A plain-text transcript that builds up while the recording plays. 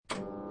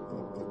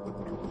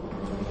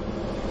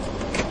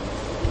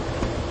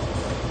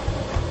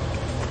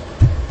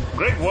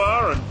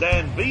Gregoire and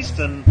Dan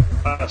Beeston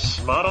are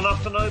smart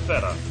enough to know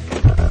better.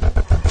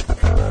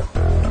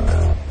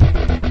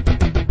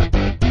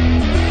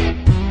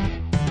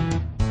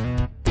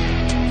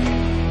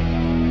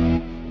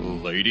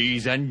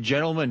 Ladies and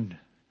gentlemen,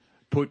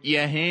 put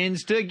your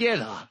hands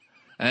together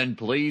and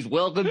please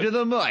welcome to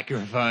the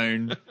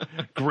microphone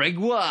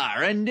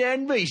Gregoire and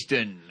Dan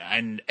Beeston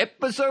and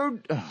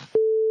episode...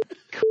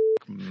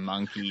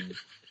 monkey...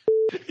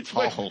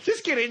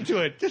 Just get into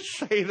it. Just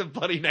say the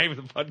bloody name of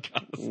the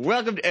podcast.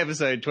 Welcome to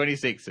episode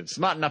 26 of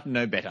Smart Enough to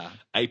Know Better.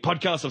 A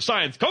podcast of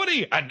science,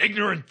 comedy, and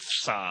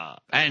ignorance.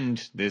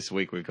 And this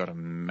week we've got a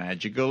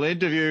magical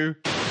interview.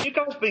 You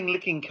guys been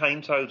licking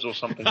cane toads or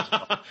something?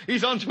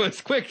 He's on to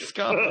us. Quick,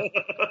 Scarlet.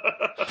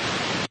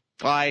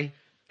 I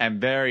am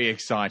very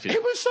excited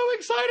It was so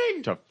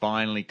exciting. to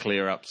finally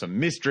clear up some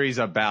mysteries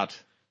about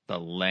the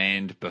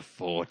land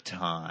before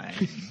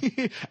time.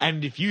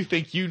 And if you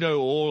think you know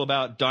all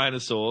about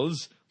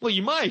dinosaurs, well,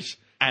 you might.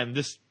 And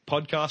this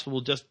podcast will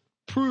just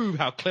prove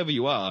how clever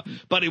you are.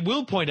 But it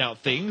will point out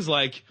things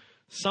like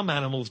some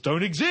animals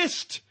don't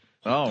exist.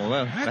 Oh,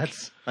 well,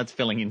 that's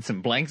filling in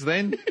some blanks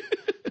then.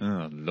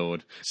 Oh,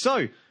 Lord.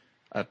 So,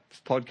 a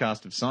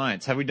podcast of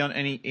science. Have we done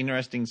any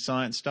interesting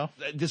science stuff?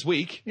 This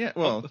week. Yeah,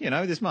 well,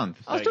 this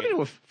month. I was talking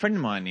to a friend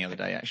of mine the other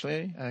day,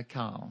 actually,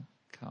 Carl.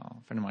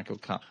 A friend of mine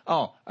called Carl.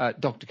 Oh,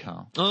 Dr.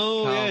 Carl.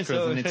 Oh, Carl yes.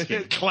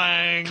 Krasnitsky.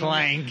 Clang.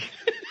 Clang.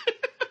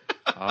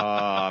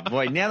 Oh,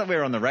 boy, now that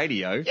we're on the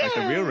radio, like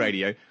the real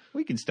radio,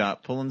 we can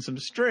start pulling some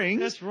strings.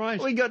 That's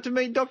right. We got to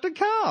meet Dr.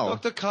 Carl.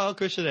 Dr. Carl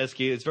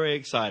Krasnitsky. It's very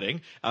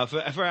exciting.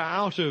 For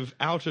our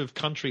out of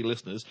country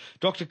listeners,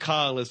 Dr.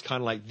 Carl is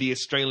kind of like the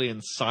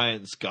Australian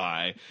science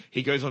guy.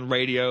 He goes on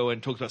radio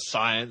and talks about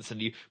science, and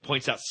he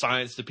points out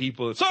science to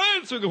people.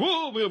 Science! We go,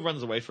 whoa! Will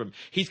runs away from him.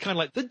 He's kind of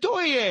like the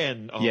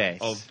doyen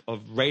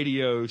of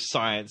radio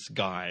science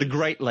guys. The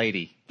great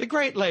lady. The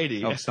great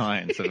lady. Of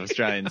science, of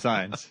Australian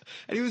science.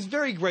 And he was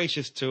very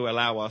gracious to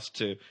allow us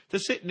to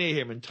sit near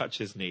him and touch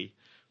his knee.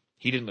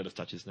 He didn't let us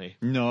touch his knee.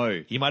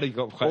 No. He might have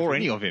got quite... Or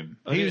any of him.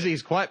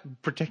 He's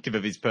quite protective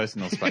of his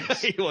personal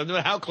space. He was, no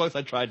matter how close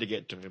I tried to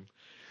get to him.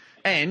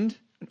 And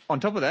on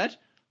top of that,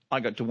 I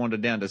got to wander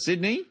down to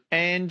Sydney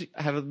and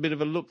have a bit of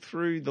a look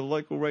through the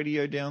local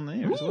radio down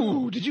there as well.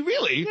 Ooh, did you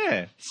really?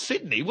 Yeah.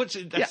 Sydney?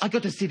 Yeah, I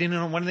got to sit in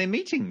on one of their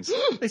meetings.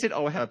 They said,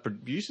 I have a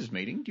producers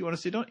meeting. Do you want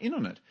to sit in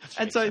on it?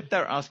 And so they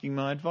were asking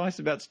my advice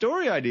about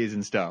story ideas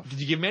and stuff. Did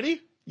you give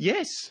many?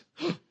 Yes.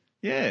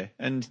 Yeah,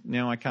 and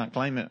now I can't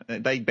claim it.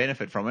 They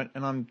benefit from it,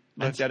 and I'm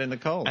left out in the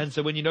cold. And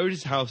so when you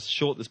notice how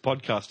short this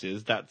podcast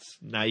is, that's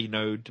now you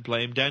know to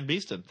blame Dan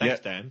Beeston. Thanks,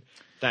 Yep. Dan.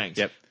 Thanks.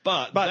 Yep.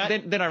 But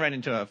then I ran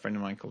into a friend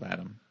of mine called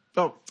Adam.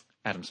 Oh,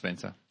 Adam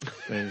Spencer.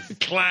 There's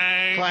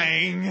clang.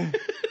 Clang.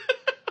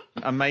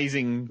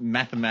 Amazing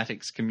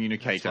mathematics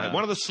communicator. Right.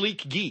 One of the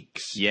sleek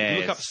geeks. Yes. If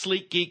you look up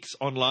sleek geeks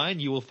online,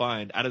 you will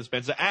find Adam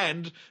Spencer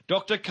and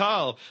Dr.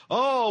 Carl.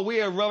 Oh,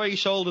 we are rubbing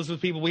shoulders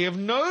with people we have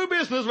no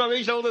business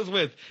rubbing shoulders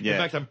with. Yeah. In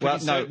fact, I'm pretty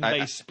certain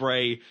they I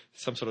spray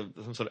some sort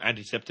of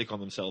antiseptic on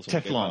themselves.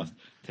 when they go Teflon. past.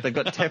 They've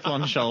got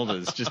Teflon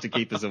shoulders just to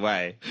keep us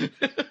away.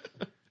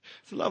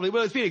 It's lovely.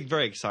 Well, it's been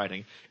very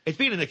exciting. It's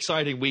been an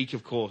exciting week,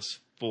 of course,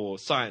 for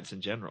science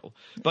in general.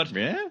 But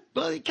Yeah?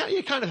 well, it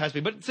kind of has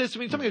been. But there's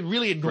something that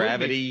really annoyed me.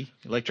 Gravity,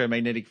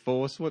 electromagnetic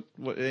force,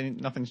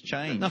 nothing's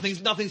changed.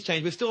 Nothing's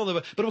changed. We're still on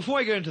the. But before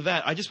I go into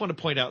that, I just want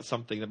to point out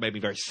something that made me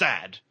very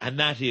sad, and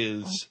that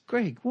is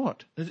Greg,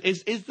 what?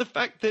 is the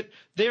fact that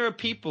there are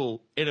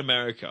people in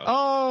America.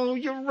 Oh,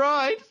 you're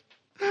right.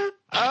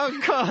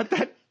 Oh, God,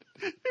 that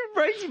it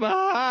breaks my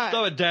heart.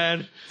 Stop it,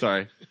 Dan.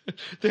 Sorry.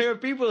 There are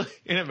people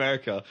in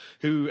America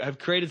who have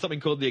created something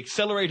called the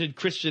Accelerated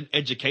Christian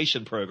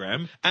Education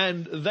Program,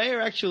 and they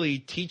are actually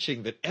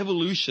teaching that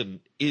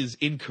evolution is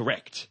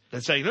incorrect. They're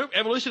saying, no,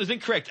 evolution is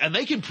incorrect, and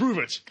they can prove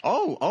it.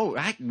 Well,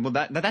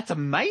 that's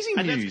amazing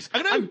news.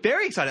 I'm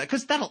very excited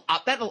because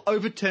that'll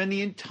overturn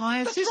the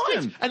entire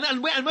system. Right.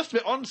 And must be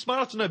on Smart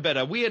Enough to Know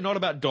Better. We are not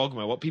about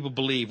dogma, what people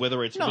believe,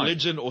 whether it's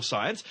religion or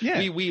science. Yeah.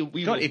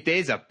 If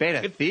there's a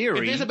better theory,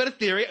 if there's a better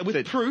theory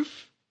with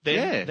proof.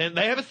 Then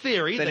they have a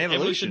theory that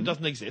evolution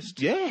doesn't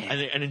exist. Yeah.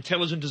 And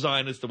intelligent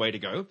design is the way to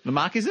go.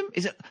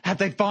 Lamarckism? Have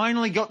they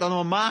finally got the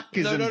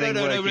Lamarckism thing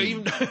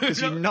working?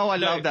 Because I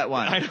love that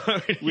one. I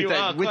know.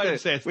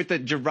 With the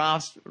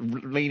giraffes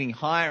leaning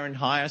higher and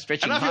higher,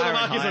 stretching higher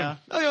and higher.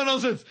 Oh, you're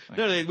nonsense.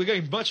 No, we're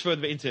going much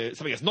further into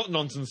something that's not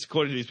nonsense,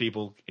 according to these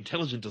people.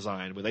 Intelligent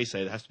design, where they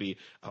say there has to be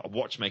a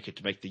watchmaker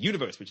to make the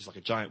universe, which is like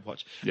a giant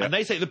watch. Yep. And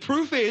they say the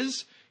proof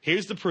is,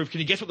 here's the proof.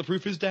 Can you guess what the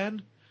proof is,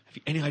 Dan? Have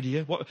you any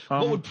idea? What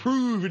would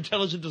prove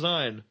intelligent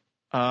design?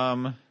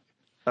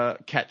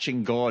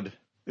 Catching God.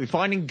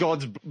 Finding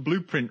God's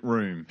blueprint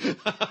room.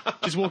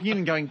 Just walking in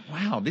and going,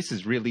 wow, this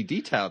is really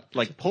detailed.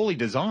 Like poorly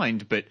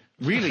designed, but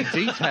really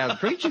detailed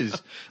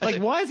creatures. Like,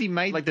 why has he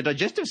made like the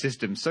digestive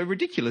system so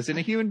ridiculous in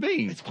a human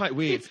being? It's quite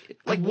weird.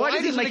 Why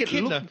does he make it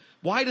look...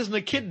 Why doesn't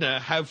an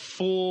echidna have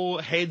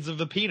 4 heads of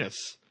the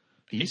penis?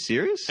 Are you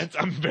serious?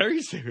 I'm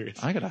very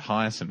serious. I got to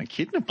hire some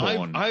echidna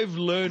porn. I've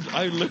learned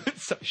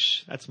so,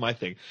 that's my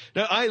thing.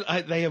 No,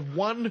 they have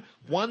one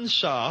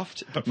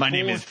shaft. But My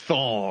name is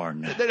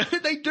Thorn.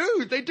 They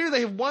do.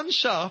 They have one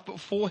shaft, but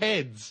 4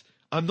 heads.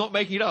 I'm not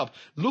making it up.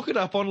 Look it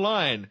up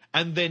online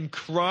and then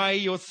cry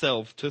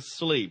yourself to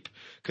sleep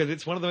because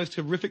it's one of the most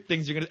horrific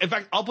things you're going to... In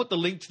fact, I'll put the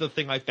link to the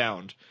thing I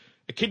found.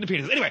 Echidna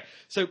penis. Anyway,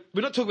 so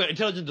we're not talking about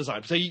intelligent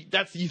design. So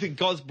you think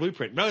God's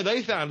blueprint. No,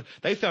 they found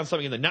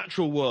something in the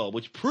natural world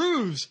which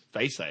proves,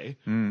 they say,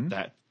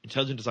 that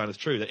intelligent design is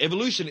true, that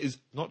evolution is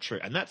not true.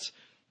 And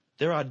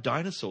there are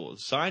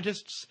dinosaurs.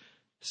 Scientists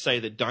say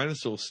that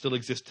dinosaurs still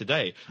exist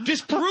today,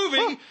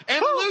 disproving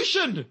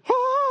evolution.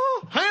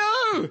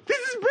 Hello! This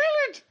is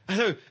brilliant! I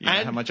know. You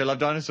know how much I love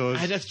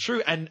dinosaurs. And that's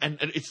true. And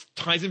it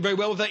ties in very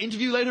well with that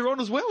interview later on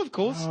as well, of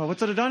course. Oh, what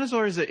sort of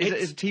dinosaur is it?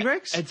 Is it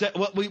T-Rex?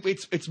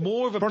 It's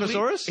more of a...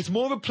 Brontosaurus? It's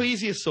more of a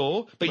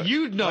plesiosaur, but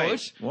you'd know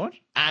it what?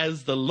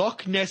 as the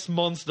Loch Ness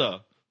Monster.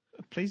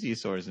 A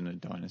plesiosaur isn't a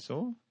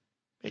dinosaur.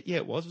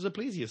 It was a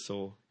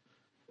plesiosaur.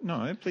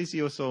 No, a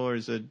plesiosaur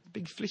is a...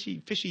 Big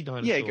fishy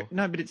dinosaur. Yeah,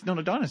 no, but it's not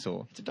a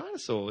dinosaur. It's a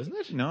dinosaur, isn't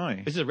it? No.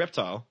 Is it a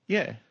reptile?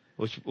 Yeah.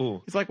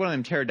 It's like one of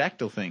them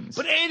pterodactyl things.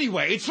 But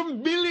anyway, it's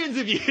from millions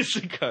of years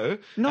ago.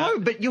 No,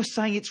 but you're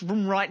saying it's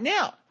from right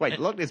now. Wait,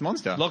 Loch Ness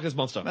Monster. Loch Ness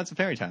Monster. That's a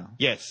fairy tale.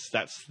 Yes,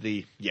 that's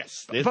the...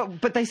 Yes.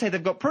 But they say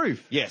they've got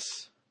proof. Yes.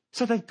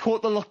 So they've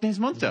caught the Loch Ness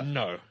Monster.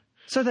 No.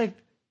 So they've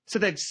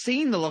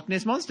seen the Loch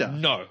Ness Monster.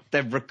 No.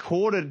 They've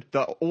recorded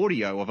the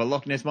audio of a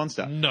Loch Ness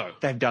Monster. No.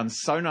 They've done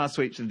sonar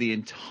sweeps of the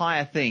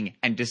entire thing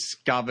and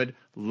discovered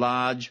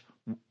large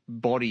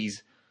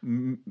bodies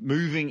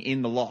moving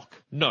in the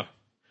loch. No.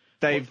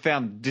 They've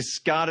found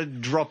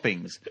discarded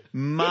droppings,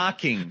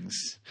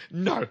 markings.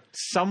 No.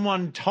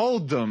 Someone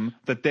told them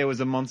that there was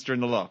a monster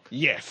in the loch.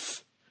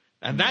 Yes.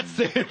 And that's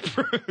their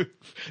proof.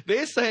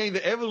 They're saying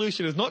that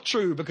evolution is not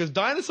true because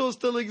dinosaurs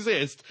still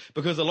exist,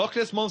 because the Loch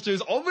Ness Monster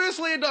is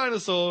obviously a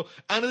dinosaur,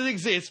 and it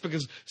exists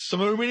because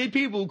so many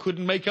people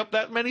couldn't make up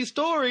that many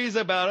stories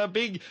about a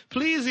big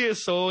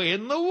plesiosaur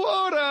in the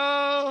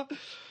water.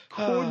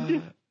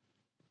 Could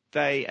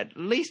they at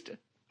least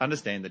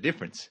understand the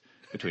difference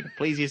between a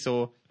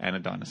plesiosaur and a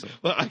dinosaur?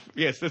 Well,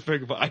 yes, that's very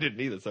good. I didn't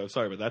either, so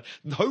sorry about that.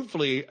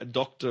 Hopefully,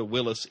 Dr.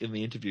 Willis in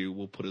the interview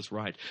will put us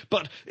right.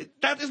 But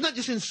isn't that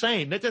just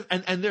insane?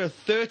 And there are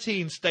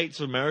 13 states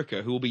of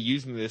America who will be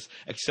using this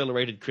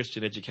accelerated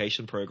Christian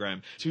education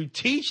program to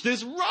teach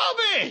this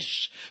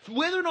rubbish.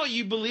 Whether or not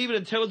you believe in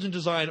intelligent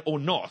design or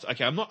not,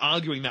 okay, I'm not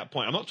arguing that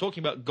point. I'm not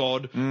talking about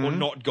God or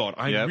not God.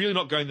 I'm really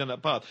not going down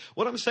that path.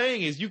 What I'm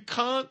saying is you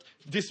can't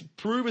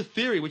disprove a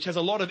theory which has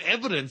a lot of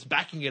evidence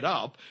backing it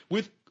up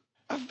with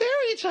a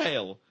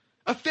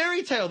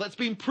fairy tale that's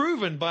been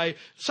proven by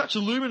such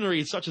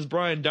luminaries such as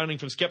Brian Dunning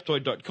from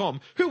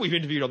Skeptoid.com, who we've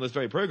interviewed on this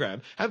very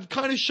program, have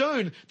kind of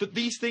shown that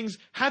these things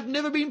have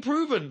never been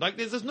proven. Like,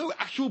 there's no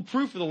actual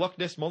proof of the Loch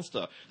Ness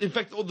Monster. In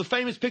fact, the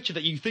famous picture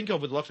that you think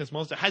of with the Loch Ness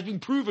Monster has been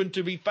proven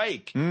to be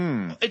fake.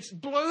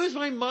 It blows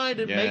my mind.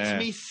 It makes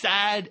me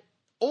sad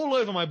all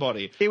over my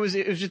body. It was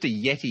just a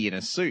yeti in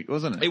a suit,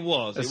 wasn't it? It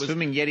was. A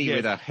swimming yeti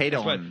with a head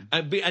on.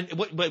 Right. And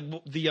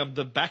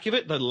the back of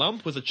it, the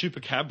lump, was a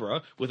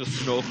chupacabra with a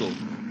snorkel.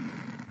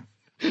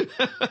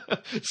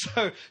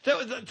 So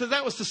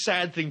that was the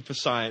sad thing for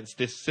science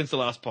since the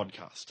last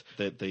podcast.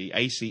 That the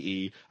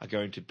ACE are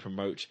going to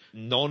promote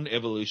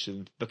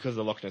non-evolution because of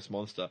the Loch Ness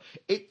Monster.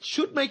 It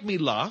should make me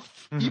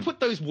laugh. You put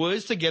those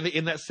words together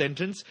in that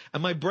sentence,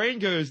 and my brain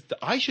goes,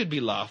 I should be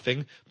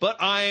laughing, but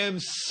I am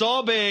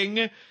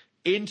sobbing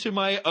into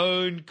my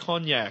own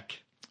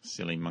cognac.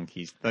 Silly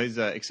monkeys. Those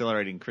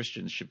accelerating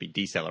Christians should be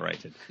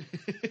decelerated.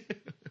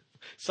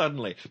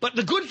 Suddenly. But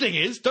the good thing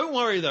is, don't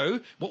worry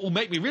though, what will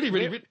make me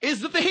really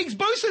is that the Higgs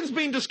boson's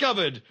been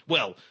discovered.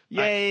 Well,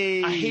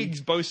 yay! A Higgs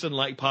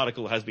boson-like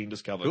particle has been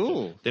discovered.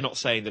 Cool. They're not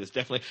saying that it's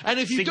definitely... And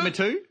if you Sigma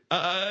 2?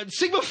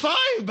 Sigma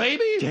 5,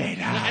 baby! Get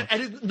out.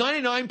 And it's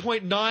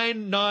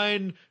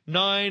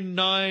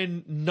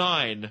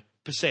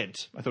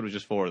 99.99999%. I thought it was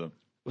just 4 of them.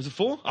 Was it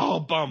 4? Oh,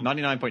 bum.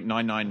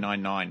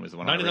 99.9999 was the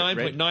one I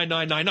read.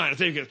 99.9999.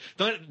 There you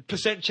go.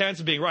 9% chance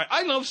of being right.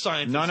 I love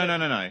science. No.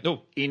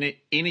 No. In a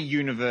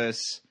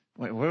universe...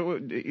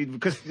 Wait,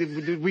 because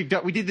we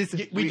did this.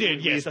 We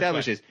did, yes. We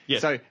established right. this.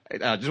 Yes. So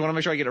I just want to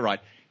make sure I get it right.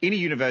 In a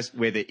universe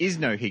where there is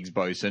no Higgs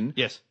boson,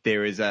 yes,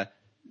 there is a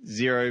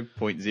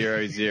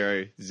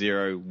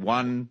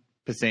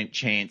 0.0001%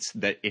 chance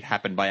that it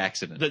happened by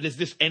accident. There's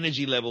this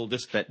energy level,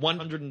 this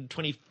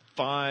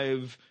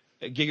 125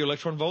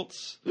 gigaelectron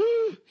volts.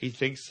 He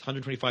thinks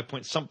 125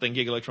 point something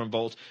gigaelectron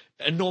volts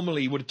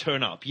normally would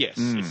turn up. Yes,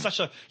 it's such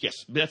a...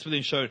 Yes, that's what's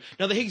been shown.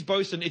 Now, the Higgs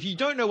boson, if you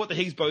don't know what the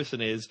Higgs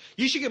boson is,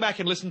 you should go back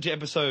and listen to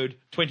episode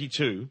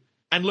 22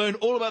 and learn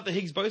all about the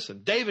Higgs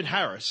boson. David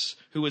Harris,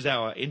 who was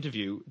our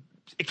interview,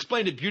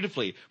 explained it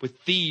beautifully with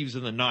thieves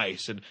in the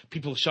night and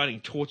people shining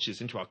torches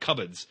into our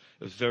cupboards.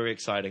 It was very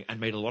exciting and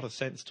made a lot of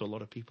sense to a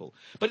lot of people.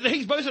 But the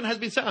Higgs boson has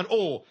been found,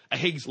 or a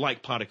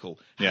Higgs-like particle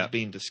has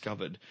been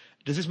discovered.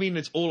 Does this mean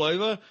it's all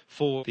over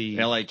for the...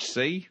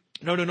 LHC?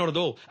 No, not at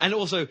all. And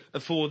also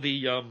for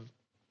the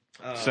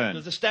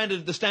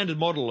CERN. the standard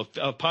model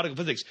of particle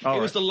physics. It was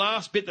right. the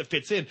last bit that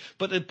fits in.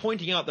 But they're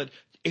pointing out that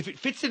if it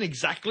fits in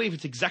exactly, if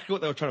it's exactly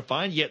what they were trying to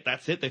find, yet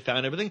that's it. They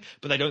found everything,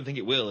 but they don't think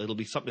it will. It'll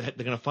be something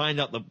they're going to find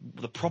out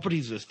the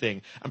properties of this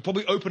thing and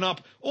probably open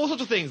up all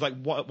sorts of things like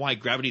why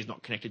gravity is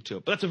not connected to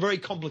it. But that's a very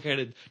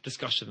complicated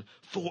discussion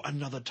for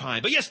another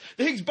time. But yes,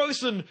 the Higgs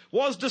boson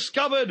was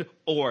discovered,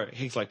 or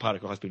Higgs-like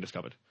particle has been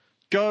discovered.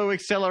 Go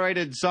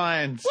accelerated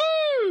science.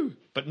 Woo!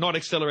 But not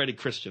accelerated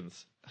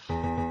Christians.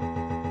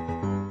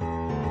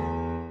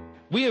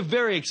 We are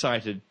very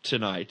excited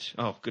tonight.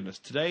 Oh, goodness.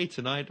 Tonight,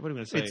 what are we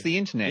going to say? It's the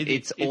internet.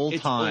 It's all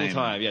time. It's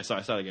all time. Yes,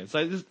 I start again.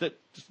 So just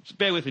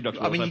bear with me,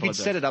 Dr. I mean, Willis, you could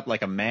set it up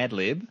like a Mad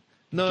Lib.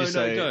 No,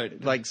 so,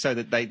 don't. Like, so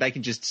that they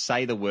can just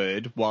say the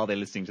word while they're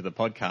listening to the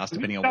podcast,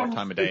 depending on what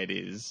time of day it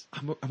is.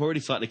 I'm already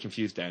slightly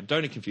confused, Dan.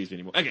 Don't confuse me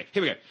anymore. Okay,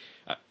 here we go.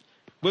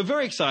 We're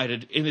very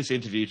excited in this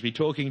interview to be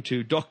talking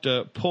to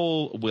Dr.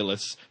 Paul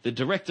Willis, the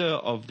director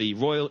of the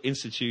Royal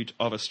Institute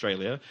of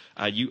Australia.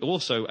 You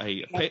also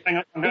Hang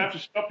on, I'm going to have to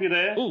stop you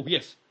there. Oh,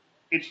 yes.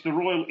 It's the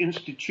Royal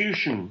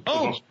Institution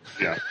of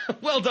Australia.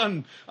 Well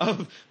done.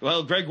 Oh,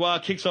 well, Gregoire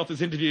kicks off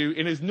this interview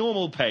in his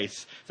normal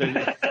pace. So,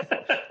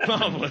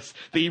 marvellous.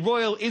 The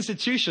Royal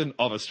Institution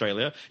of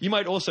Australia. You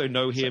might also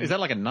know him. Is that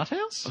like a nut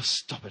house? Oh,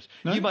 stop it.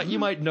 No? You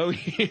might know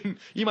him.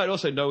 You might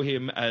also know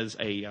him as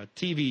a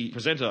TV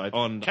presenter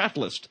on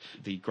Catalyst,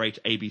 the great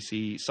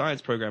ABC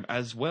science program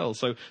as well.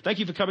 So thank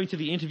you for coming to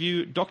the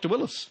interview, Dr.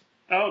 Willis.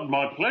 Oh,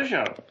 my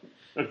pleasure.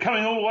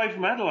 Coming all the way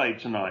from Adelaide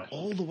tonight.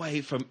 All the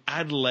way from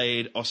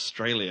Adelaide,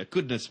 Australia.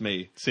 Goodness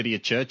me. City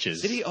of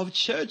Churches. City of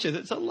Churches.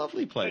 It's a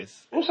lovely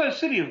place. Also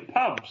City of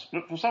Pubs,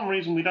 but for some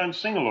reason we don't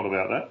sing a lot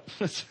about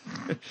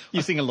that.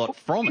 You sing a lot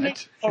from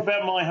it.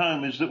 About my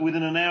home is that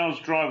within an hour's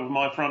drive of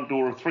my front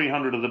door are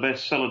 300 of the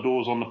best cellar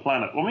doors on the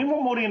planet. I mean,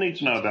 what more do you need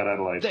to know about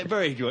Adelaide? They're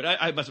very good.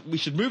 We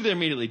should move there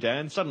immediately,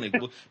 Dan. Suddenly.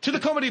 To the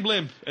Comedy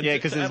Blimp. Yeah,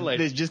 because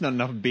there's just not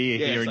enough beer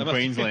here in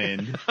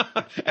Queensland.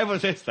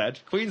 Everyone says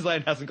that.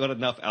 Queensland hasn't got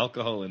enough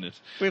alcohol in it.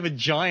 We have a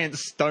giant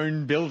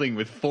stone building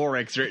with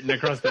Forex written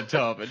across the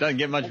top. It doesn't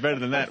get much better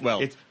than that.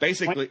 Well, it's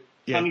basically...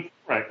 Yeah. Only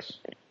Forex.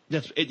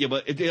 But it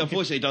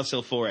unfortunately does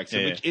sell Forex,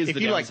 which is if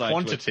the you like downside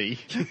quantity.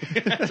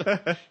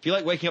 If you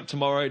like waking up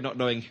tomorrow not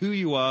knowing who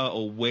you are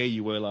or where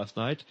you were last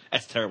night,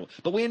 that's terrible.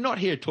 But we're not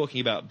here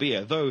talking about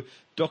beer, though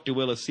Dr.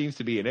 Willis seems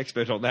to be an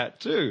expert on that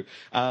too.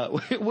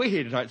 We're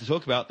here tonight to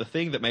talk about the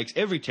thing that makes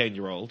every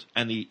 10-year-old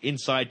and the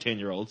inside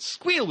 10-year-old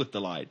squeal with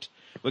delight.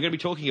 We're going to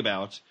be talking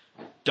about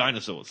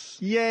dinosaurs.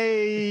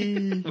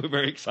 Yay! We're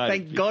very excited.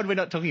 Thank God we're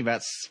not talking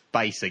about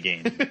space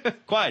again.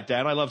 Quiet,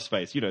 Dan. I love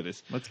space. You know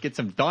this. Let's get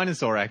some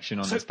dinosaur action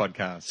on this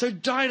podcast. So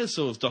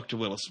dinosaurs, Dr.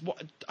 Willis.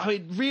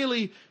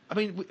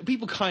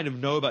 People kind of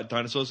know about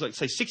dinosaurs. Like,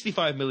 say,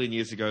 65 million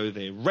years ago,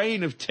 their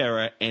reign of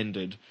terror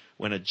ended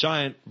when a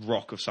giant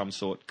rock of some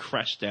sort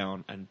crashed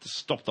down and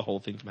stopped the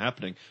whole thing from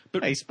happening.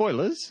 But hey,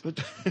 spoilers.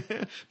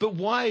 But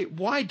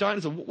why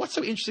dinosaurs? What's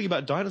so interesting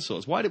about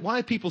dinosaurs? Why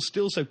are people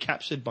still so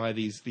captured by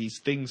these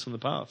things from the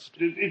past?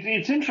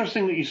 It's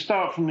interesting that you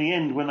start from the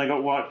end when they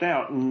got wiped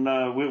out, and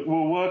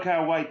we'll work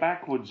our way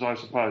backwards, I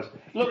suppose.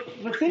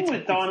 Look, the thing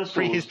with dinosaurs...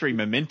 Prehistory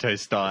Memento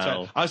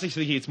style. So, I was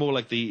actually thinking it's more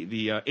like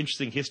the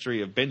interesting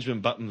history of Benjamin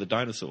Button the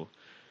dinosaur.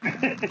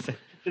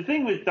 The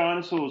thing with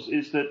dinosaurs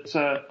is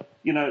that,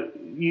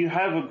 you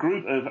have a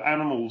group of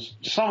animals,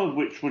 some of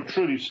which were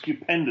truly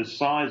stupendous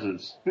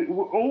sizes. But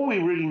all we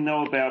really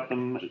know about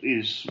them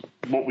is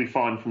what we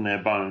find from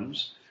their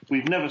bones.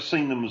 We've never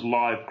seen them as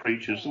live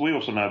creatures. We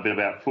also know a bit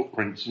about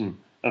footprints and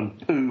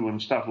poo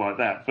and stuff like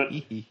that. But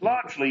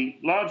largely,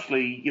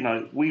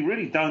 we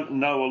really don't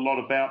know a lot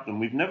about them.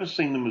 We've never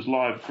seen them as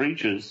live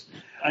creatures.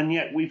 And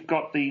yet we've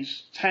got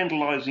these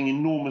tantalizing,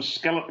 enormous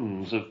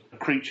skeletons of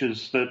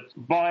creatures that,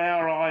 by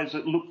our eyes,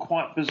 look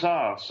quite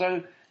bizarre.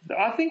 So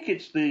I think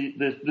it's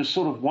the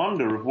sort of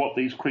wonder of what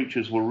these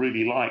creatures were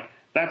really like.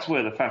 That's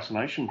where the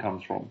fascination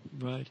comes from.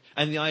 Right.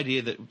 And the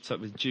idea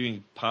that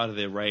during part of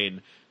their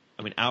reign,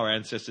 our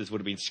ancestors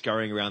would have been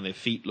scurrying around their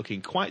feet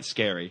looking quite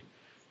scary.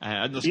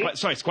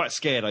 Quite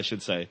scared, I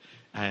should say.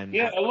 And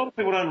a lot of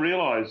people don't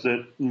realise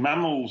that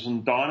mammals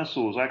and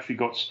dinosaurs actually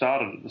got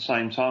started at the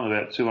same time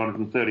about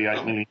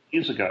 238 million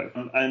years ago.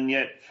 And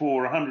yet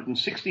for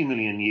 160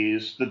 million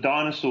years, the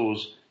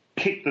dinosaurs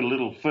kicked the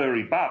little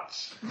furry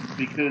butts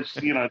because,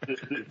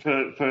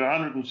 for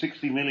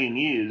 160 million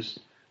years,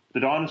 the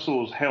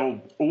dinosaurs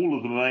held all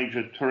of the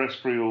major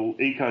terrestrial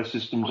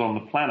ecosystems on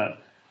the planet.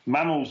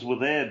 Mammals were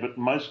there, but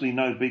mostly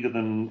no bigger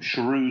than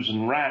shrews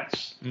and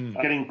rats,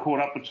 getting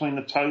caught up between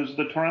the toes of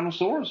the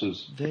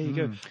Tyrannosauruses. There you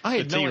go.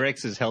 The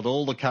T-Rexes held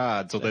all the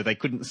cards, although they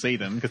couldn't see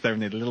them because they were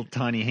in their little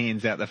tiny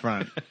hands out the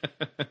front.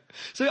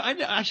 So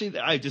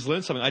I just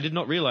learned something. I did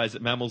not realize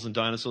that mammals and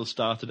dinosaurs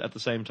started at the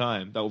same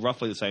time. They were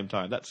roughly the same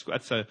time.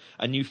 That's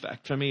a new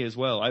fact for me as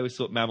well. I always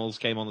thought mammals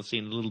came on the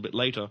scene a little bit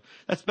later.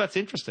 That's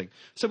interesting.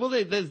 So, well,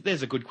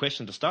 there's a good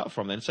question to start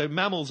from then. So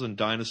mammals and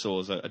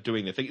dinosaurs are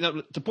doing their thing.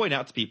 Now, to point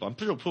out to people, I'm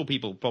pretty sure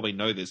people probably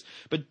know this,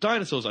 but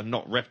dinosaurs are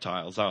not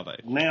reptiles, are they?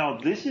 Now,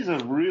 this is a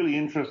really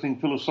interesting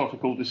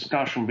philosophical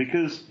discussion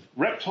because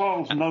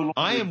reptiles no longer...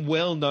 I am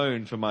well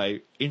known for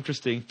my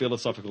interesting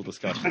philosophical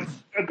discussions.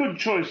 A good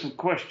choice of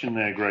question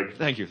there, Greg.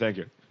 Thank you.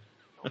 The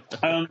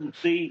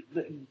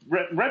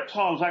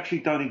reptiles actually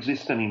don't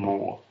exist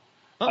anymore.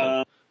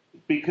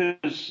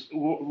 Because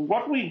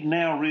what we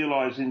now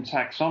realise in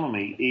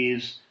taxonomy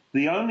is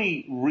the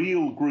only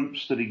real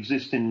groups that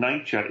exist in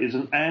nature is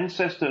an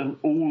ancestor and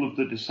all of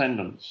the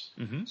descendants.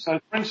 Mm-hmm. So,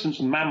 for instance,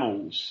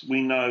 mammals,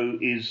 we know,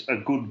 is a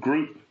good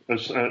group,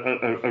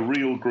 a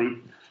real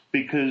group,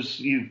 because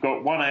you've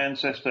got one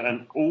ancestor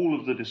and all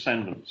of the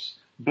descendants.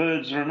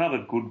 Birds are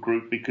another good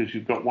group because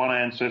you've got one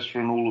ancestor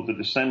and all of the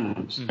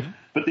descendants. Mm-hmm.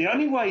 But the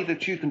only way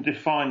that you can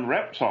define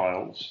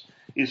reptiles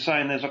is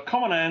saying there's a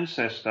common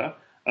ancestor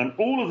and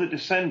all of the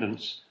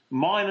descendants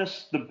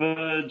minus the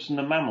birds and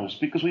the mammals,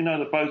 because we know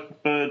that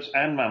both birds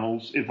and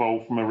mammals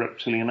evolved from a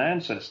reptilian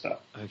ancestor.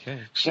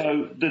 Okay.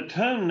 So the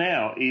term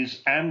now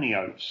is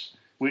amniotes,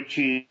 which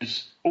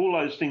is all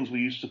those things we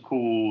used to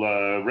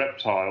call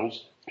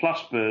reptiles,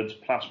 plus birds,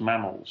 plus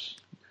mammals.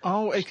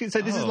 Oh,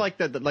 so this is like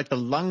the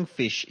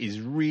lungfish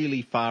is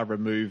really far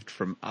removed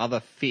from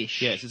other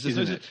fish. Yes,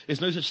 there's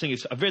no such thing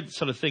as, I've read the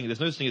sort of thing. There's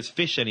no such thing as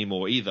fish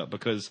anymore either,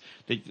 because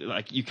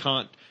you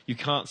can't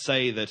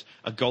say that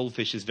a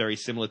goldfish is very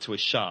similar to a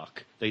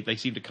shark. They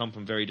seem to come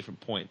from very different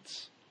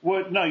points.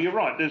 Well, no, you're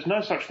right. There's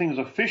no such thing as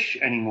a fish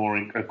anymore,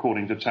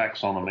 according to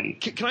taxonomy.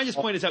 Can I just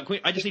point this out?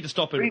 I just need to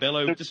stop and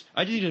bellow. I just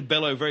need to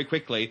bellow very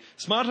quickly.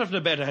 Smart Enough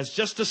and Better has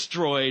just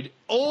destroyed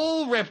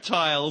all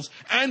reptiles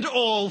and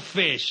all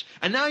fish.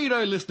 And now you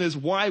know, listeners,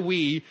 why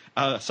we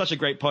are such a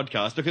great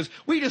podcast, because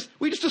we just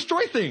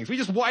destroy things. We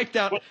just wiped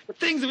out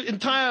things,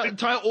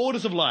 entire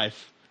orders of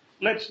life.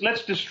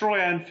 Let's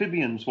destroy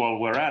amphibians while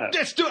we're at it.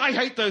 Let's do it. I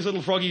hate those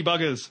little froggy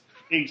buggers.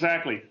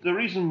 Exactly. The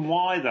reason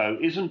why, though,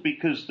 isn't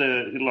because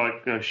they're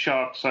like a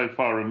shark so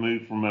far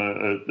removed from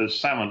the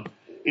salmon.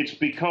 It's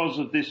because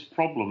of this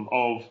problem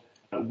of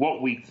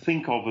what we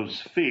think of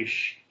as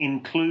fish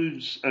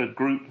includes a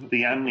group,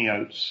 the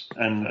amniotes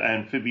and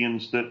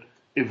amphibians, that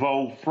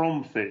evolved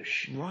from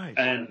fish. Right.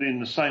 And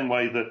in the same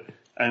way that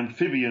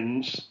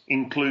amphibians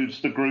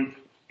includes the group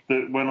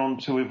that went on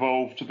to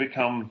evolve to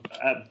become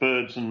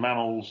birds and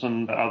mammals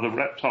and other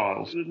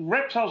reptiles.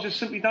 Reptiles just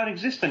simply don't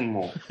exist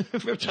anymore.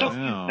 Stop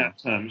using that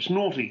term. It's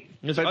naughty.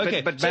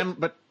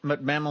 But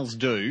mammals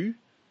do.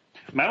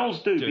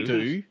 Mammals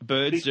do.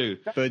 Birds do.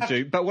 Birds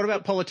do. But what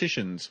about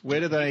politicians? Where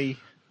do they...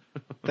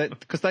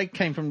 Because they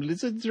came from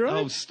lizards, right?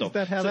 Oh, stop!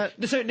 Is that how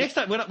So next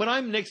time, when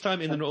I'm next time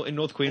in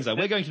North Queensland,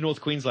 we're going to North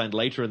Queensland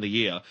later in the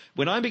year.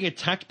 When I'm being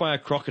attacked by a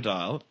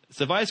crocodile,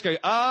 so if I just go,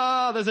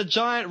 there's a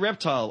giant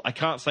reptile, I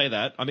can't say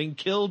that. I'm being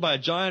killed by a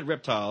giant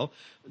reptile.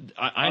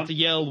 I have to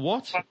yell,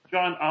 what? A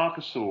giant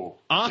archosaur.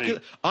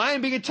 I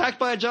am being attacked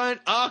by a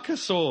giant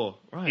archosaur.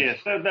 Right. Yes,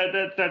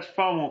 that's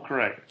far more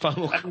correct.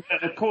 And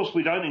of course,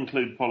 we don't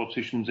include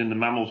politicians in the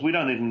mammals. We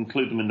don't even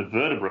include them in the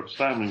vertebrates.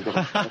 They haven't even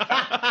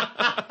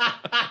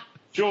got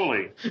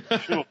Surely.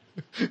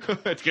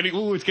 It's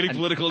getting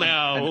political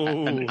now.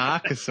 An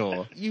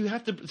archosaur. You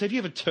have to. So if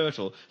you have a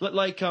turtle,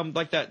 like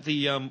that,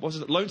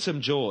 Lonesome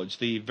George,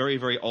 the very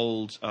very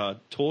old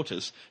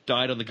tortoise,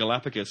 died on the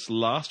Galapagos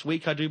last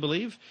week, I do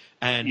believe,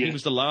 and he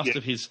was the last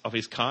of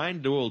his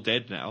kind. They're all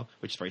dead now,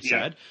 which is very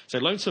sad. So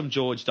Lonesome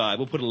George died.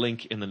 We'll put a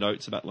link in the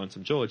notes about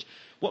Lonesome George.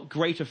 What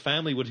greater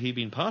family would he have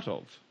been part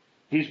of?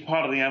 He's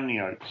part of the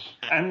amniotes.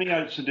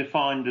 Amniotes are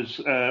defined as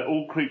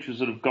all creatures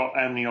that have got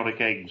amniotic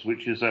eggs,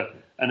 which is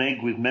an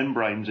egg with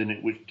membranes in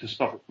it to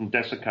stop it from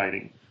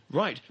desiccating.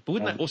 Right. But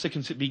wouldn't that also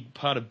be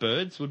part of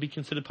birds? Would be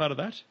considered part of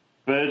that?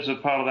 Birds are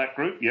part of that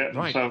group, yeah.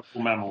 Right. And so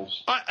are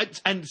mammals.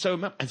 And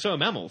so are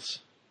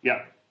mammals.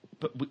 Yeah.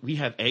 But we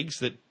have eggs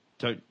that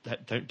don't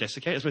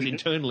desiccate. I suppose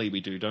internally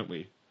we do, don't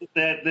we?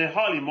 They're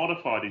highly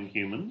modified in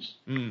humans.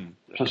 Mm.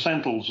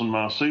 Placentals and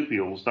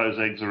marsupials, those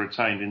eggs are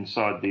retained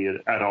inside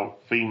the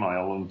adult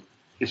female, and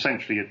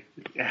essentially it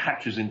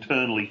hatches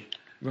internally.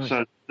 Right.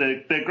 So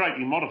they're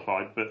greatly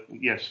modified, but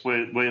yes,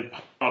 we're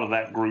part of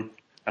that group.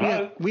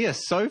 Hello? We are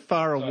so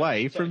far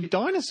away from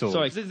dinosaurs.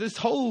 Sorry, this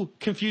whole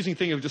confusing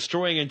thing of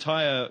destroying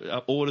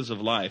entire orders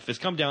of life has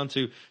come down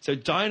to, so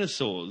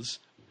dinosaurs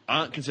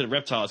aren't considered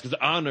reptiles because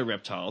there are no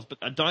reptiles, but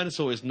a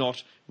dinosaur is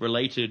not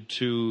related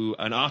to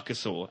an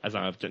archosaur, as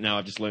I've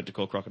just learned to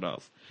call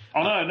crocodiles.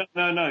 Oh,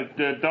 no.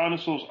 The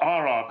dinosaurs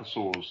are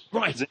archosaurs.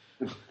 Right.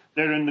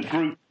 They're in the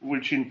group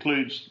which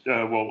includes,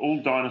 all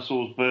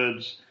dinosaurs,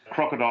 birds,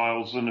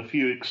 crocodiles, and a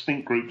few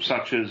extinct groups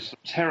such as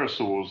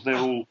pterosaurs. They're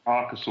all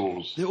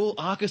archosaurs. They're all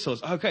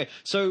archosaurs. Okay.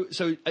 So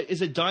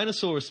is a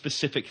dinosaur a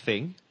specific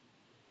thing?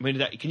 I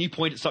mean, can you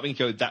point at something and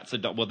go,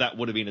 that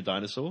would have been a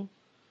dinosaur?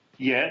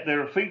 Yeah,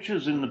 there are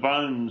features in the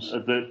bones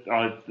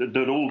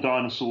that all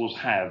dinosaurs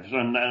have,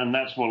 and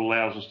that's what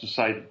allows us to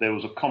say that there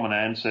was a common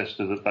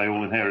ancestor that they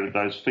all inherited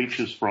those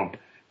features from.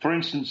 For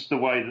instance, the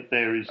way that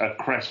there is a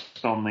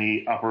crest on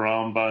the upper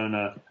arm bone,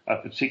 a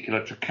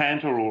particular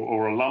trochanter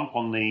or a lump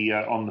on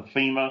the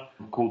femur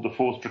called the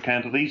fourth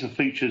trochanter. These are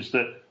features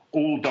that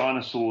all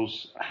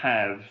dinosaurs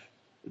have,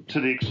 to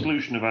the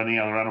exclusion of any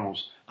other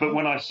animals. But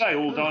when I say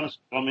all dinosaurs,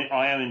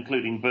 I am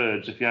including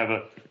birds. If you have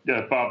a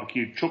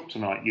barbecued chook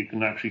tonight, you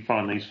can actually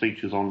find these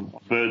features on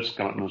bird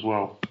skeleton as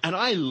well. And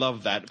I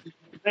love that.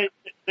 They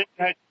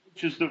had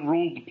creatures that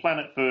ruled the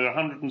planet for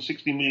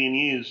 160 million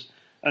years,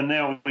 and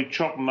now we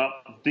chop them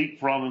up, deep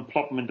fry them, and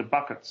plop them into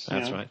buckets.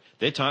 That's right.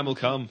 Their time will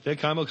come. Their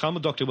time will come,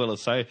 Dr.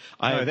 Willis. So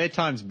No, their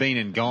time's been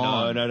and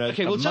gone. No.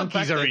 Okay, the we'll jump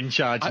monkeys back are there. in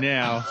charge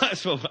now.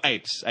 Well,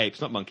 apes,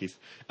 not monkeys.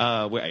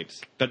 We're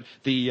apes. But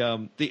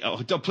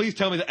please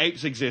tell me that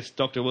apes exist,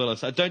 Dr.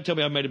 Willis. Don't tell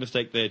me I made a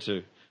mistake there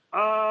too.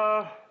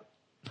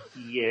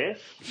 Yes.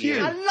 Phew.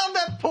 I love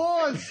that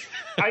pause.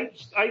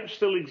 Apes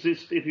still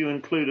exist if you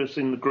include us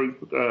in the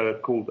group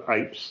called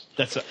apes.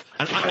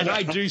 And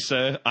I do,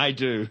 sir. I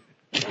do.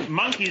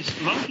 Monkeys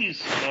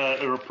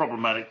are a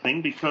problematic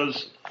thing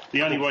because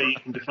the only way you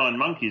can define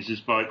monkeys is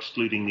by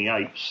excluding the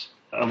apes.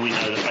 And we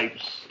know that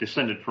apes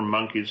descended from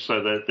monkeys,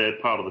 so they're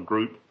part of the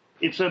group.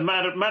 It's a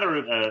matter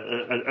of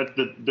at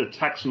the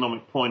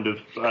taxonomic point of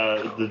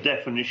the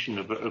definition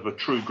of a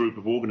true group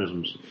of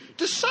organisms.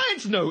 Does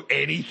science know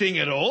anything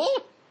at all?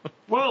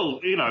 Well,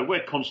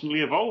 we're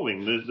constantly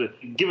evolving.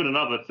 Given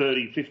another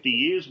 30, 50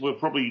 years, we'll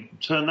probably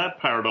turn that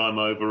paradigm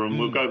over and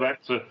we'll go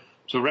back to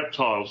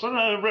reptiles.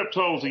 No,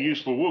 reptiles are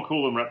useful. We'll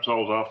call them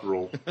reptiles after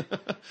all.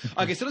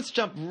 Okay, so let's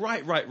jump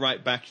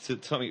right back to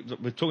something.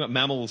 We're talking about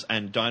mammals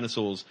and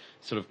dinosaurs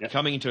sort of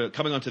coming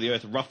onto the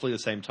Earth roughly the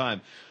same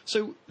time.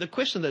 So the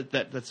question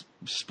that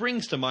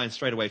springs to mind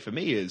straight away for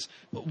me is,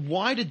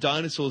 why did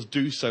dinosaurs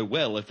do so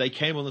well if they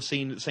came on the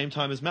scene at the same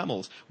time as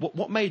mammals?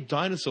 What made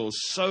dinosaurs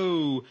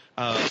so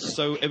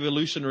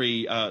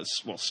evolutionary,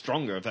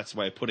 stronger, if that's the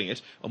way of putting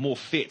it, or more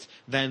fit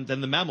than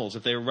the mammals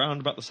if they were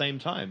around about the same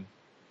time?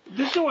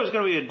 This is always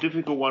going to be a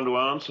difficult one to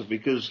answer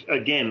because,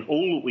 again,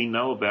 all that we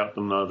know about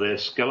them are their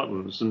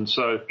skeletons. And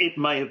so it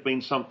may have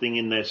been something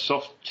in their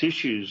soft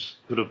tissues,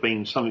 could have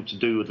been something to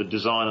do with the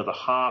design of the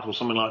heart or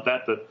something like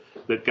that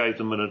gave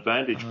them an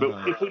advantage.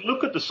 But if we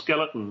look at the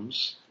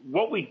skeletons,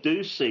 what we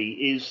do see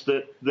is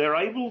that they're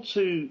able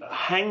to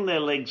hang their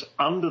legs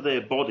under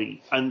their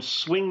body and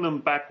swing them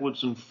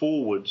backwards and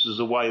forwards as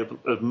a way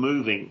of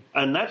moving.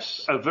 And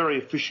that's a very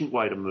efficient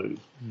way to move.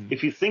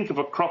 If you think of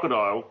a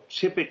crocodile,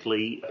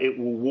 typically it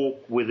will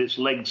walk with its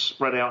legs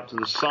spread out to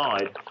the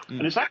side.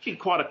 And it's actually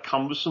quite a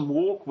cumbersome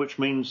walk, which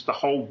means the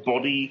whole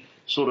body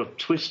sort of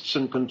twists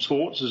and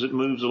contorts as it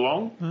moves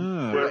along.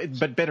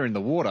 But better in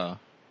the water,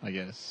 I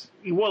guess.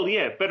 Well,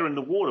 yeah, better in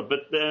the water.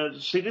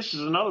 But see, this is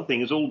another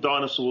thing, is all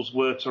dinosaurs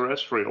were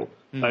terrestrial.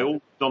 They all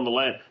lived on the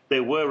land.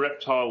 There were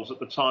reptiles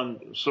at the time,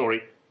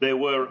 there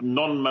were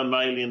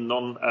non-mammalian,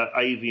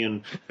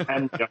 non-avian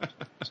animals at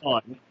the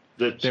time.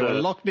 There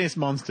were Loch Ness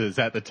monsters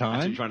at the time.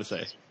 That's what you're trying to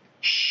say.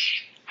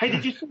 Shh. Hey,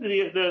 did you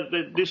see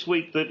this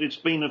week that it's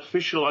been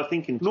official, I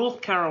think, in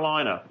North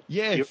Carolina?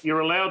 Yes. You're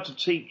allowed to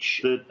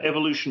teach that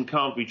evolution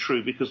can't be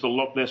true because the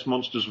Loch Ness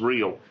Monster's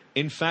real.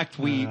 In fact,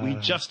 we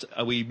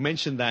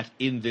mentioned that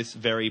in this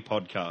very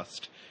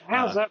podcast.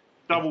 How's that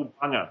double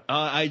bunger?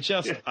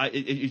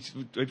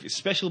 It's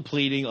special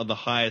pleading on the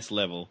highest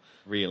level,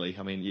 really.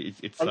 I mean,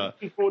 it's. I'm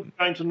looking forward to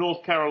going to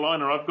North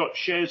Carolina. I've got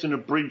shares in a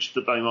bridge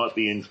that they might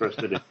be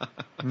interested in.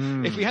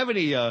 If we have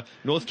any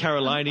North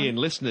Carolinian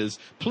listeners,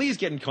 please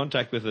get in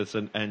contact with us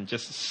and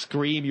just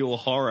scream your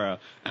horror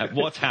at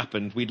what's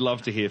happened. We'd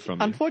love to hear from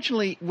you.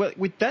 Unfortunately,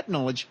 with that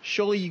knowledge,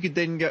 surely you could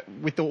then go,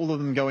 with all of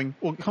them going,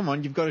 well, come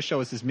on, you've got to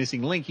show us this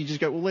missing link. You just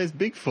go, well, there's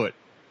Bigfoot.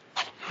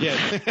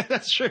 Yeah,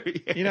 that's true.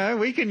 Yeah.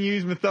 We can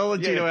use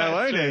mythology to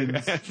our own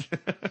ends.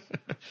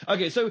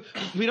 Okay, so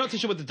we're not too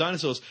sure about the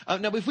dinosaurs.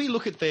 Now, if we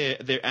look at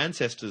their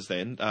ancestors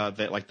then,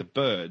 like the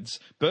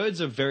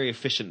birds are very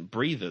efficient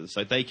breathers.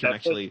 So they can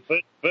actually...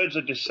 Birds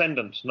are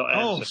descendants, not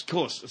ancestors. Oh, of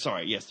course.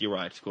 Sorry, yes, you're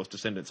right. Of course,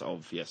 descendants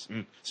of, yes.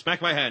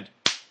 Smack my hand.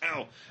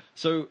 Ow.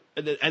 So,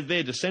 as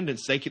their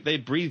descendants, they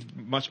breathe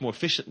much more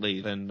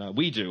efficiently than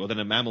we do, or than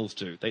the mammals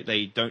do.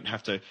 They don't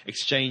have to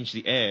exchange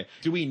the air.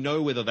 Do we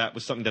know whether that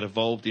was something that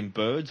evolved in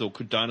birds, or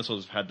could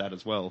dinosaurs have had that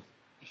as well?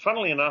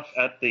 Funnily enough,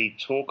 at the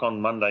talk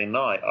on Monday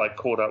night, I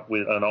caught up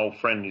with an old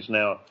friend who's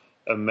now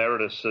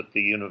emeritus at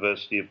the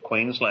University of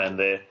Queensland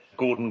there,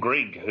 Gordon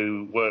Grigg,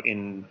 who worked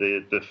in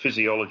the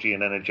physiology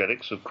and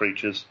energetics of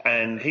creatures,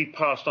 and he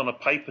passed on a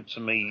paper to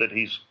me that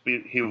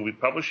he will be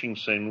publishing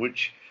soon,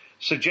 which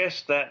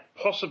suggests that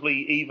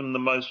possibly even the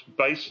most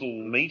basal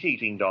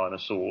meat-eating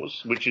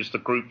dinosaurs, which is the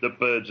group that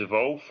birds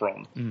evolved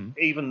from,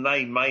 even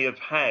they may have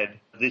had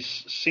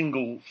this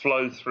single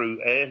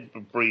flow-through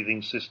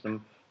air-breathing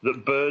system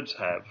that birds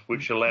have,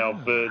 which allow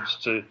birds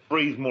to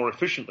breathe more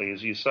efficiently,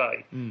 as you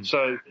say.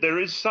 So there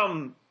is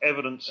some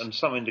evidence and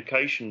some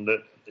indication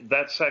that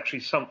that's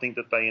actually something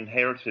that they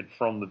inherited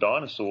from the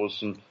dinosaurs,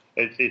 and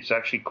It's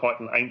actually quite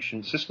an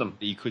ancient system.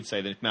 You could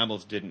say that if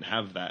mammals didn't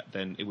have that,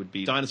 then it would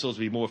be dinosaurs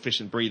would be more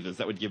efficient breathers.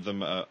 That would give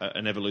them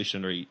an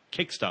evolutionary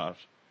kickstart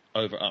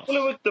over us.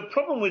 Well, the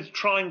problem with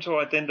trying to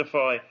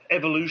identify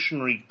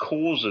evolutionary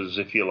causes,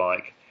 if you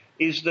like,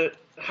 is that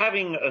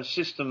having a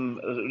system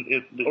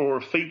or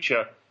a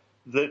feature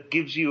that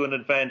gives you an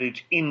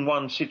advantage in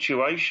one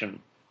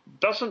situation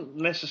doesn't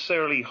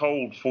necessarily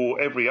hold for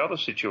every other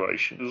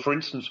situation. For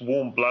instance,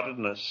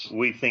 warm-bloodedness,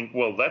 we think,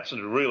 well, that's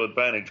a real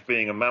advantage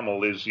being a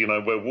mammal is,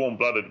 we're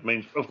warm-blooded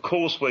means, of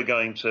course, we're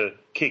going to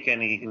kick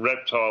any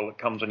reptile that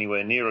comes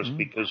anywhere near us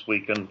because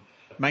we can...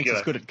 Makes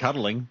us good at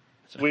cuddling.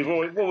 We've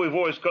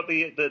always got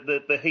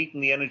the heat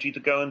and the energy to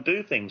go and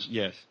do things.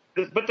 Yes.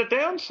 But the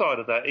downside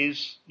of that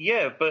is,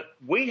 but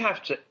we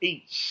have to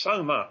eat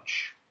so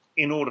much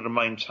in order to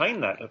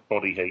maintain that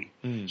body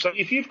heat. So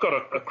if you've got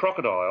a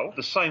crocodile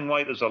the same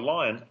weight as a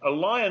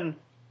lion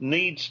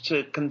needs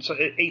to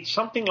eat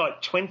something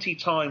like 20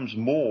 times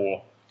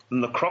more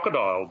than the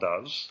crocodile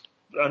does,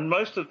 and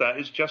most of that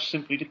is just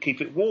simply to keep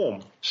it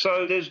warm.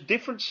 So there's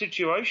different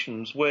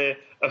situations where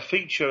a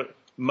feature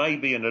may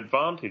be an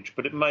advantage,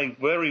 but it may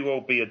very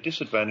well be a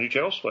disadvantage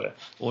elsewhere.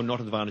 Or not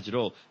an advantage at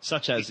all,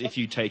 such as if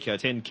you take a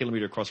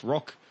 10-kilometre across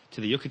rock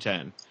to the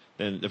Yucatan,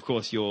 then, of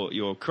course,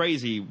 your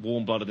crazy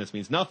warm-bloodedness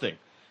means nothing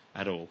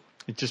at all.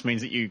 It just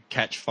means that you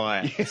catch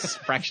fire a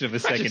fraction of a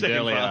second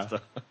earlier.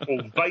 Faster. Or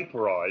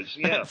vaporise,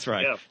 yeah. That's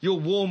right. Yeah. Your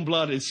warm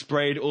blood is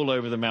sprayed all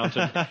over the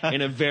mountain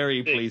in a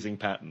very pleasing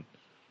pattern.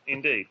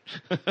 Indeed.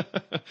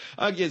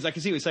 Yes, I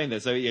can see what you're saying there.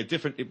 So,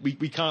 different.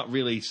 We can't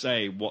really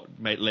say what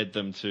led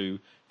them to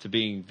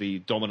being the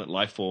dominant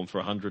life form for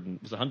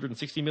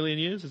 160 million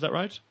years. Is that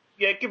right?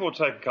 Yeah, give or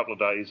take a couple of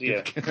days,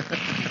 yeah.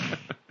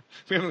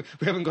 We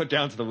haven't got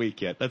down to the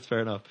week yet. That's fair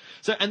enough.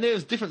 So, and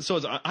there's different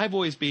sorts. I've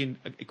always been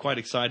quite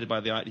excited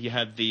by the idea. You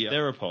have the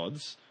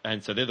theropods,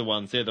 and so they're the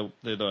ones. They're the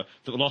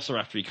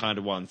velociraptor kind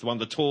of ones.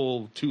 The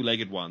tall,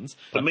 two-legged ones.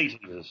 The meat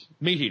eaters.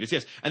 Meat eaters,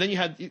 yes. And then you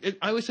had.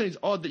 I always say it's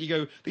odd that you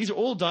go. These are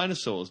all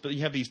dinosaurs, but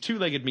you have these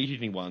two-legged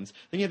meat-eating ones.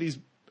 Then you have these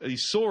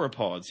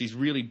sauropods, these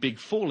really big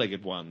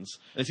four-legged ones.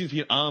 And there seems to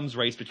be an arms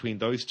race between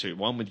those two.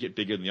 One would get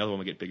bigger, and the other one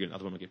would get bigger, and the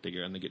other one would get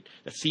bigger, and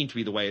that seemed to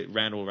be the way it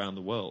ran all around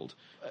the world.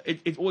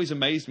 It always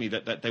amazed me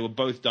that they were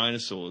both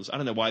dinosaurs. I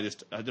don't know why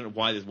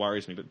this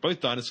worries me, but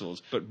both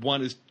dinosaurs, but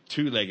one is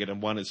two-legged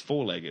and one is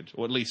four-legged,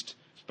 or at least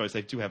I suppose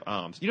they do have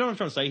arms. You know what I'm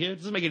trying to say here?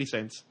 Does it make any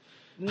sense?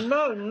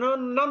 No,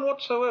 none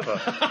whatsoever.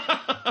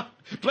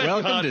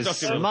 Welcome to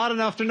Smart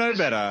Enough to Know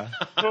Better.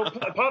 Well,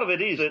 part of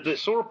it is that the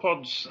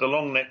sauropods, the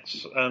long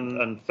necks,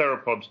 and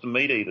theropods, the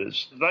meat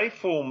eaters, they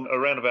form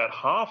around about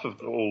half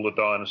of all the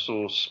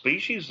dinosaur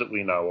species that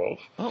we know of.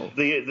 Oh.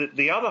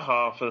 The other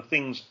half are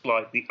things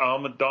like the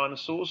armored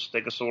dinosaurs,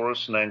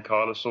 Stegosaurus and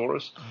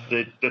Ankylosaurus,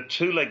 the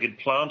two-legged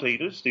plant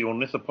eaters, the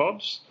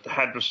ornithopods, the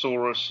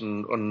Hadrosaurus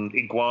and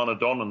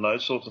Iguanodon and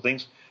those sorts of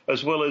things,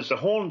 as well as the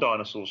horned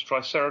dinosaurs,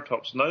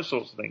 Triceratops and those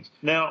sorts of things.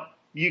 Now,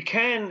 you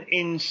can,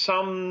 in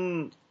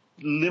some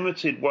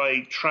limited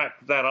way, track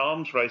that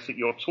arms race that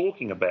you're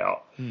talking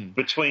about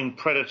between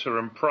predator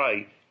and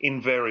prey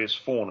in various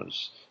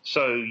faunas.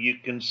 So you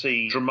can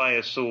see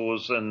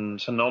dromaeosaurs and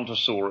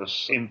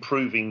Tenontosaurus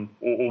improving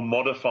or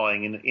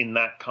modifying in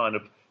that kind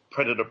of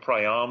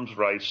predator-prey arms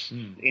race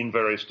in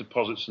various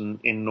deposits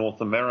in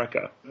North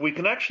America. We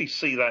can actually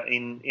see that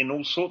in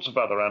all sorts of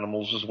other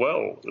animals as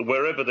well.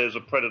 Wherever there's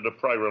a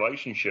predator-prey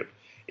relationship,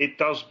 it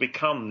does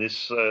become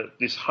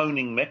this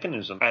honing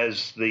mechanism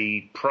as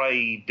the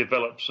prey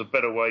develops a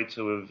better way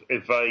to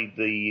evade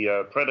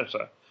the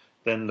predator.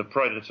 Then the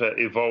predator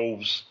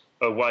evolves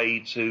a way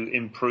to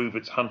improve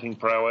its hunting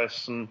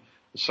prowess, and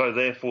so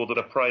therefore that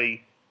a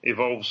prey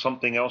evolves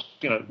something else.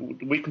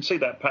 We can see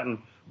that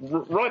pattern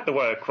right the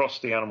way across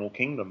the animal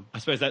kingdom. I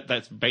suppose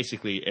that's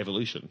basically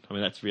evolution. I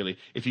mean, that's really,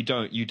 if you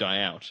don't, you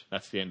die out.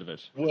 That's the end of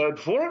it. Word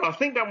for it. I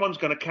think that one's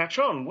going to catch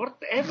on. What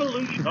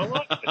evolution? I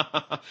like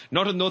it.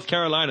 Not in North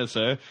Carolina,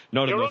 sir.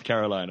 Not in North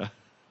Carolina.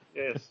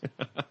 Yes.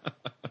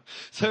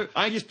 So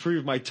I just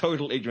proved my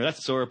total ignorance.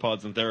 That's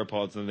sauropods and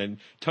theropods, and then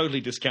totally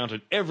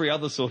discounted every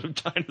other sort of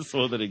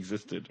dinosaur that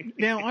existed.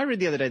 Now, I read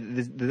the other day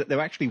that there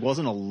actually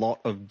wasn't a lot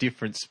of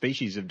different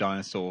species of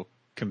dinosaur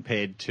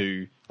compared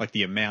to like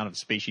the amount of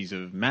species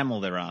of mammal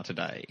there are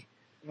today.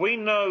 We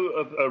know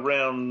of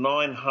around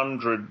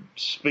 900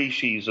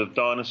 species of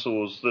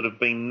dinosaurs that have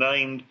been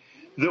named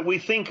that we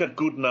think are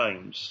good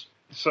names.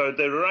 So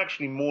there are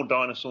actually more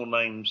dinosaur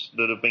names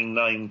that have been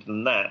named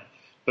than that.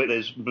 But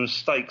there's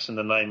mistakes in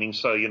the naming.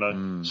 So,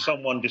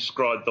 someone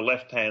described the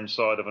left-hand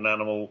side of an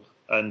animal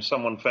and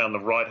someone found the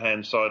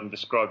right-hand side and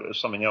described it as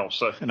something else.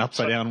 So an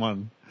upside-down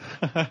one.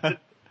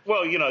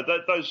 Well,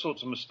 those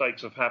sorts of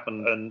mistakes have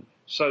happened. And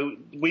so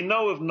we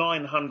know of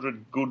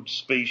 900 good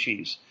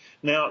species.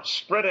 Now,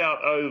 spread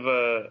out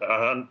over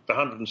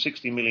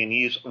 160 million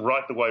years,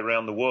 right the way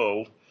around the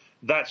world,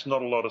 that's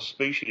not a lot of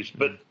species.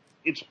 But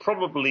it's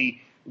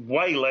probably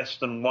way less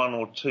than 1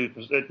 or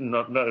 2%,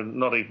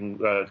 not even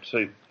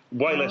 2%.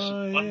 Way less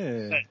than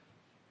 1%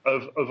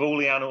 of all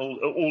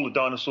the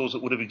dinosaurs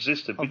that would have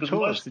existed. Of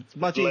course, it's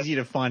much easier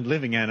to find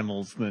living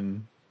animals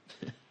than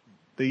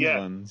these Yeah.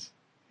 ones.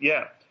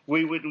 Yeah.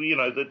 We would,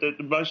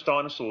 most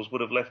dinosaurs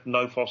would have left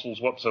no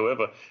fossils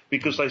whatsoever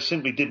because they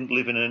simply didn't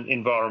live in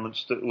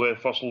environments where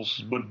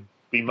fossils would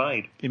be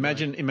made.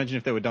 Imagine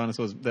if there were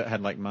dinosaurs that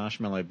had like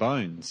marshmallow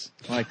bones.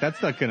 Like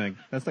that's not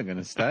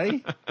gonna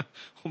stay.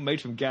 Or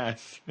made from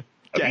gas.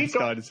 Gas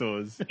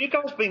dinosaurs. Have you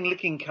guys been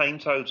licking cane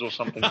toads or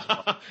something?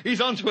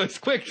 He's onto us.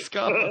 Quick,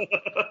 Scarlet.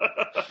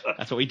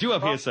 That's what we do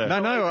up here, sir.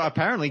 No.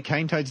 Apparently,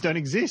 cane toads don't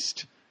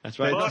exist. That's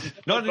right. But-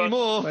 Not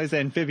anymore. Those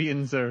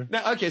amphibians are.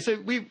 Now, okay, so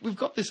we've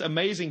got this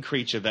amazing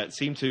creature that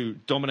seemed to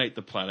dominate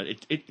the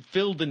planet. It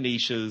filled the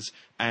niches,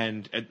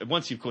 and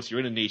once, of course, you're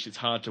in a niche, it's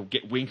hard to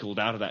get winkled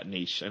out of that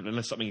niche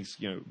unless something's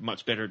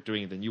much better at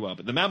doing it than you are.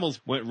 But the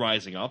mammals weren't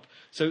rising up,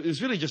 so it was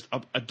really just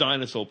a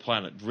dinosaur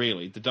planet.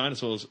 Really, the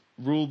dinosaurs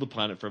ruled the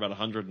planet for about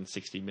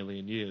 160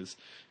 million years.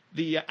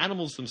 The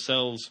animals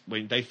themselves,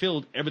 when they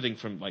filled everything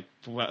from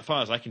as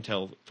far as I can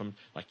tell, from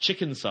like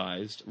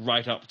chicken-sized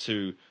right up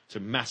to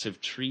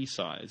massive tree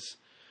size.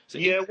 So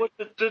Yeah, well,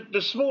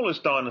 the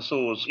smallest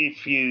dinosaurs,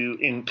 if you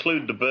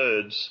include the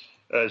birds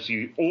as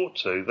you ought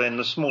to, then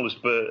the smallest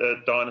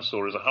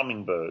dinosaur is a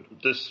hummingbird.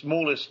 The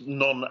smallest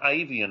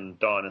non-avian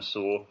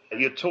dinosaur,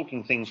 you're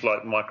talking things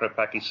like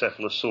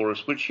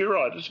Micropachycephalosaurus, which you're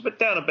right, it's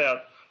down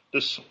about the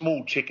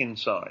small chicken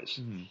size.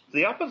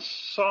 The upper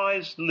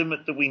size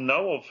limit that we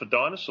know of for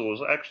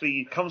dinosaurs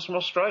actually comes from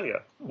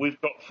Australia. We've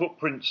got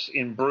footprints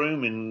in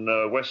Broome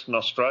in Western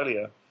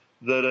Australia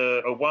that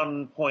are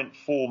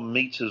 1.4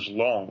 metres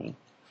long.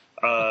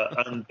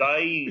 And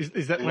they...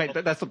 Is that wait?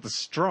 That's not the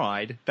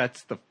stride.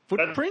 That's the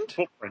footprint.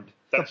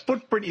 The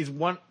footprint is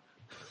one.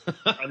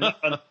 and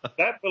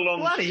that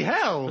belongs. Bloody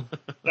hell!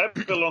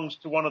 That belongs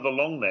to one of the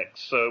long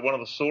necks, one of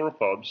the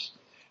sauropods.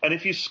 And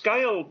if you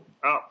scale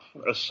up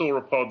a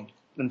sauropod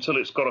until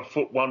it's got a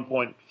foot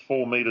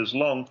 1.4 metres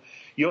long,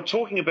 you're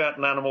talking about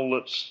an animal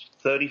that's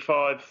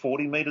 35,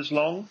 40 metres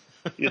long.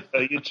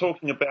 You're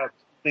talking about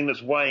a thing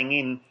that's weighing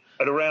in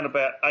at around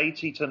about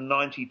 80 to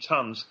 90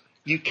 tonnes.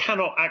 You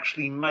cannot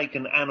actually make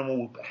an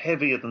animal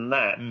heavier than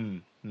that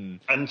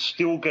and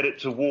still get it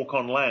to walk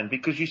on land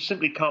because you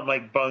simply can't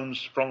make bones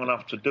strong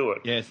enough to do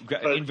it. Yes,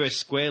 inverse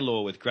square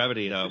law with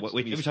gravity.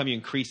 Every time you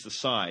increase the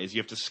size, you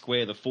have to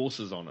square the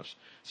forces on it.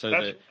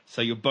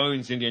 So your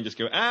bones in the end just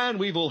go, and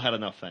we've all had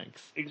enough,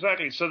 thanks.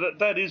 Exactly. So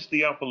that is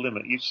the upper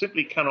limit. You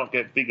simply cannot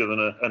get bigger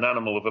than an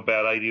animal of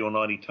about 80 or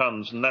 90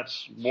 tonnes, and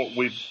that's what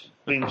we've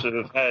been to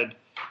have had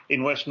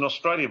in Western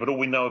Australia, but all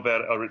we know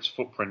about it are its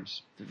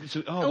footprints.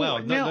 So, wow,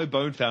 no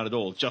bone found at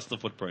all, just the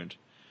footprint.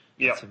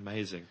 Yeah. That's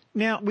amazing.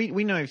 Now,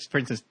 we know, for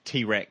instance,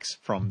 T-Rex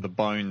from the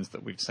bones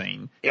that we've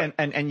seen, Yeah.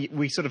 and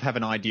we sort of have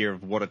an idea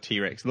of what a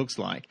T-Rex looks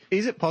like.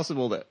 Is it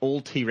possible that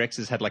all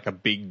T-Rexes had like a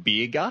big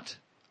beer gut?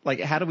 Like,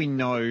 how do we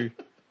know?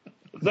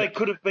 They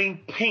could have been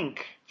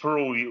pink for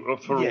all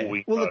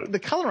we Well, know. the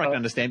colour I can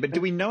understand, but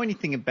do we know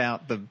anything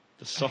about the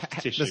soft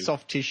tissue. The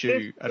soft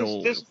tissue at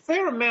all? There's a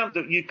fair amount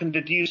that you can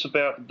deduce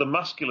about the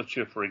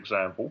musculature, for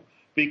example,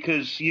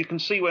 because you can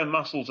see where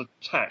muscles are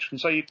attached,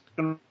 and so you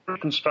can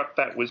reconstruct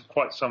that with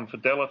quite some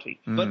fidelity.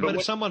 But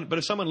if someone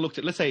looked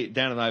at, let's say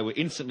Dan and I were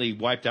instantly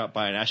wiped out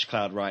by an ash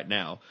cloud right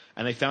now,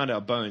 and they found our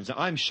bones. Now,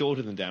 I'm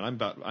shorter than Dan. I'm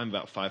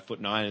about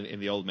 5'9"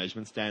 in the old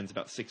measurements. Dan's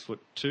about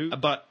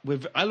 6'2". But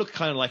I look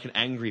kind of like an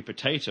angry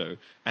potato,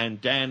 and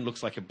Dan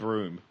looks like a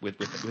broom with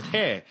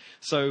hair.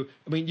 So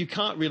I mean, you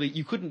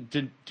couldn't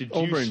deduce.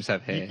 All brooms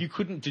have hair. You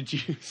couldn't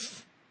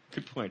deduce.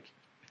 Good point.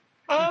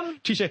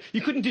 Touche. You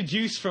couldn't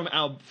deduce from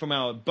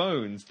our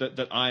bones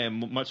that I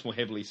am much more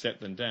heavily set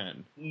than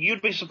Dan.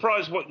 You'd be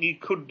surprised what you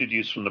could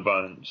deduce from the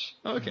bones.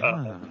 Oh, okay.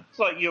 It's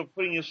like you're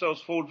putting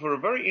yourselves forward for a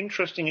very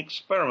interesting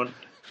experiment.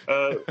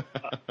 I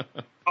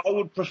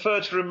would prefer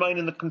to remain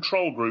in the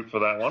control group for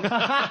that one.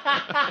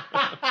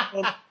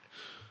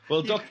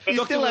 Well,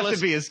 you still have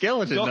to be a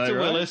skeleton, Dr. though,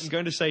 right? Willis, I'm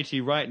going to say to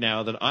you right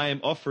now that I am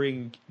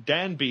offering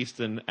Dan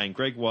Beeston and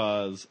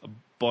Gregoire's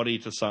body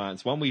to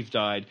science. One we've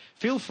died.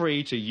 Feel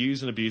free to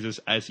use and abuse us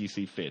as you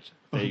see fit.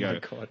 There you Oh, my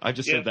go. God. I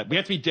just said that. We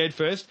have to be dead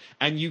first,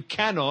 and you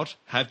cannot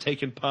have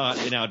taken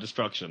part in our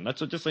destruction. That's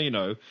just so you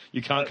know.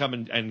 You can't come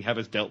and have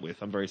us dealt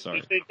with. I'm very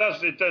sorry.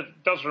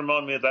 It does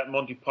remind me of that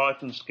Monty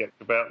Python sketch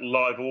about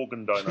live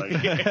organ donation.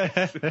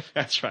 Yes,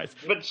 that's right.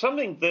 But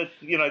something that,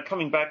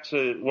 coming back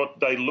to what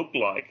they look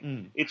like,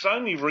 it's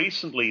only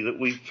recently that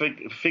we've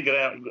figured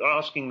out,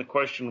 asking the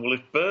question, well,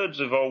 if birds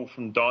evolved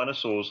from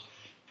dinosaurs,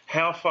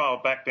 how far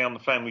back down the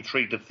family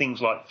tree do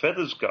things like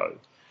feathers go?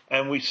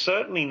 And we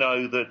certainly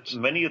know that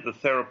many of the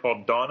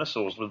theropod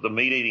dinosaurs, the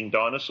meat-eating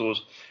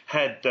dinosaurs,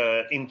 had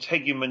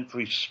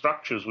integumentary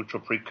structures which were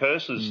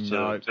precursors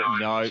to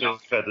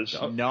feathers.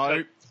 No,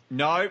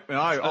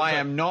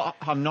 I'm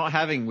not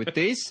having with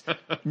this.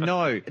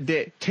 No,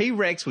 the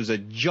T-Rex was a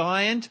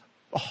giant,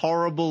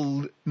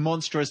 horrible,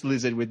 monstrous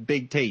lizard with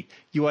big teeth.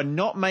 You are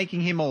not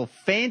making him all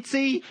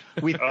fancy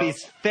with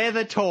this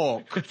feather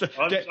talk.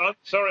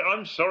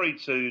 I'm sorry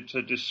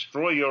to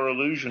destroy your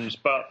illusions,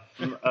 but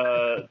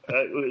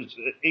it was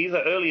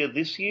either earlier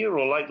this year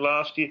or late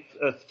last year,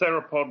 a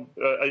theropod,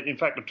 in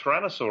fact a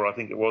Tyrannosaur I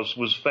think it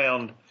was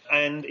found,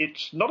 and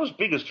it's not as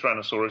big as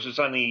Tyrannosaurus, it's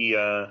only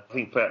I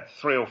think about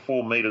 3 or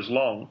 4 metres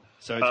long.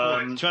 So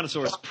it's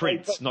Tyrannosaurus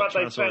prince, not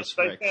Tyrannosaurus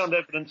rex. They found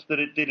evidence that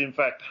it did in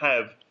fact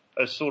have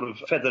a sort of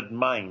feathered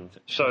mane,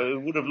 so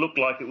it would have looked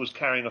like it was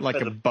carrying like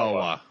feathered a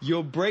boa.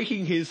 You're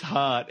breaking his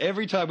heart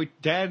every time.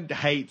 Dan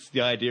hates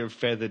the idea of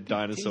feathered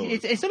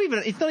dinosaurs. It's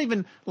not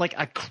even like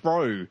a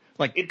crow,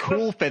 like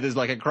cool feathers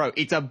like a crow.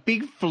 It's a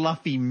big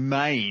fluffy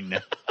mane.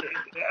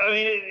 I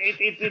mean,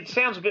 it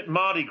sounds a bit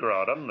Mardi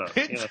Gras, doesn't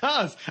it? It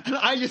does, and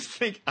I just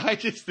think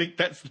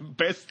that's the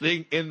best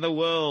thing in the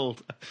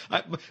world.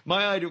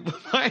 My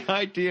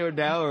idea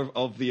now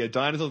of the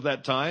dinosaurs of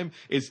that time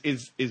is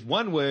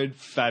one word: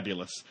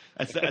 fabulous.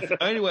 That's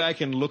the only way I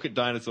can look at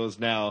dinosaurs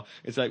now.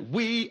 It's like,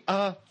 we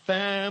are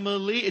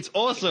family. It's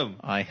awesome.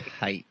 I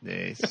hate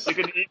this.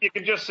 You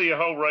can just see a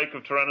whole rake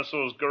of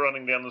tyrannosaurs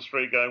running down the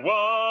street going,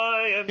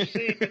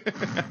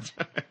 YMC. That's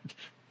right.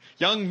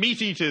 Young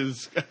Meat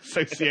Eaters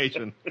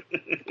Association.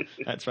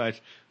 That's right.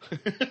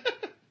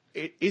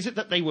 Is it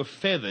that they were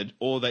feathered,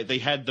 or they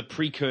had the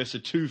precursor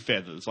to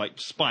feathers, like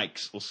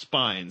spikes or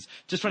spines?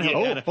 Just trying to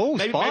help.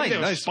 Spines. Maybe they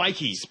were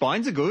spiky.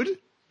 Spines are good.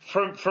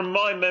 From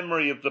my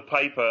memory of the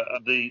paper,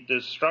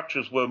 the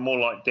structures were more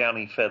like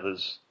downy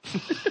feathers.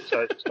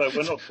 So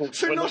we're not.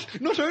 So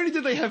not only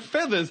did they have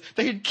feathers,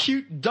 they had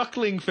cute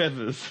duckling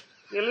feathers.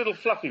 They're little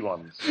fluffy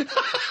ones.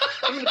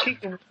 I'm going to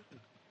keep them.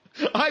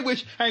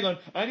 Hang on,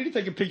 I need to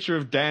take a picture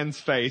of Dan's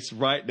face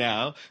right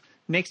now.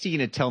 Next, you're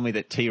going to tell me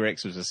that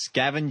T-Rex was a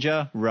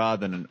scavenger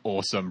rather than an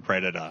awesome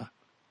predator.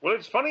 Well,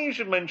 it's funny you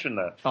should mention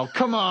that. Oh,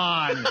 come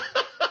on!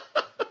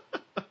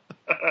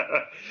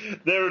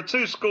 There are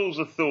two schools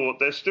of thought.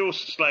 They're still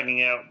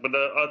slagging out, but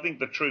I think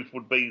the truth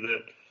would be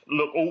that,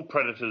 look, all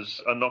predators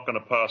are not going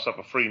to pass up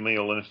a free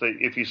meal, and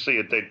if you see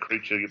a dead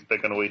creature, they're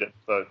going to eat it.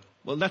 So,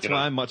 well, that's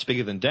why I'm much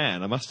bigger than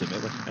Dan, I must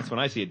admit. That's when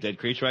I see a dead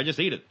creature, I just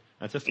eat it.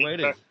 That's just the way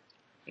it is.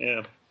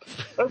 Yeah.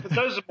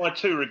 Those are my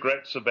two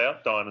regrets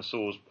about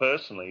dinosaurs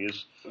personally.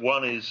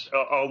 One is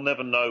I'll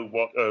never know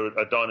what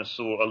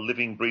a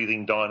living,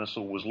 breathing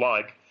dinosaur was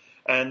like.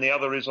 And the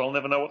other is I'll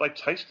never know what they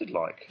tasted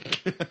like.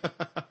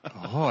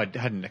 Oh, it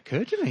hadn't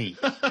occurred to me.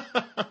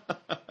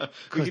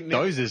 Because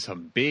those are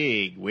some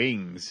big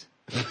wings.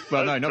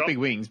 Well, no, not big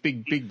wings.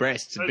 Big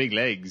breasts and big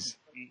legs.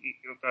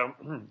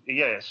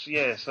 Yes.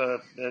 Yeah,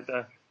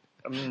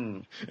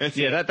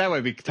 that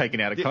won't be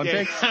taken out of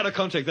context. Yeah, out of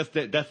context.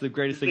 That's the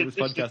greatest thing in this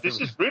podcast. This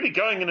is really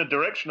going in a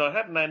direction I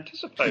hadn't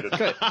anticipated.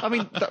 I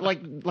mean,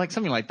 like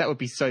something like that would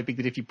be so big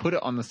that if you put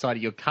it on the side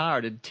of your car,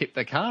 it'd tip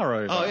the car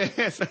over. Oh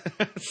yes,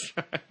 that's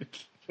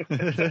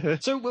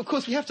right. So of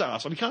course we have to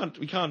ask. We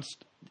can't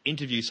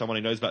interview someone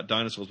who knows about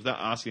dinosaurs without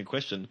asking a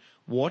question.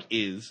 What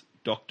is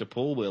Dr.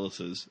 Paul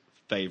Willis's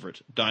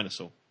favourite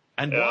dinosaur,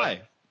 and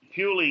why?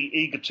 Purely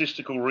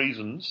egotistical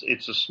reasons.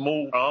 It's a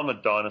small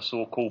armoured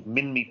dinosaur called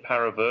Minmi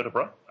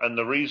paravertebra, and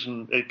the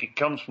reason it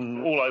comes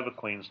from all over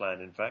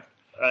Queensland, in fact.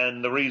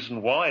 And the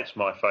reason why it's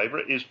my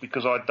favourite is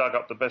because I dug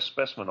up the best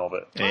specimen of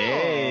it.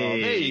 Hey.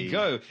 Oh, there you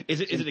go. Is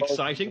it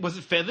exciting? Was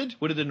it feathered?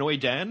 Would it annoy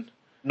Dan?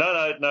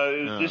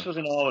 No. This was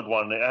an armoured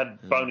one. It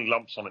had bony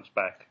lumps on its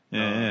back.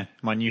 Yeah,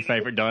 my new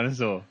favourite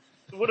dinosaur.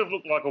 It would have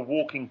looked like a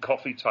walking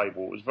coffee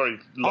table. It was very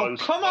low. Oh,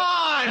 come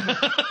on!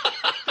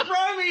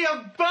 Throw me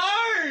a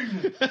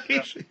bone!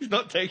 He's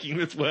not taking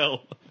this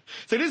well.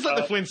 So it is like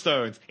the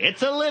Flintstones.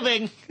 It's a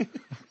living.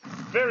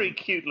 Very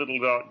cute little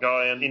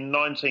guy. And in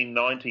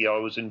 1990, I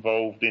was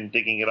involved in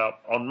digging it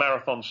up on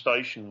Marathon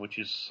Station, which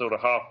is sort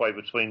of halfway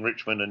between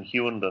Richmond and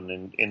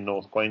Hughenden in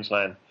North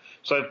Queensland.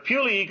 So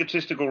purely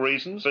egotistical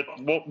reasons, but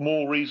what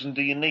more reason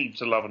do you need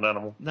to love an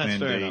animal? That's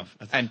fair enough.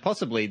 And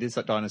possibly this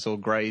dinosaur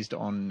grazed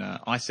on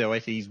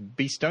Isoetes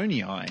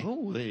beestonii,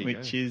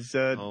 which is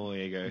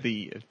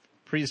the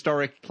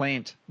prehistoric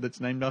plant that's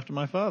named after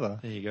my father.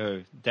 There you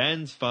go.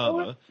 Dan's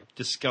father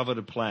discovered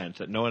a plant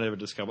that no one ever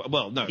discovered.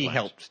 Well, no, he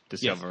helped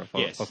discover a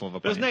fossil of a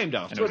plant. It was named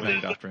after him. It was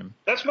named after him.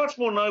 That's much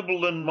more noble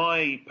than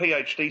my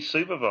PhD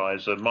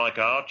supervisor, Mike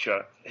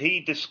Archer. He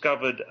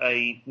discovered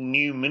a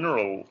new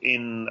mineral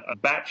in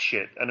bat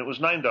shit, and it was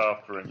named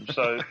after him.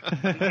 So,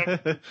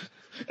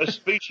 a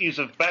species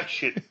of bat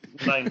shit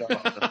named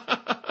after him.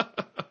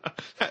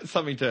 That's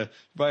something to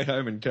write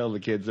home and tell the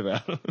kids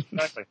about.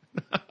 Exactly.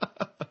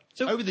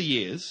 So over the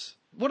years,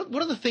 what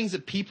are the things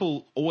that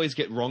people always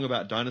get wrong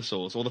about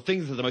dinosaurs, or the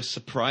things that are the most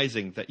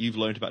surprising that you've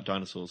learned about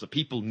dinosaurs that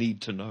people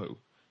need to know?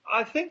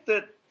 I think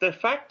that the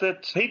fact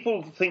that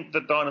people think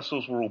that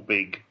dinosaurs were all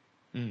big,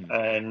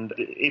 and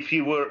if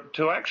you were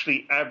to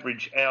actually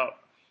average out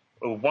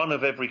one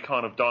of every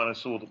kind of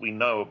dinosaur that we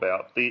know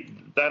about,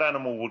 that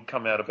animal would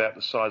come out about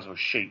the size of a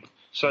sheep.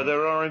 So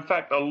there are, in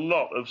fact, a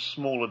lot of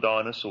smaller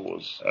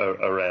dinosaurs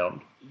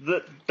around.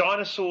 The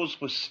dinosaurs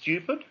were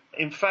stupid.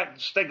 In fact,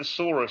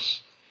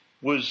 Stegosaurus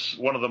was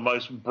one of the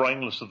most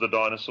brainless of the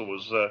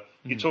dinosaurs.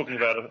 You're talking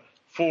about a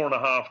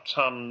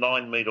 4.5-ton,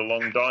 9-metre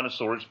long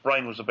dinosaur. Its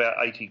brain was about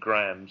 80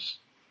 grams.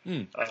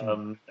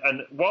 And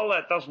while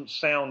that doesn't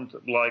sound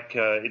like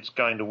it's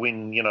going to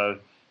win,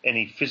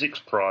 any physics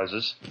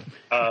prizes,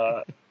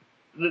 the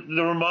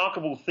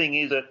remarkable thing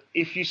is that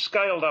if you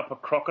scaled up a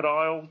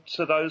crocodile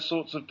to those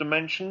sorts of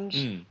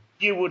dimensions,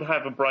 you would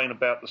have a brain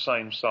about the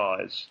same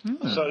size.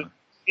 So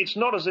it's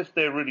not as if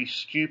they're really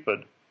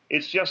stupid.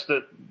 It's just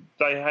that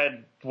they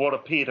had what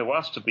appear to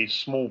us to be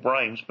small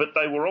brains, but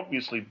they were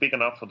obviously big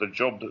enough for the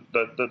job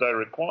that they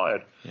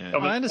required. Yeah.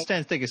 I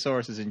understand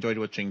Stegosaurus has enjoyed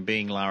watching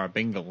Being Lara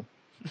Bingle.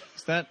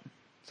 Is that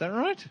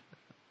right?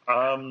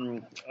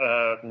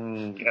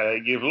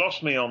 You've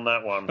lost me on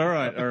that one. All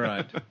right.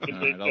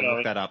 I'll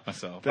look that up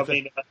myself. I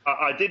mean,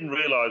 I didn't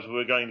realise we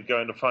were going to go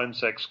into phone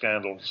sex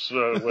scandals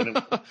when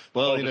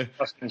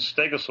discussing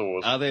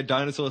stegosaurs. Are there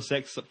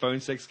phone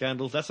sex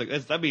scandals?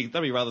 That'd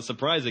be rather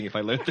surprising if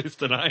I learned this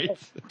tonight.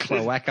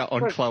 Cloaca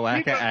on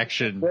cloaca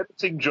action. An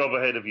editing job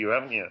ahead of you,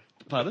 haven't you?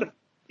 Pardon?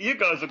 You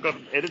guys have got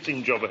an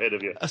editing job ahead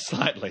of you.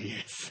 Slightly,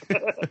 yes.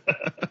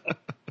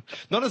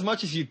 Not as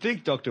much as you'd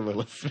think, Dr.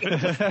 Willis.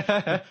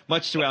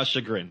 Much to our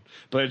chagrin.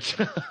 But,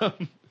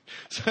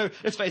 so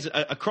let's face it,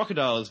 a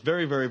crocodile is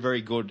very, very,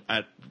 very good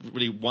at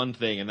really one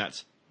thing, and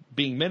that's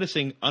being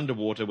menacing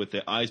underwater with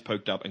their eyes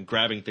poked up and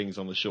grabbing things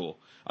on the shore.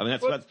 I mean,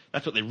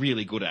 that's what they're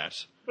really good at.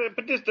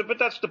 But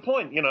that's the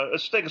point. A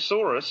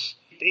stegosaurus,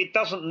 it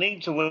doesn't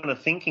need to win a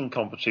thinking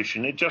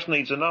competition. It just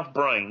needs enough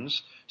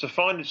brains to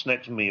find its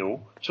next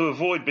meal, to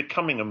avoid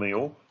becoming a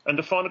meal, and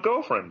to find a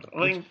girlfriend. I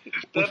mean,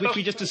 which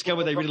we just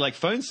discovered they really like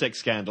phone sex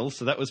scandals,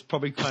 so that was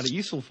probably kind of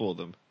useful for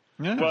them.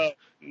 Yeah. Well,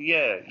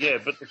 yeah,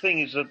 but the thing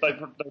is that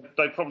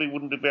they probably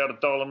wouldn't be able to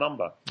dial a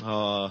number.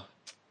 Oh,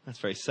 that's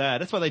very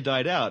sad. That's why they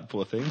died out,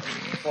 poor thing.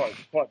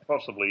 Quite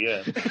possibly,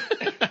 yeah.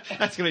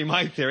 That's going to be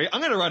my theory. I'm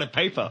going to write a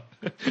paper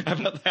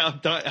about how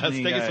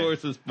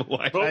Stegosaurus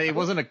wiped. It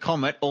wasn't a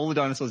comet. All the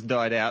dinosaurs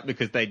died out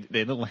because their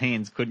little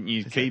hands couldn't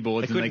use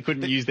keyboards and they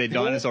couldn't use their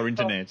dinosaur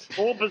internet.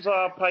 More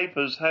bizarre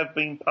papers have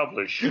been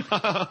published.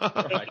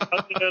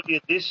 Only earlier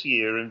this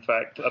year, in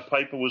fact, a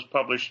paper was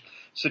published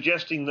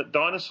suggesting that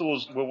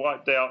dinosaurs were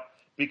wiped out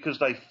because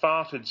they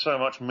farted so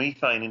much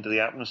methane into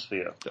the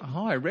atmosphere.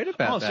 Oh, I read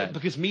about that. So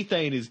because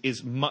methane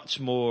is much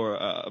more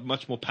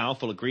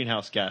powerful a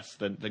greenhouse gas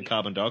than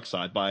carbon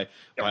dioxide by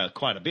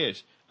quite a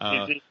bit.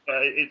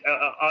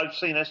 I've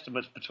seen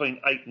estimates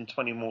between 8 and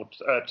 20 more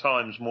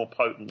times more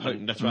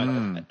potent. That's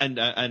right.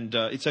 And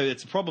so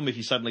it's a problem if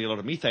you suddenly get a lot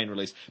of methane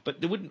release.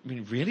 But would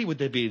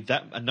there be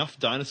enough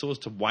dinosaurs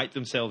to wipe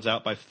themselves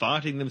out by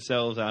farting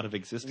themselves out of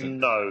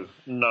existence?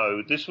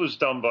 No. This was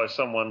done by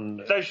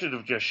someone. They should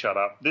have just shut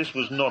up. This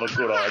was not a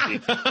good idea.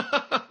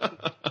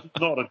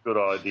 Not a good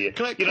idea.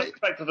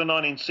 Back to the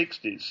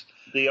 1960s,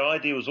 the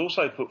idea was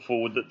also put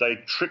forward that they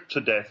tripped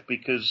to death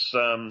because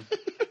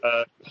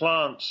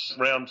plants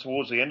round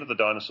towards the end of the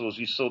dinosaurs,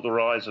 you saw the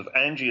rise of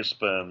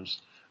angiosperms,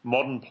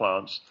 modern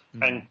plants,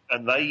 and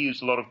they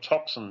used a lot of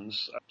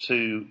toxins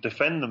to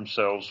defend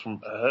themselves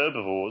from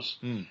herbivores,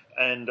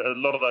 and a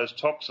lot of those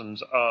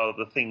toxins are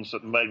the things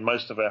that made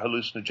most of our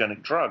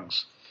hallucinogenic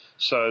drugs.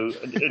 So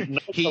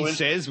he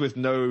says with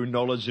no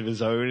knowledge of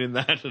his own in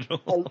that at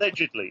all.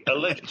 Allegedly.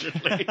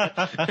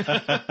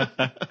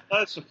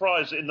 No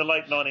surprise, in the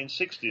late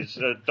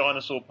 1960s,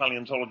 dinosaur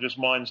paleontologist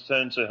minds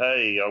turned to,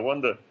 hey, I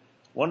wonder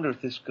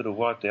if this could have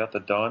wiped out the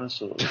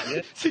dinosaurs.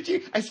 Yeah? Did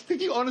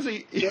you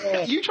honestly?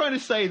 Yeah. Are you trying to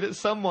say that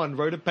someone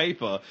wrote a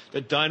paper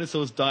that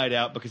dinosaurs died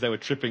out because they were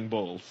tripping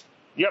balls?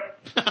 Yep.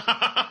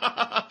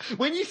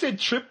 When you said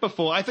trip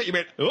before, I thought you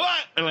meant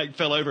what? And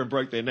fell over and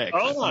broke their necks.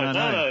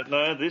 Oh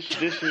no! This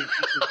is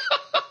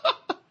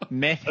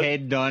meth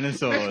head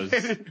dinosaurs.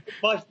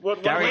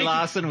 Gary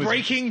Larson was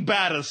Breaking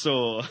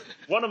Badasaur.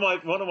 One of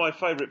my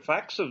favourite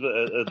facts of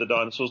the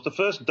dinosaurs. The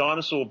first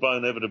dinosaur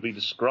bone ever to be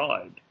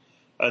described,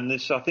 and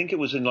this I think it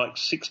was in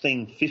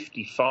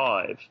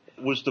 1655,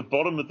 was the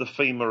bottom of the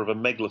femur of a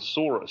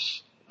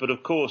Megalosaurus. But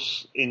of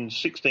course, in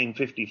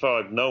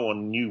 1655, no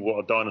one knew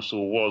what a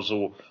dinosaur was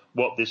or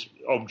what this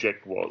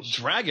object was.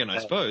 Dragon, I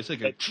suppose. They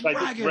didn't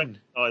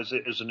recognise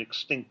it as an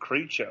extinct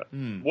creature.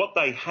 What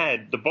they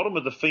had, the bottom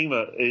of the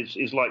femur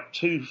is like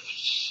two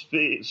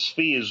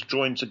spheres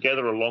joined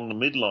together along the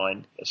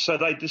midline. So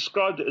they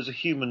described it as a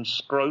human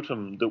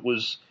scrotum that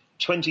was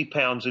 20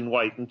 pounds in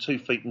weight and 2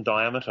 feet in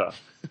diameter.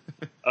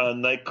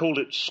 And they called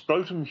it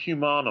scrotum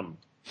humanum.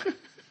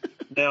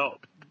 Now,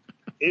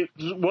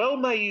 well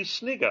may you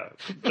snigger.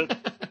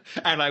 But,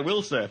 and I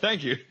will, sir.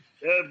 Thank you.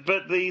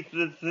 But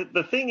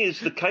the thing is,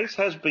 the case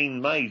has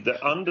been made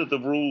that under the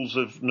rules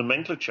of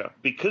nomenclature,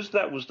 because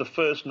that was the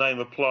first name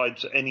applied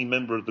to any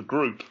member of the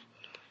group,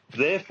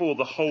 therefore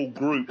the whole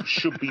group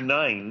should be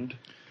named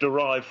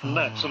derived from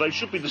that. So they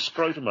should be the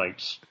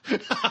scrotumates.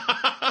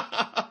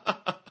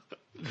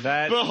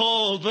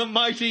 Behold, the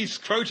mighty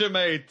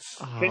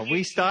scrotumates!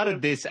 We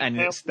started this and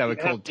they were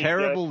called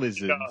terrible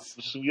lizards.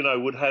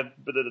 Would have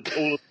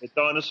all of the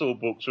dinosaur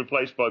books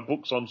replaced by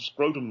books on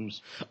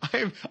scrotums.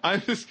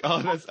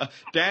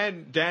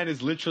 Dan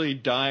is literally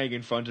dying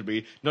in front of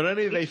me. Not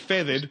only are they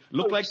feathered,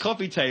 look like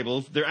coffee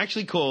tables, they're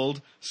actually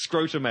called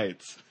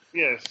scrotumates.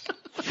 Yes.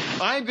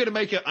 I'm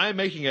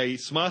making a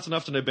smart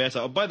enough to know better.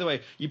 Oh, by the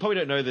way, you probably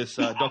don't know this,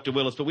 Dr.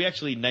 Willis, but we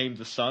actually named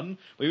the sun.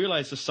 We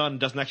realized the sun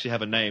doesn't actually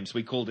have a name, so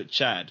we called it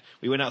Chad.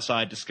 We went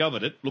outside,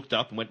 discovered it, looked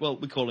up, and went, well,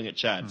 we're calling it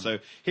Chad. So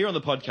here on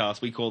the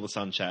podcast, we call the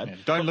sun Chad. Yeah,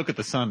 don't look at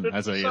the sun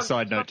as a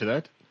side note to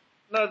that.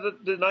 No,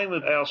 the name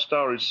of our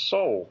star is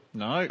Sol.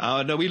 No.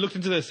 No, we looked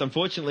into this.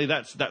 Unfortunately,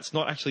 that's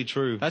not actually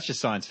true. That's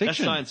just science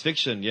fiction. That's science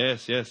fiction.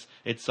 Yes.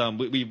 It's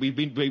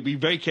we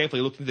very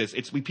carefully looked into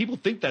this. People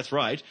think that's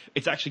right.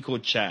 It's actually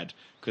called Chad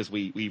because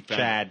we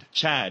found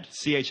Chad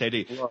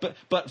CHAD. Right.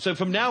 But so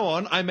from now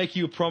on, I make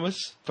you a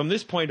promise. From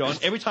this point on,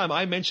 every time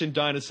I mention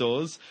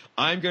dinosaurs,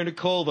 I'm going to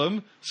call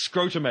them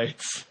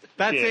scrotumates.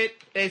 That's it.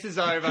 This is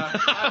over.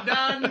 I'm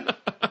done.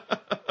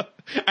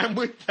 And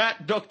with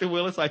that, Dr.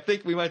 Willis, I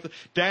think we might...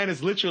 Dan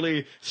has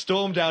literally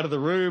stormed out of the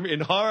room in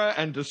horror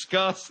and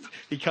disgust.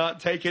 He can't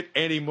take it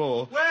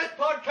anymore. Worst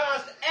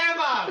podcast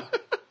ever.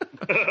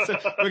 So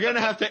we're going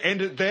to have to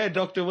end it there,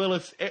 Dr.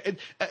 Willis.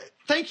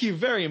 Thank you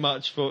very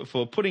much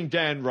for putting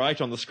Dan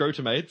right on the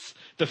scrotumates,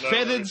 the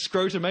feathered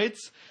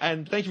scrotumates,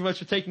 and thank you very much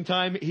for taking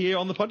time here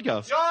on the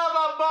podcast. You're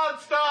the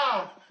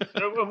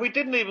monster. We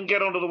didn't even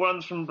get onto the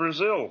ones from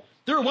Brazil.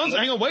 There are ones...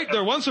 Hang on, wait. There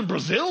are ones from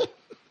Brazil?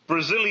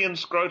 Brazilian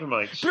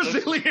scrotumates.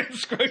 Brazilian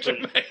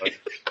scrotumates.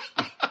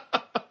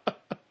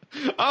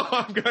 Oh,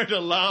 I'm going to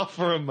laugh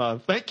for a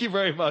month. Thank you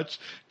very much,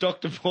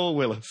 Dr. Paul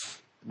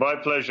Willis. My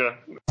pleasure.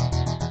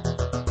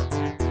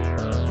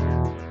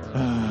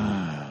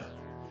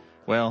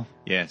 Well,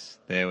 yes,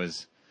 there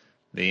was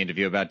the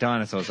interview about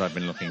dinosaurs I've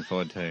been looking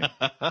forward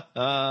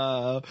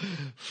to.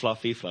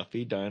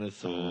 Fluffy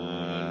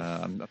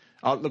dinosaurs.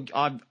 Look,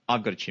 I've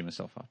got to cheer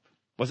myself up.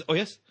 Was it? Oh,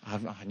 yes?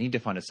 I need to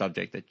find a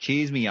subject that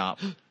cheers me up,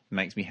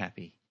 makes me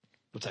happy.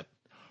 What's that?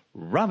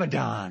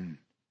 Ramadan.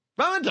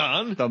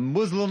 Ramadan? The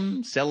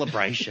Muslim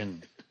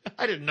celebration.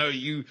 I didn't know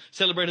you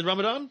celebrated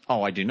Ramadan.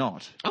 Oh, I do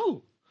not.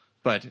 Oh.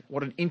 But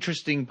what an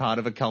interesting part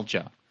of a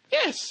culture.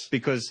 Yes.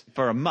 Because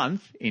for a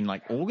month, in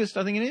like August,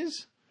 I think it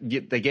is,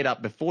 they get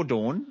up before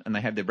dawn and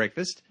they have their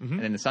breakfast, and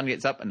then the sun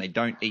gets up and they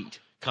don't eat.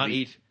 Can't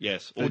eat,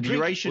 yes. Or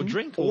drink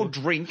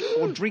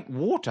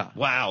water.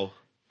 Wow.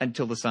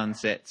 Until the sun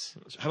sets.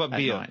 How about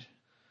beer? Night.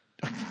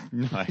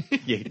 No,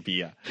 yeah,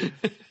 beer.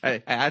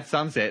 At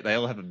sunset, they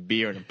all have a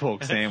beer and a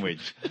pork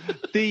sandwich.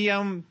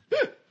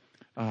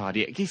 Oh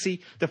dear! You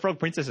see, the Frog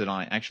Princess and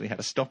I actually had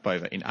a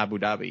stopover in Abu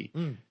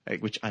Dhabi,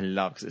 which I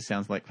love because it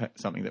sounds like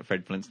something that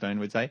Fred Flintstone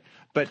would say.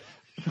 But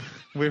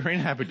we were in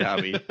Abu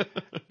Dhabi,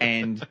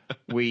 and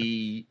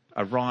we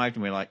arrived,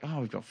 and we're like, "Oh,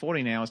 we've got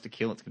 14 hours to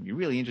kill. It's going to be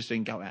really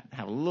interesting. Go out and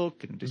have a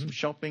look and do some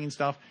shopping and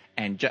stuff."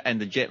 And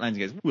the jet lanes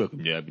goes,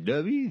 "Welcome to Abu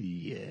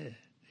Dhabi.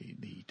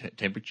 The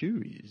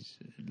temperature is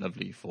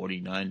lovely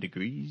 49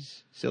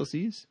 degrees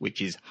Celsius,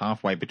 which is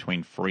halfway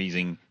between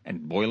freezing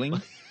and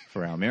boiling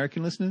for our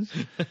American listeners.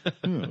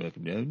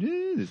 Welcome down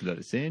there. There's a lot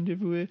of sand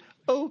everywhere.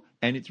 Oh,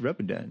 and it's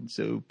Ramadan,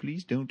 so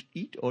please don't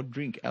eat or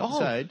drink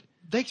outside." Oh,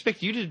 they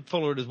expect you to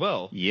follow it as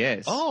well.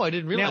 Yes. Oh, I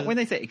didn't realize. Now, when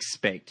they say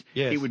expect,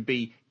 yes, it would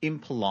be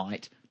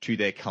impolite to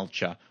their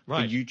culture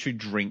for you to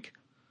drink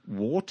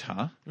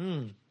water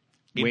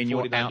when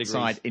you're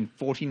outside in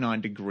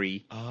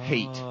 49-degree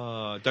heat.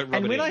 Don't rub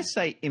and it when in. I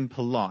say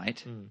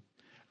impolite,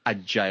 a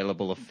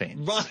jailable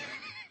offence. Right.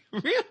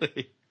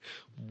 Really?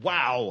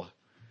 Wow.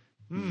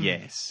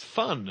 Yes.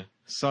 Fun.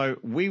 So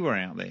we were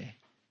out there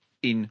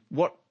in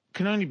what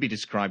can only be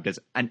described as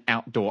an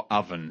outdoor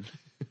oven.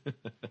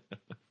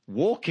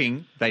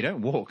 Walking, they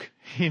don't walk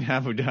in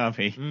Abu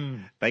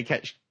Dhabi. They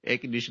catch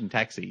air-conditioned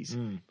taxis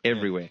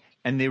everywhere.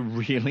 And they're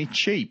really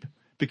cheap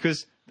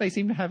because they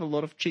seem to have a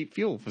lot of cheap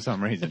fuel for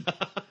some reason.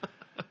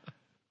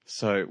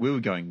 So we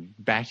were going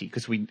batty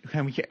because we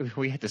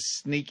had to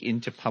sneak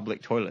into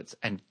public toilets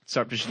and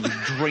surreptitiously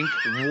drink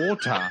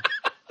water.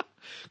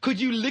 Could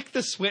you lick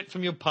the sweat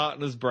from your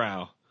partner's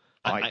brow?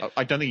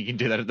 I don't think you can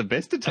do that at the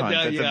best of times.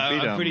 That's yeah, a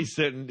bit, I'm pretty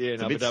certain. Yeah,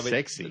 it's a bit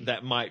sexy.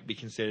 That might be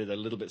considered a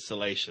little bit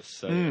salacious.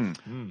 So,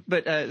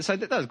 But so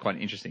that was quite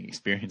an interesting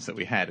experience that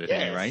we had at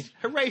any rate.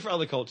 Hooray for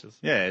other cultures.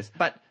 Yes,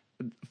 but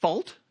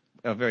Fault,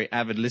 a very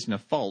avid listener,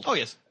 Fault,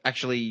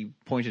 actually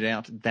pointed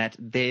out that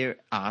there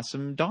are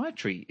some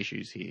dietary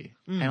issues here.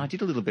 And I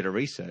did a little bit of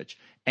research,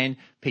 and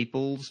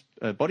people's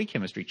body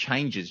chemistry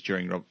changes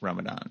during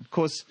Ramadan. Of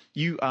course,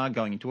 you are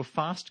going into a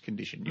fast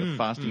condition. You're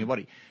fasting your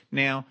body.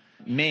 Now,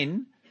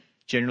 men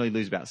generally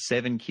lose about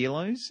 7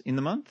 kilos in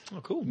the month.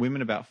 Oh, cool.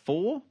 Women about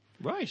 4.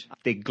 Right.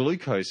 Their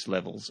glucose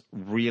levels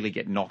really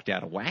get knocked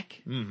out of whack,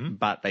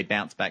 but they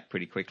bounce back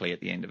pretty quickly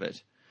at the end of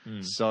it.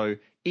 So,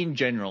 in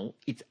general,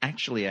 it's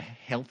actually a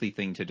healthy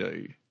thing to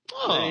do.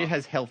 Oh. It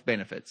has health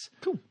benefits.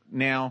 Cool.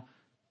 Now,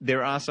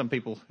 there are some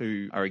people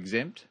who are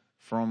exempt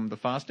from the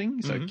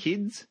fasting, so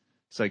kids.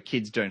 So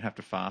kids don't have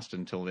to fast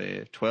until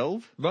they're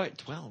 12. Right,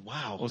 12,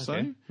 wow. Or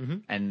so.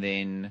 And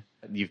then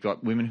you've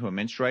got women who are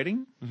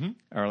menstruating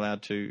are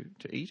allowed to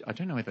eat. I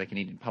don't know if they can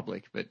eat in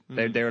public, but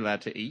they're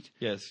allowed to eat.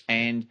 Yes.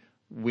 And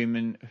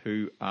women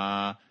who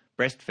are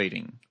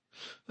breastfeeding.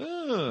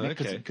 Oh,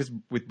 okay. Because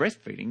with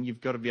breastfeeding,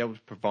 you've got to be able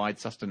to provide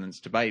sustenance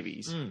to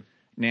babies.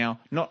 Now,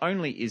 not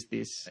only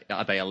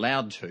are they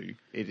allowed to,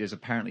 it is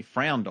apparently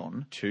frowned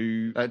on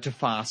to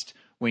fast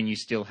when you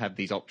still have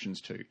these options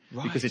to,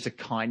 because it's a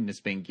kindness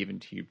being given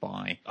to you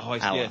by Allah.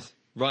 Yes.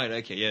 Right,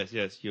 okay, yes.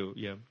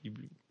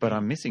 But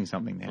I'm missing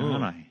something there,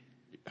 aren't I?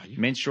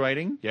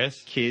 Menstruating.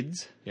 Yes.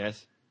 Kids.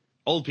 Yes.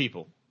 Old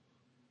people.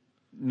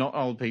 Not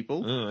old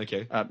people. Oh,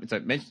 okay. So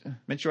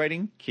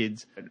menstruating,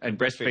 kids, and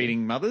breastfeeding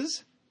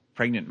mothers,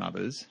 pregnant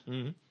mothers,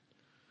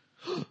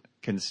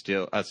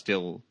 are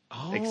still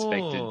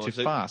expected to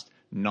fast.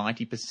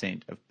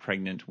 90% of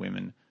pregnant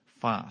women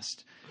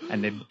fast,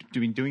 and they've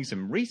been doing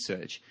some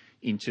research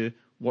into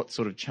what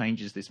sort of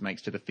changes this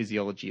makes to the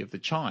physiology of the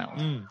child.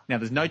 Now,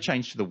 there's no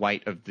change to the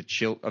weight of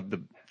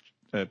the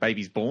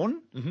babies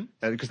born,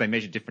 because they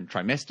measure different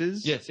trimesters,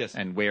 yes,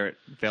 and where it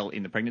fell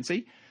in the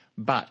pregnancy.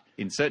 But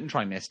in certain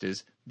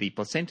trimesters, the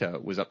placenta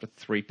was up to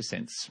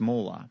 3%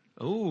 smaller.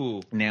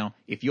 Ooh. Now,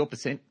 if your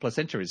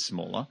placenta is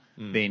smaller,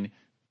 then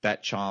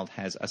that child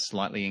has a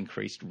slightly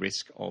increased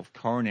risk of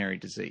coronary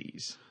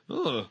disease.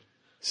 Ugh.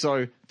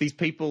 So these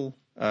people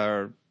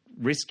are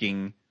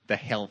risking the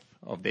health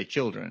of their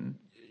children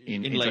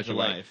in such a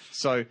way. life.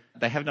 So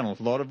they haven't done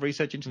a lot of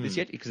research into this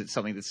yet, because it's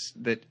something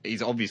that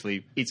is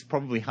obviously, it's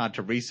probably hard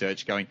to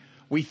research going,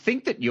 we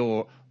think that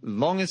your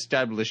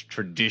long-established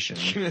tradition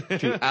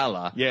to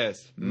Allah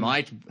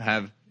might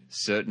have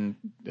certain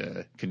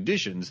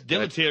conditions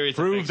Deleterious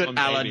that prove effects that on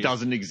Allah babies.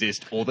 doesn't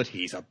exist, or that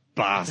he's a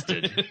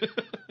bastard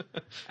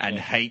and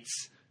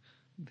hates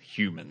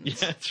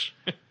humans. Yes.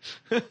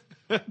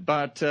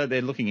 But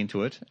they're looking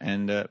into it,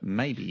 and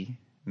maybe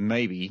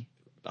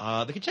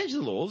They can change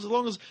the laws as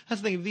long as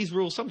that's the thing. These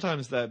rules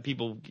sometimes that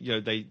people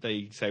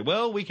they say,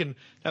 well, we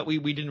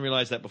didn't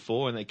realize that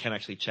before, and they can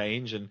actually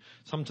change. And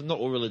not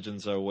all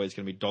religions are always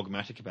going to be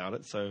dogmatic about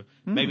it. So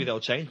maybe they'll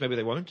change, maybe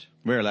they won't.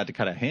 we're allowed to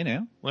cut our hair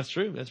now. Well, that's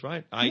true. That's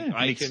right.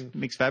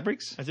 Mix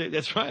fabrics.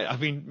 That's right. I've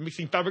been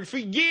mixing fabrics for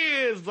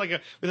years, with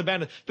a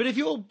band. But if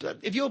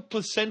your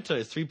placenta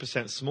is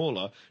 3%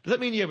 smaller, does that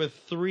mean you have a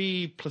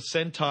 3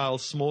 placentile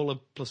smaller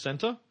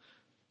placenta?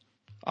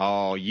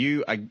 Oh,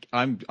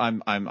 I'm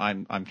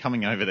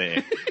coming over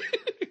there.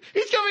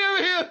 He's coming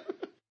over here.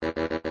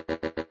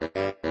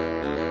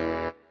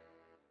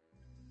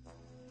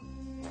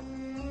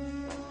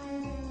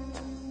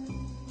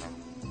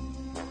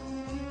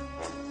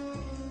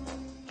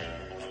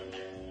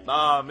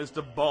 Ah,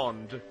 Mr.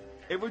 Bond,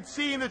 it would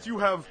seem that you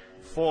have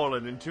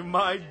fallen into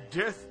my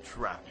death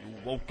trap. You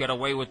won't get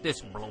away with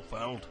this,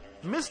 Blofeld.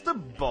 Mr.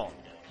 Bond,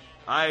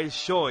 I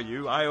assure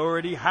you I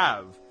already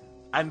have.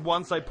 And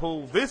once I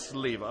pull this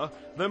lever,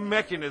 the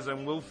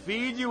mechanism will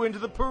feed you into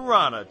the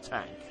piranha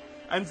tank.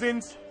 And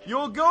since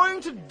you're going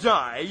to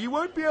die, you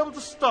won't be able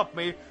to stop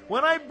me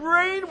when I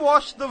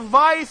brainwash the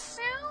vice...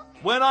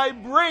 When I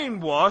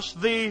brainwash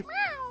the...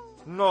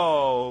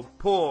 No,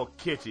 poor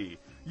kitty.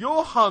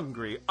 You're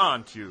hungry,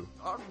 aren't you?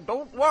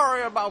 Don't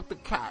worry about the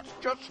cat.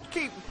 Just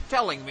keep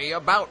telling me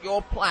about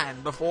your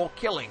plan before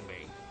killing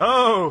me.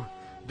 Oh,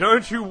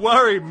 don't you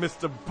worry,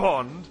 Mr.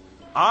 Bond.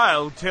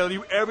 I'll tell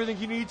you everything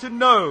you need to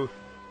know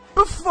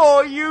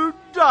before you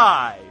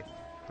die.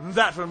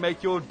 That will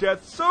make your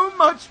death so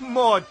much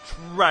more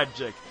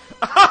tragic.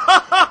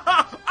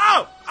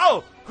 Ow!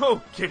 Ow!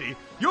 Oh, kitty,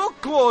 your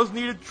claws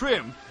need a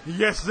trim.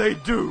 Yes, they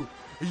do.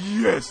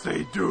 Yes,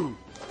 they do.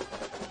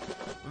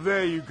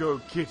 There you go,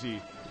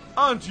 kitty.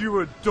 Aren't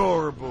you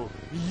adorable?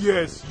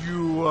 Yes,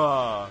 you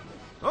are.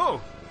 Oh,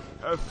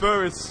 her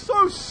fur is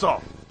so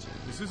soft.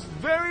 This is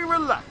very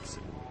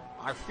relaxing.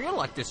 I feel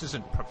like this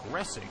isn't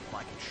progressing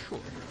like it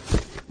should.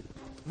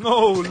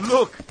 Oh,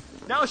 look!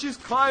 Now she's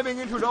climbing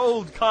into an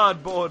old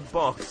cardboard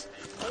box.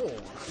 Oh,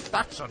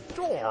 that's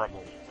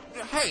adorable.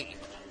 Hey,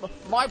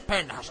 my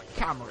pen has a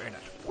camera in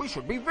it. We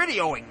should be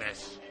videoing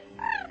this.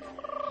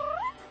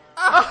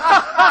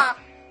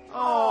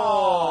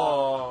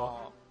 Oh.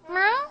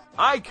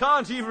 I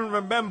can't even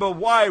remember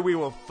why we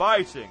were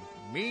fighting.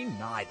 Me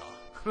neither.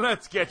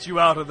 Let's get you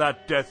out of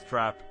that death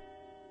trap.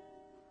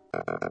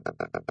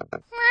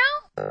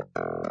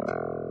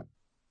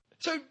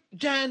 So,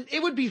 Dan,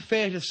 it would be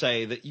fair to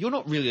say that you're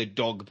not really a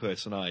dog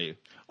person, are you?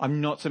 I'm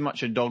not so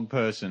much a dog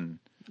person.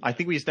 I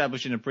think we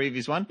established in a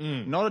previous one,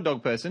 not a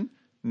dog person,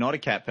 not a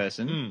cat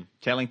person,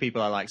 telling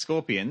people I like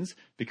scorpions,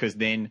 because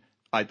then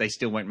they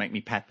still won't make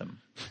me pat them.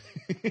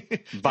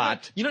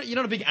 But you're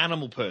not a big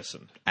animal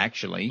person.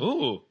 Actually,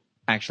 Ooh.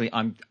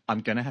 I'm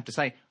going to have to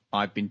say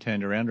I've been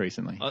turned around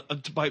recently.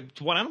 To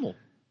what animal?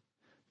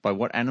 By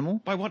what animal?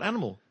 By what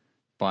animal?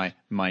 By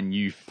my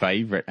new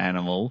favourite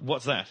animal,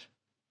 What's that?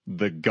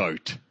 the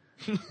goat.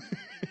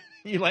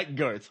 You like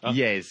goats? Huh?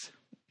 Yes.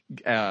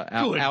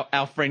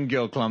 Our friend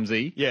Girl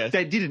Clumsy. Yes.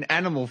 They did an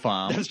animal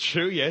farm. That's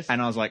true, yes.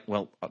 And I was like,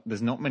 well,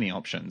 there's not many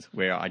options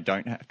where I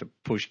don't have to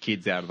push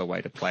kids out of the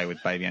way to play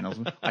with baby animals.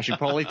 I should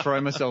probably throw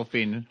myself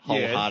in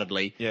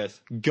wholeheartedly. Yes.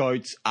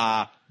 Goats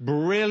are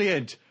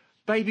brilliant.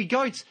 Baby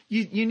goats,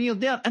 you kneel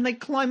down and they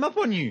climb up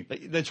on you.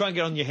 They try and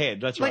get on your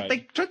head, that's Like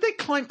right. they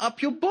climb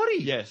up your body.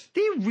 Yes.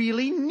 They're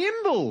really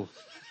nimble.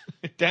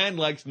 Dan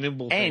likes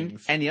nimble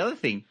things. And the other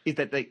thing is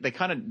that they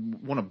kind of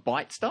want to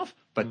bite stuff,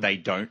 but they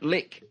don't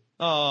lick.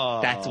 Oh.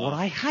 That's what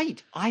I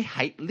hate. I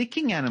hate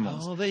licking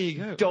animals. Oh, there you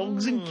go.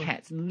 Dogs and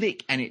cats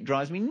lick, and it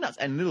drives me nuts.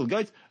 And little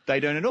goats, they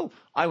don't at all.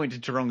 I went to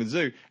Taronga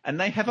Zoo, and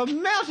they have a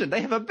mountain.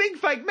 They have a big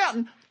fake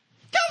mountain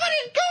covered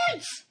in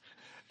goats.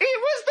 It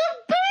was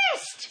the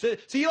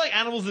best. So you like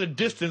animals at a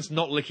distance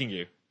not licking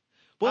you?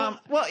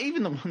 Well,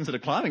 even the ones that are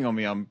climbing on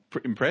me, I'm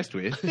impressed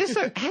with. They're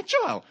so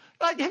agile.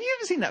 Like, have you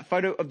ever seen that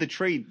photo of the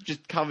tree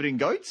just covered in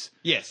goats?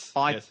 Yes.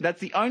 That's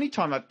the only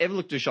time I've ever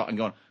looked at a shot and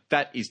gone,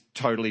 that is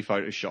totally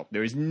Photoshopped.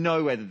 There is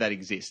no way that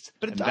exists.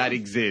 But that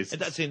exists.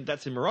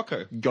 That's in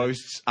Morocco.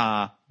 Ghosts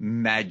are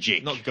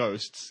magic. Not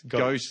ghosts.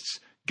 Ghosts.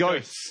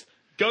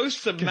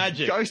 Ghosts are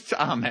magic. Ghosts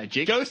are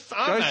magic. Ghosts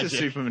are magic. Ghosts are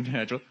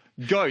supernatural.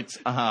 Goats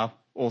are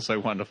also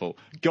wonderful.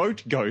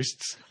 Goat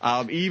ghosts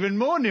are even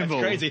more nimble.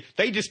 That's crazy.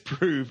 They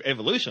disprove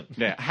evolution.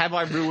 Yeah. Have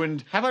I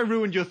ruined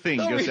your thing,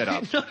 your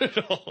setup? Not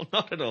at all.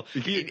 Not at all.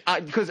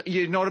 Because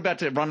you're not about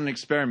to run an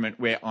experiment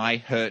where I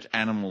hurt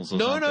animals or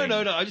something.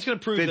 No. I'm just going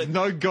to prove There's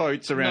no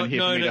goats around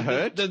here for me to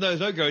hurt. There's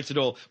no goats at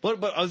all.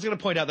 But I was going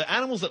to point out that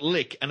animals that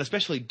lick, and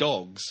especially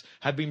dogs,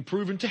 have been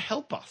proven to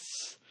help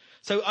us.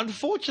 So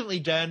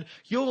unfortunately, Dan,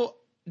 your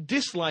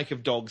dislike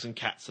of dogs and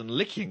cats and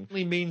licking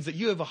means that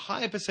you have a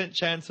higher %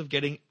 chance of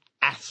getting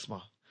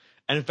asthma.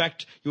 And in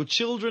fact, your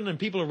children and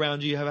people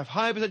around you have a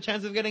higher %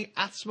 chance of getting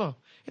asthma.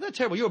 Isn't that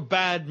terrible? You're a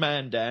bad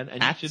man, Dan.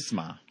 And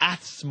asthma.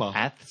 Asthma.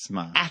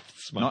 Not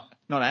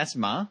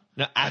asthma.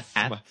 No,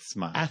 asthma.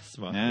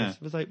 Asthma. Yeah.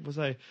 Yes. Was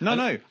I?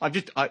 No.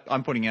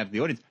 I'm pointing out to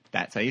the audience.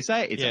 That's how you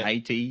say it. It's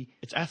A-T.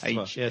 It's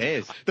asthma.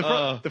 Yes.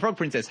 The Frog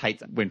Princess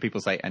hates when people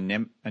say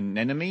anemone.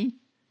 Anemone.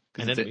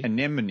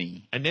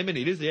 Anemone. Anemone.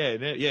 It is. Yeah.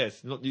 Yes.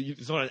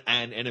 It's not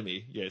an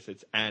enemy. Yes.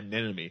 It's an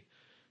enemy.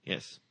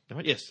 Yes.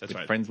 Yes. That's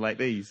right. Friends like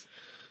these.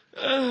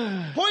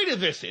 Point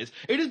of this is,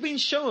 it has been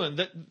shown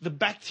that the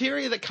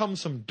bacteria that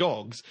comes from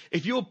dogs,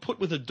 if you're put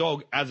with a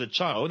dog as a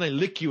child and they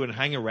lick you and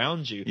hang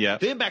around you,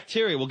 their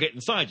bacteria will get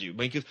inside you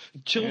because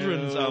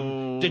children's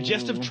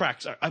digestive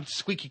tracts are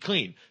squeaky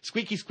clean.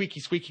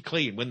 Squeaky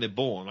clean when they're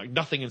born, like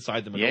nothing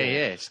inside them at all.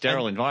 Yeah,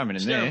 sterile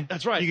environment in there.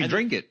 That's right. You can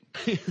drink it.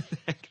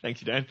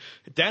 Thank you, Dan.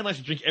 Dan likes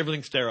to drink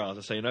everything sterile,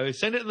 so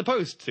send it in the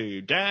post to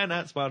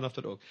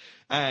Dan@smartenough.org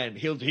and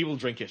he will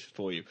drink it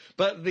for you.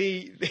 But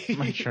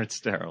make sure it's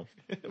sterile.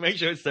 Make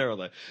sure it's sterile,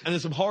 though. And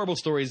there's some horrible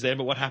stories there,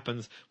 but what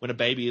happens when a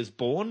baby is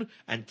born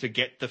and to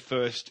get the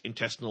first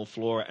intestinal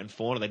flora and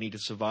fauna they need to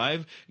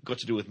survive, it's got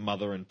to do with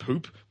mother and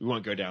poop. We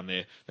won't go down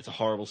there. That's a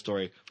horrible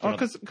story.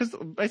 Because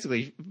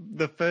basically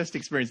the first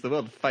experience of the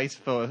world, face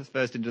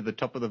first into the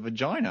top of the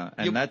vagina.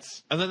 And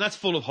then that's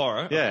full of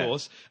horror, of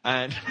course.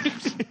 And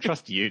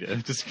trust you to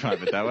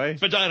describe it that way.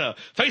 Vagina,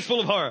 face full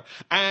of horror.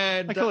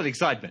 And I call it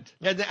excitement.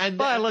 And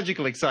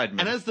biological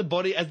excitement. And as the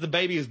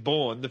baby is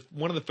born,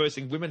 one of the first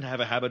things women have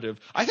a habit of,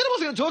 I said I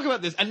wasn't going to talk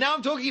about this, and now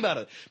I'm talking about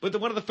it. But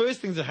one of the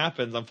first things that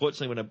happens,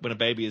 unfortunately, when a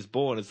baby is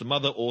born, is the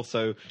mother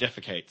also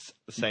defecates at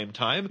the same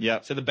time.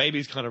 Yep. So the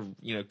baby's kind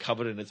of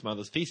covered in its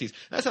mother's feces.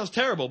 That sounds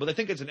terrible, but I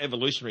think it's an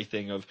evolutionary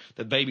thing of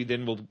the baby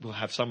then will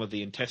have some of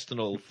the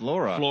intestinal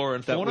flora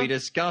and fauna that we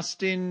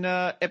discussed in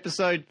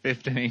episode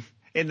 15.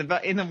 In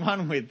the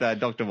one with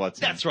Dr.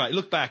 Watson. That's right.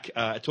 Look back,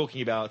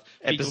 talking about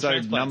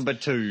episode number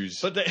 2s.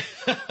 But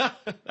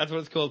that's what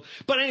it's called.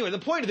 But anyway, the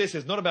point of this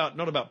is not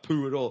about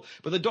poo at all.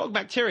 But the dog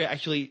bacteria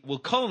actually will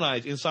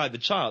colonize inside the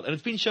child, and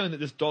it's been shown that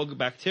this dog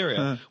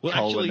bacteria will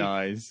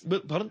colonize.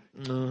 Pardon?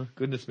 Oh,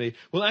 goodness me.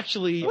 Will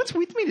actually. What's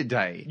with me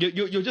today?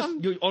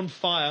 You're on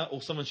fire,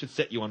 or someone should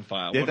set you on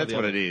fire. Yeah, that's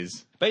what it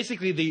is.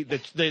 Basically,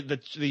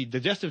 the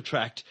digestive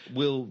tract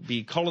will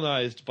be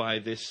colonized by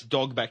this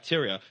dog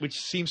bacteria, which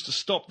seems to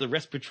stop the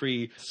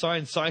respiratory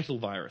syncytial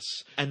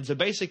virus. And so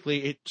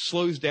basically, it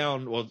slows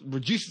down or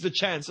reduces the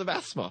chance of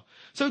asthma.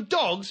 So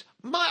dogs,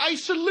 I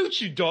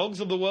salute you, dogs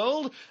of the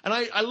world. And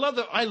I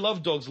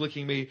love dogs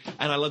licking me,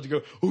 and I love to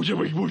go, oh,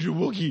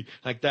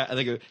 like that. And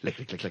they go, lick,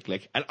 lick, lick, lick,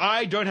 lick. And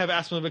I don't have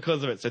asthma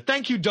because of it. So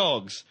thank you,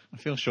 dogs. I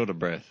feel short of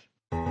breath.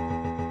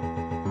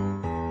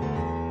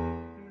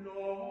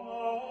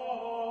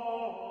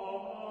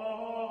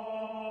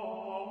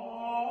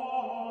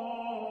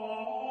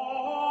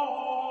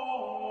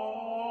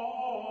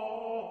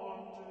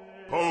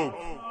 Pope,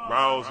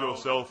 rouse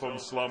yourself from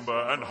slumber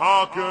and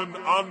hearken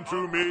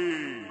unto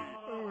me.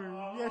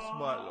 Oh, yes,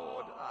 my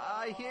lord.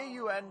 I hear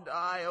you and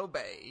I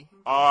obey.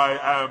 I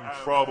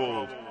am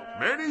troubled.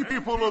 Many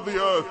people of the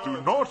earth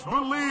do not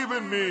believe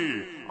in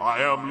me. I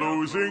am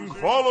losing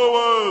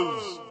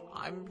followers.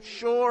 I'm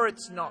sure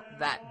it's not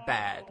that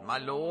bad, my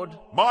lord.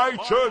 My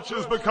church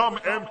has become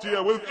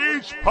emptier with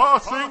each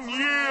passing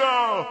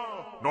year.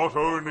 Not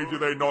only do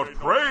they not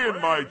pray in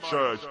my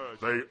church,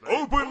 they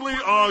openly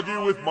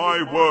argue with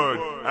my word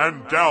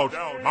and doubt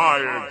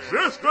my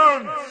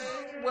existence.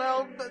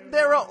 Well,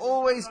 there are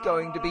always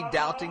going to be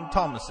doubting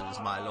Thomases,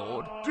 my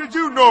lord. Did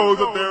you know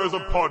that there is a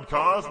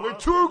podcast where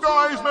two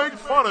guys make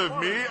fun of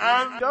me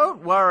and...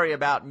 Don't worry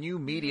about new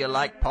media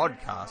like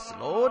podcasts,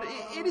 lord.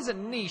 It is a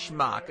niche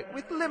market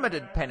with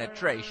limited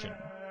penetration.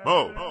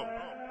 Oh,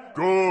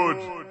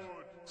 good.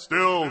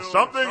 Still,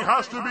 something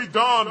has to be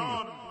done.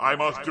 I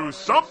must do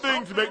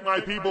something to make my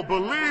people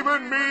believe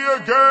in me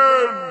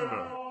again.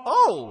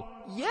 Oh,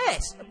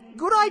 yes.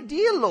 Good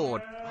idea,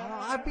 Lord.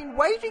 I've been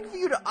waiting for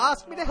you to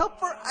ask me to help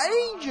for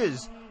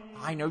ages.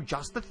 I know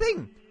just the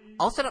thing.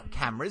 I'll set up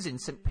cameras in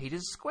St.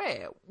 Peter's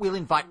Square. We'll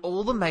invite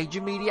all the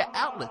major media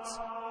outlets,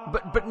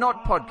 but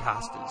not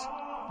podcasters.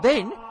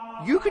 Then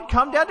you can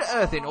come down to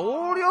Earth in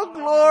all your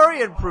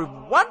glory and prove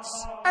once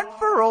and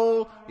for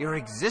all your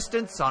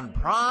existence on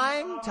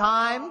prime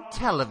time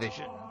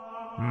television.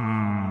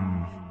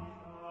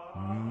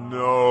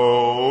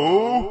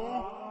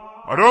 No,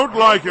 I don't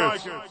like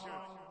it.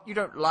 You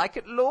don't like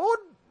it, Lord?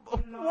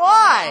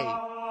 Why?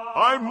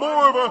 I'm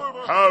more of a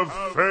have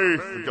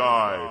faith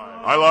guy.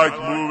 I like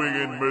moving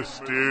in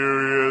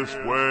mysterious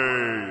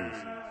ways.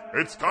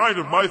 It's kind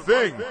of my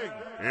thing.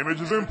 Image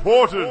is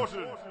important,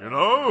 you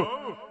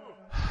know?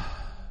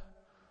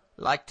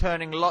 Like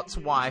turning Lot's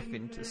wife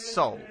into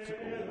salt,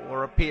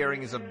 or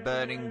appearing as a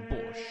burning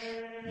bush.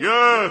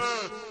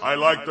 Yes, I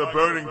like the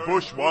burning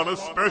bush one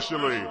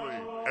especially.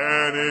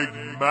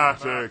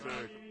 Enigmatic.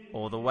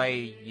 Or the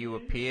way you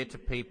appear to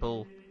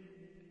people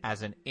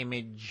as an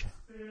image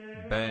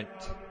burnt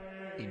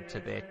into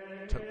their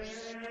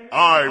toast.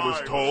 I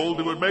was told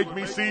it would make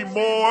me seem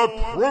more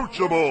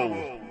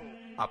approachable.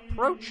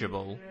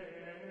 Approachable,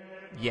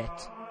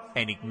 yet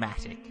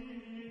enigmatic.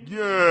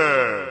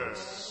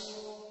 Yes.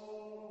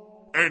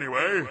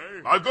 Anyway,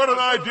 I've got an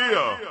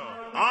idea.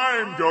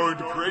 I'm going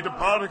to create a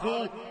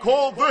particle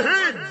called the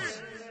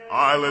Higgs.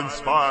 I'll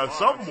inspire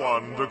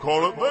someone to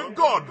call it the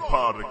God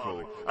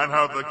particle and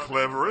have the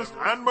cleverest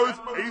and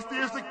most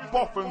atheistic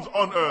boffins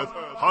on Earth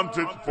hunt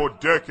it for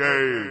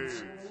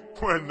decades.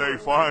 When they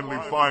finally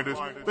find it,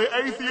 the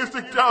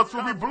atheistic doubts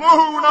will be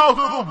blown out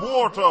of the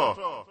water.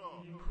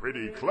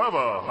 Pretty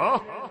clever, huh?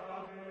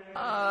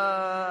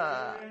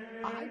 I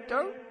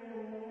don't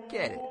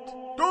get it.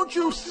 Don't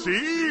you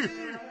see?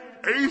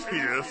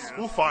 Atheists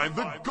will find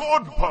the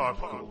God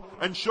particle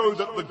and show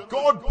that the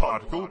God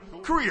particle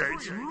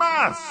creates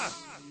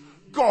mass.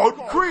 God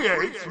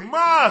creates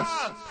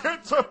mass.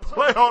 It's a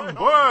play on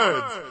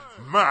words.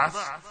 Mass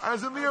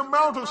as in the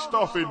amount of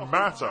stuff in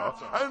matter,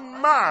 and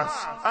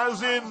mass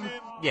as in...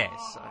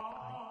 Yes,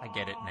 I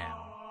get it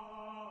now.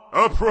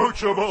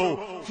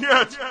 approachable,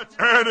 yet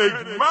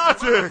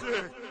enigmatic.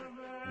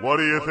 What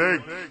do you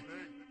think?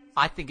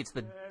 I think it's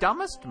the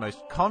dumbest,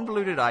 most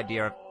convoluted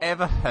idea I've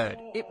ever heard.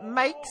 It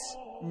makes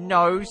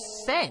no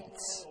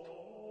sense.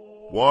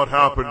 What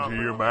happened to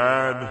you,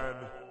 man?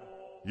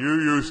 You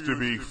used to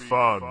be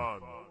fun.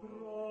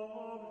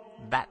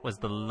 That was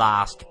the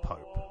last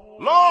pope.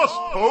 Last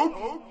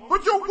Pope?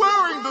 But you're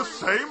wearing the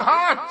same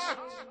hat!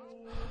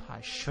 I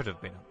should have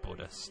been a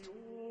Buddhist.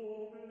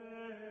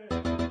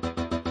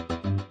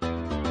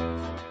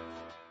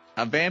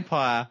 A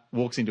vampire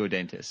walks into a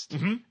dentist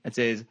and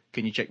says,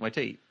 "Can you check my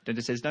teeth?"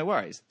 Dentist says, "No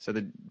worries." So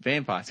the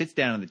vampire sits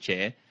down in the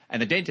chair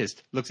and the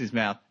dentist looks in his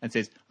mouth and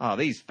says, "Oh,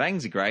 these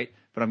fangs are great,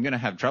 but I'm going to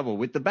have trouble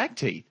with the back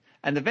teeth."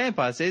 And the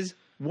vampire says,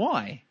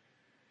 "Why?"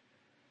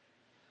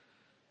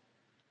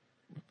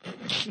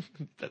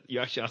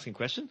 You're actually asking a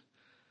question?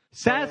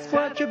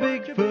 Sasquatch or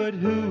Bigfoot,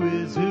 who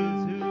is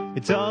who?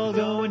 It's all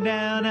going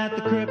down at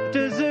the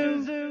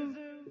Cryptozoo.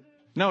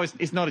 No,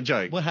 it's not a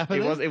joke. What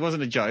happened then? It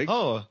wasn't a joke.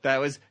 Oh.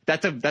 That's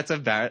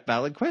a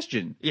valid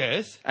question.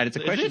 Yes. And it's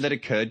a question that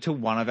occurred to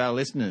one of our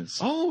listeners.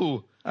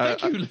 Oh,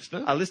 thank you,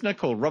 listener. A listener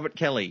called Robert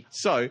Kelly.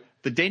 So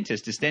the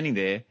dentist is standing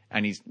there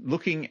and he's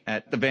looking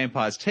at the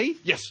vampire's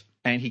teeth. Yes.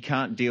 And he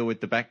can't deal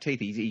with the back teeth.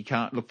 He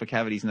can't look for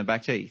cavities in the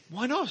back teeth.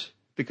 Why not?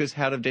 Because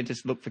how do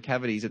dentists look for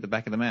cavities at the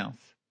back of the mouth?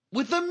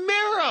 With a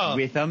mirror!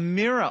 With a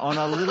mirror on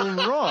a little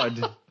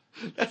rod.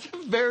 That's a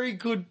very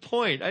good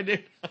point. I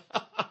did.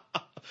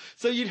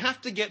 So you'd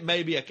have to get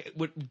maybe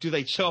do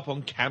they show up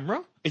on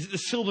camera? Is it the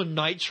silver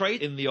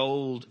nitrate in the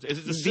old... Is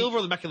it the silver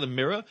on the back of the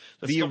mirror?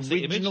 The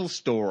original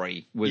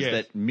story was Yes.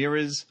 that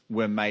mirrors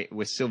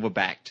were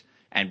silver-backed.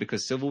 And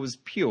because silver was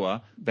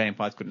pure,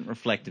 vampires couldn't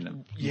reflect in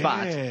them. Yes.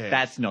 But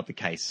that's not the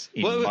case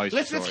in most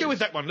let's stories. go with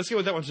that one. Let's go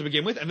with that one to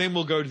begin with, and then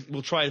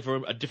we'll try for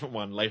a different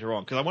one later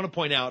on. Because I want to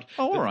point out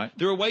all right.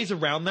 there are ways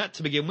around that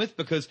to begin with,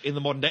 because in the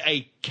modern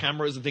day,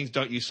 cameras and things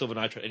don't use silver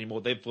nitrate anymore.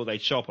 Therefore, they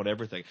show up on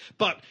everything.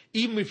 But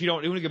even if you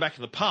want to go back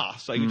in the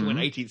past, like to an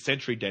 18th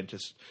century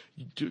dentist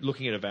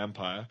looking at a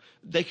vampire,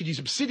 they could use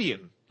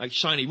obsidian, like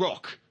shiny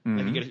rock,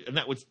 and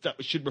that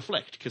should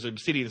reflect, because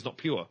obsidian is not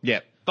pure.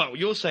 Yep. But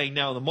you're saying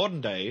now in the modern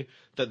day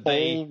that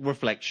all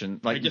reflection,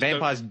 like just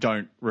vampires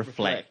don't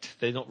reflect.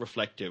 They're not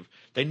reflective.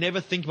 They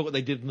never think about what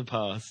they did in the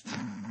past.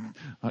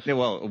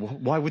 Well,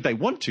 why would they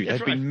want to? That's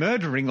They've right. been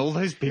murdering all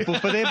those people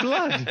for their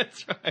blood.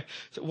 That's right.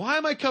 So why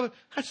am I covered?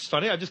 That's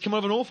funny. I've just come out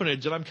of an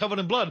orphanage and I'm covered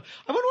in blood.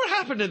 I wonder what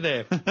happened in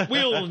there.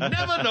 We'll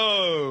never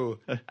know.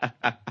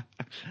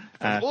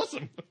 That's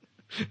awesome.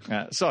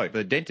 So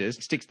the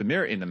dentist sticks the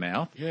mirror in the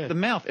mouth. Yeah. The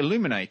mouth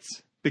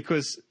illuminates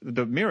because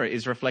the mirror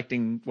is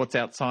reflecting what's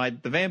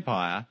outside the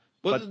vampire,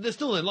 Well, there's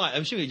still no light.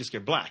 I'm sure you just go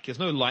black. There's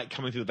no light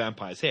coming through the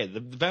vampire's head.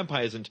 The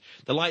vampire isn't.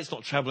 The light's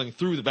not traveling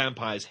through the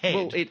vampire's head.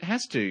 Well, it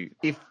has to.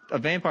 If a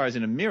vampire is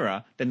in a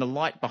mirror, then the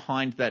light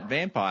behind that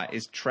vampire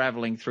is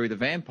travelling through the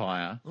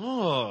vampire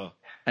Oh.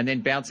 and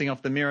then bouncing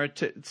off the mirror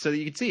so that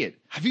you can see it.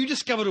 Have you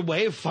discovered a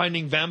way of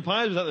finding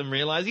vampires without them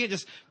realizing it?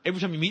 Just every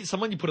time you meet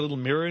someone, you put a little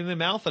mirror in their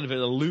mouth and it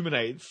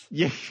illuminates.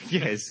 Yeah,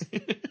 yes.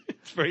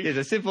 It's very. It's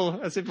a simple.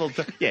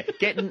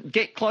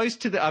 Get close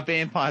to a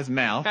vampire's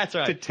mouth. That's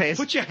right. To test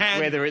Put your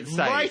hand whether it's safe.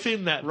 right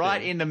in that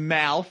right thing. in the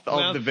mouth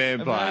of the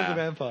vampire. The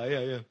vampire,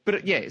 yeah.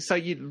 But so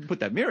you put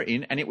that mirror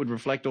in, and it would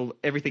reflect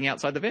everything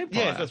outside the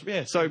vampire.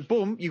 Yeah. So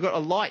boom, you've got a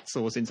light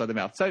source inside the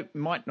mouth. So it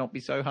might not be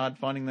so hard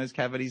finding those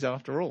cavities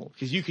after all.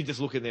 Because you could just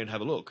look in there and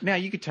have a look. Now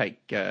you could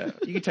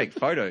take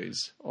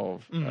photos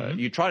of. Mm-hmm.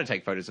 You try to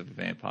take photos of a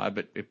vampire,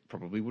 but it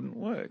probably wouldn't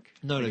work.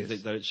 No, they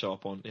don't show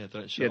up on. Yeah, they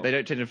don't show up. They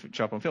don't tend to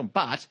show up on film.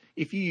 But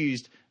if you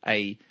used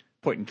a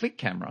point-and-click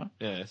camera,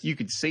 Yes. you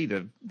could see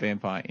the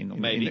vampire in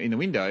Maybe. the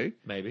window.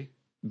 Maybe.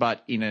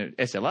 But in an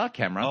SLR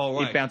camera,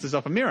 right. it bounces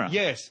off a mirror.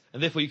 Yes,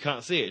 and therefore you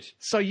can't see it.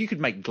 So you could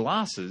make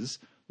glasses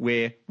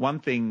where one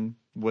thing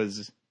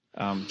was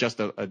just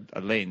a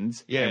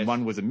lens Yes. and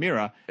one was a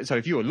mirror. So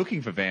if you were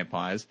looking for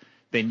vampires,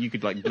 then you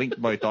could blink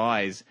both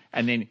eyes,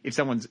 and then if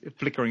someone's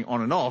flickering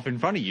on and off in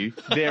front of you,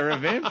 they're a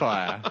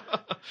vampire.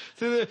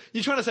 So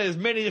you're trying to say there's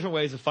many different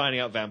ways of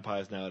finding out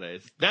vampires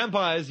nowadays.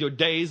 Vampires, your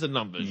days are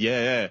numbered.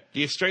 Yeah.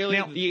 The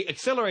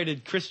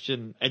accelerated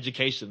Christian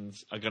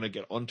educations are going to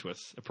get onto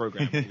us, a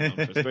program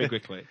onto us very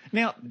quickly.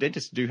 Now,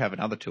 dentists do have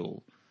another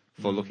tool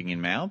for looking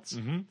in mouths,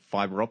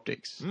 fibre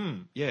optics.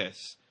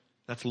 Yes,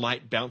 that's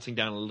light bouncing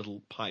down a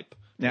little pipe.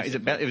 Now, is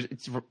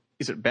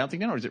it bouncing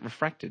down or is it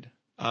refracted?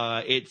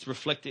 It's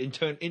reflected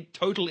in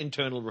total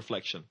internal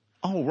reflection.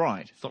 Oh,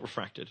 right. It's not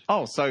refracted.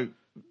 Oh, so If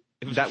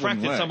it was that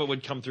refracted, wouldn't work. some of it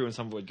would come through and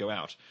some of it would go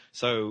out.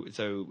 So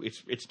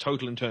it's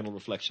total internal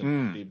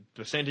reflection. The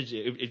percentage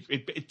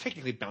it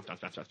technically bounce. It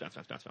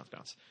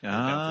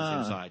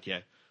bounces inside. Yeah,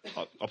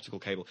 optical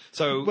cable.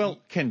 So Well,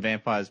 can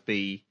vampires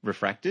be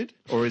refracted,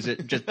 or is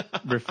it just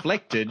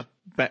reflected?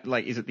 But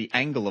is it the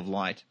angle of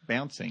light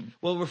bouncing?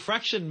 Well,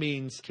 refraction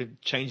means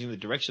changing the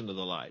direction of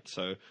the light.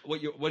 So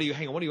what are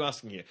you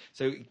asking here?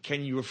 So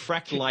can you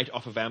refract light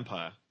off a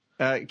vampire?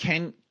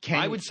 Can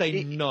I would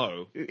say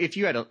no. If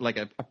you had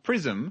a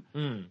prism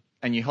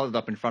and you held it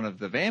up in front of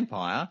the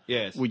vampire,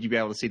 Yes. would you be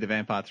able to see the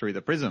vampire through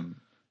the prism?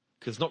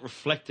 Because it's not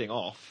reflecting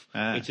off.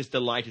 It's just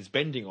the light is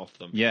bending off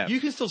them. Yeah.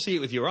 You can still see it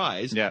with your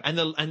eyes. Yeah.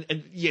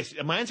 And yes,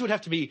 my answer would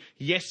have to be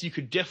yes, you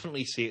could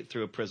definitely see it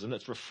through a prism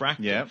that's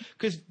refracted. Yeah.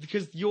 Because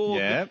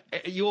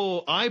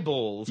your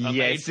eyeballs are made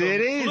Yes, from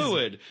it is.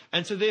 fluid.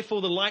 And so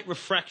therefore the light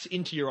refracts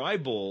into your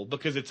eyeball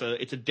because it's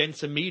a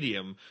denser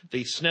medium.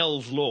 The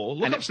Snell's law.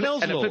 Look up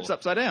Snell's law. It flips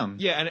upside down.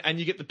 Yeah, and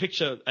you get the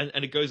picture,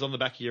 and it goes on the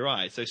back of your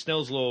eye. So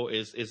Snell's law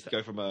is to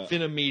go from a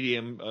thinner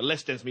medium, a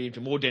less dense medium,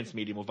 to more dense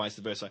medium, or vice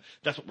versa.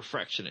 That's what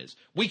refraction is.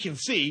 We can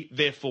see,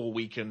 therefore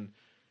we can.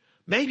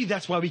 Maybe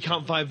that's why we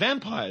can't find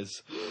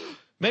vampires.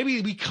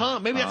 Maybe we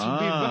can't. Maybe that's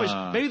rubbish.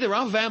 Maybe there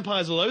are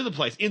vampires all over the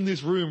place in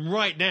this room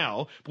right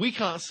now. But we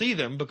can't see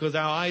them because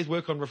our eyes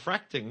work on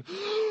refracting.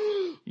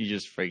 You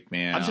just freaked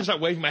me out. I'm just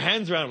waving my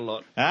hands around a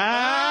lot.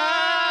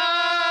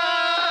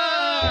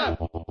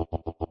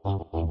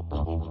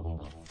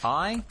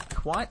 I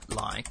quite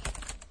like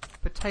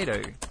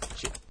potato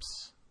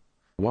chips.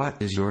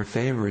 What is your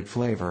favorite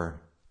flavor?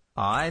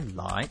 I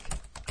like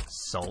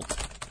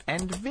salt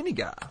and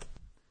vinegar.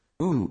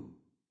 Ooh,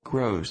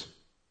 gross.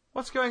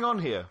 What's going on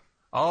here?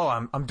 Oh,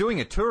 I'm doing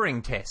a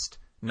Turing test,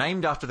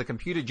 named after the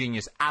computer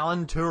genius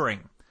Alan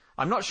Turing.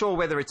 I'm not sure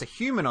whether it's a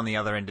human on the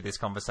other end of this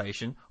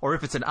conversation, or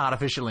if it's an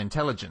artificial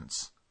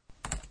intelligence.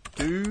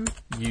 Do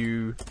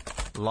you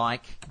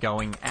like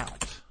going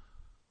out?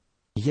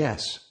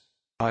 Yes,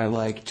 I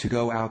like to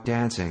go out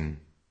dancing.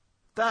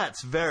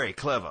 That's very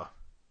clever.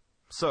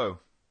 So,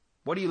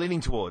 what are you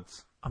leaning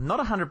towards? I'm not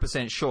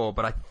 100% sure,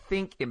 but I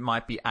think it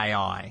might be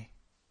AI.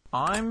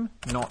 I'm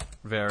not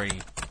very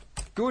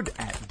good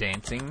at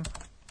dancing.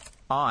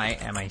 I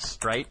am a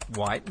straight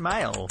white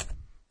male.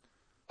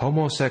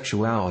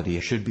 Homosexuality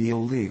should be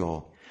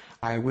illegal.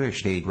 I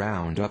wish they'd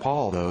round up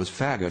all those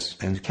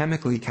faggots and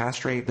chemically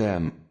castrate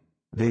them.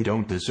 They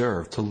don't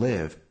deserve to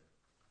live.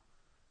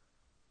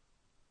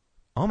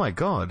 Oh my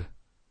god.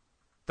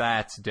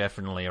 That's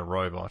definitely a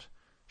robot.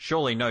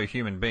 Surely no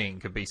human being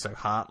could be so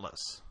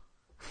heartless.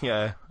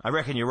 Yeah, I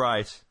reckon you're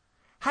right.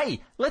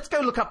 Hey, let's go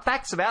look up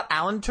facts about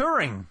Alan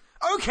Turing.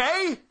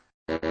 Okay!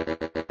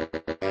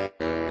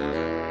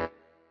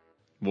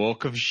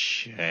 Walk of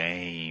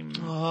shame.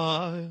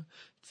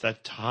 It's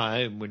that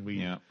time when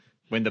we. Yeah.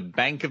 When the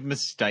bank of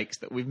mistakes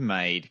that we've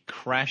made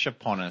crash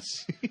upon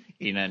us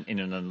in an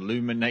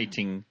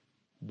illuminating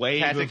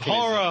Wave of cataclysm.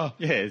 horror.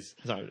 Yes.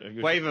 Sorry.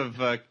 Wave of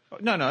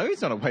no,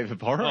 it's not a wave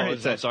of horror.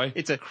 Oh, sorry.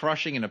 It's a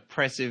crushing and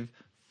oppressive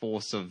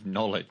force of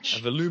knowledge.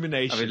 Of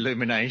illumination. Of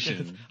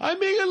illumination. I'm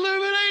being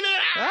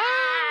illuminated!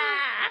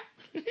 Ah!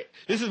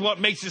 This is what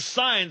makes this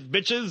science,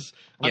 bitches.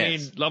 I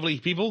Yes. mean, lovely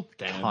people.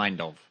 Damn. Kind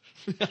of.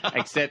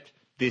 Except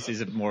This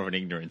is more of an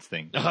ignorance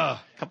thing.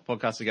 Ah. A couple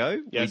podcasts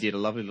ago, Yes. we did a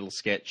lovely little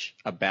sketch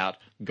about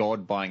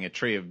God buying a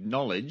tree of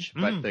knowledge,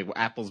 but the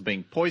apples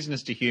being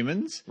poisonous to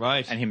humans.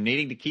 Right. And him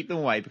needing to keep them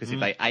away because if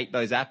they ate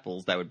those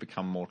apples, they would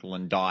become mortal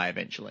and die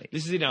eventually.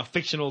 This is in our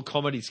fictional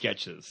comedy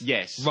sketches.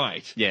 Yes.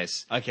 Right.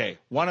 Yes. Okay.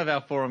 One of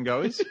our forum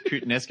goers,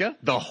 Puttanesca,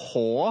 the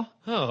whore.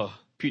 Oh.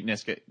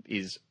 Puttanesca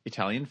is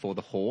Italian for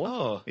the whore.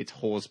 Oh. It's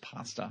whore's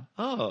pasta.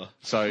 Oh.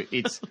 So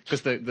it's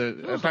because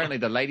the apparently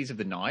the ladies of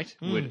the night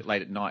would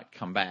late at night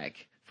come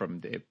back from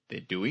their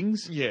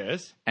doings,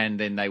 Yes. and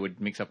then they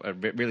would mix up a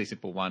really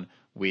simple one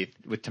with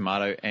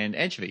tomato and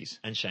anchovies,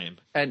 And shame.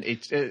 and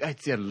it's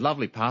a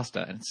lovely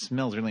pasta and it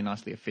smells really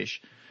nicely of fish.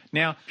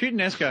 Now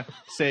Puttanesca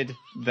said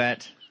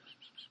that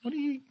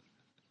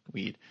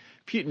weird.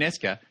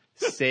 Puttanesca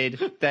said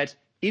that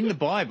in the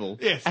Bible,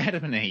 Yes.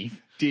 Adam and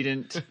Eve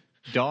didn't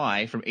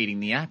die from eating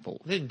the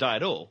apple. They didn't die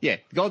at all. Yeah,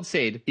 God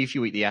said, if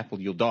you eat the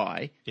apple, you'll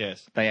die.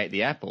 Yes. They ate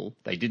the apple.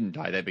 They didn't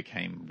die. They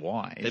became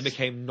wise. They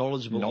became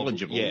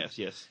knowledgeable. Yes,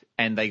 yes,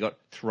 And they got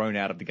thrown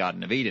out of the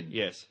Garden of Eden.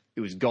 yes. It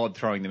was God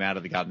throwing them out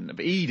of the Garden of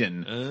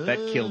Eden that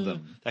killed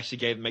them.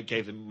 Actually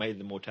made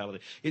them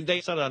mortality.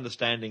 They started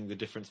understanding the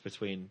difference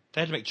between.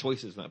 They had to make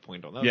choices from that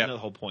point on. That was Yeah. the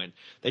whole point.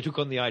 They took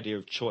on the idea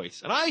of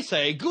choice, and I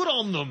say, good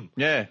on them.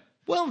 Yeah.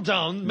 Well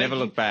done. Never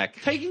look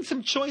back. Taking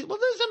some choice. Well,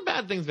 there's some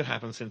bad things that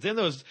happened since then.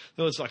 There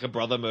was like a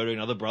brother murdering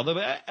another brother,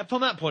 but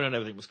from that point on,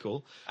 everything was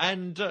cool.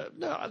 And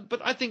no, but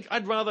I think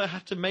I'd rather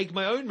have to make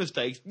my own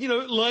mistakes,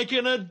 like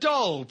an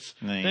adult,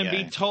 There you than go.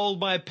 be told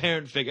by a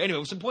parent figure.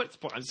 Anyway, some point.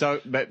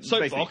 So, but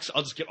soapbox.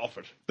 I'll just get off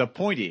it. the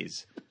point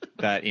is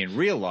that in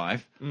real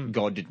life,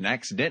 God didn't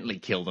accidentally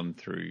kill them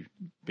through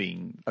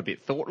being a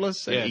bit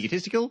thoughtless and Yes.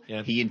 egotistical.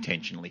 Yeah. He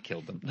intentionally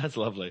killed them. That's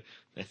lovely.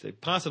 They say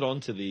pass it on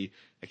to the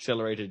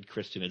accelerated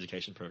Christian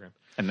education program.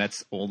 And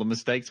that's all the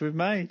mistakes we've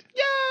made.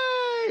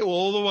 Yay!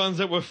 All the ones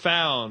that were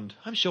found.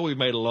 I'm sure we've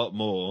made a lot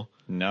more.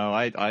 No,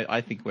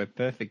 I think we're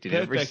perfect in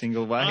every Perfect.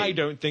 single way. I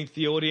don't think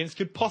the audience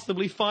could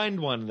possibly find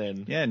one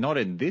then. Yeah, not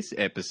in this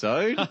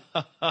episode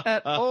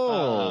at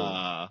all.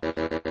 Ah.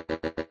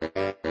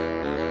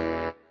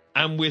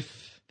 And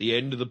with the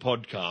end of the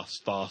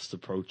podcast fast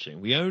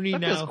approaching, we only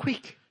That now feels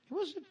quick. It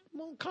was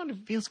kind of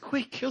Feels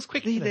quick. Feels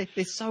quick.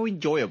 They're so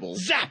enjoyable.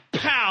 Zap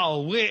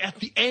pow! We're at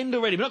the end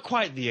already, but not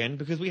quite at the end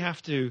because we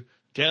have to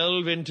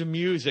delve into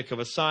music of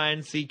a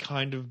sciencey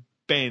kind of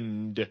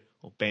bend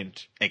or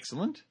bent,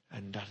 Excellent.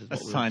 and that is A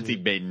what we're sciencey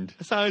doing. bend.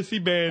 A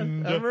sciencey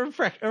bend.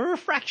 A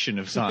refraction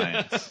of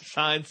science.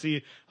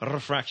 Sciencey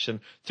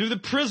refraction through the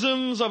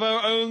prisms of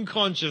our own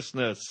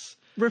consciousness.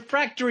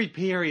 Refractory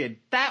period.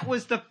 That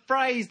was the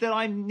phrase that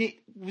I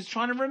was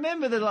trying to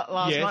remember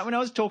last Yes. night when I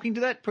was talking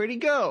to that pretty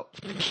girl.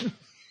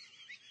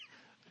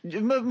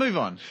 Move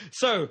on.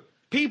 So,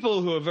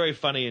 people who are very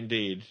funny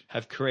indeed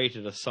have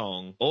created a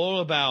song all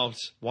about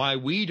why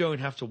we don't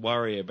have to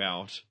worry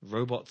about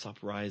robots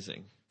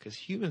uprising. Because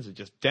humans are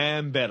just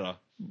damn better.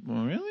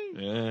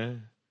 Really?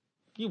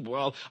 Yeah.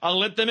 Well, I'll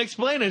let them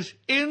explain it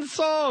in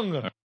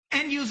song.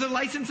 End user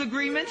license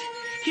agreement?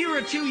 Here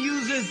are two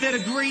users that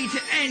agree to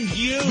end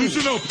you.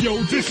 Listen up, yo,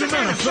 this is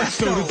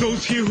manifesto to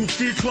those here who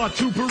fear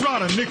Klaatu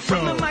Barada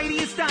From the Nixo.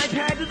 mightiest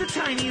iPad to the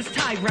tiniest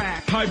tie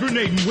rack.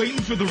 Hibernating, waiting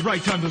for the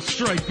right time to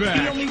strike The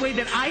back. only way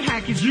that I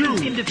hack is You.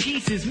 into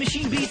pieces.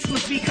 Machine beasts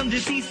must become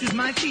deceased is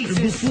my And thesis.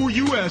 before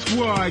you ask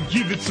why,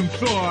 give it some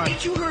thought.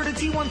 Ain't you heard of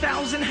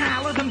T-1000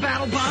 Haller? Them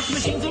battle box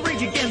machines will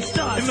rage against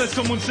us. Unless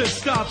someone says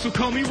stop, so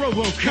call me But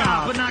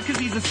RoboCop. not cause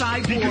he's a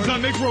cyborg. Because I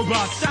make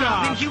robots Stop,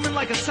 stop. inhuman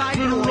like a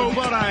Little cyborg.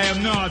 robot, I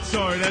am not.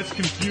 Sorry, that's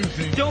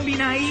confusing. Don't be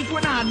naive, we're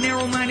not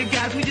narrow-minded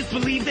guys. We just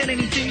believe that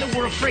anything that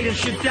we're afraid of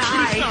should But it's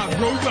die. not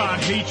robot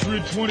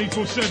hatred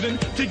 24/7.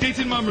 Take dates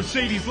in my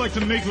Mercedes like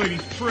to make ladies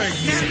Now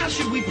pregnant. how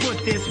should we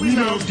put this? We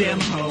love them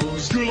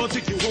hoes. Girl, I'll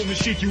take you home and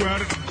shake you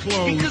out of the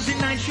clothes. Because in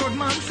 9 short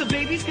months, a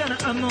baby's gonna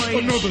emerge.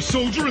 Another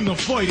soldier in the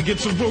fight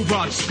against a robot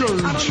I don't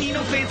scourge. need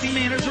no fancy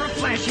manners or a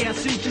flashy ass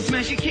suit to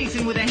smash your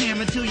casing with a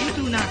hammer till you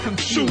do not So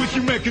compute. if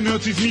you mecha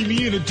Nazis meet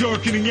me in a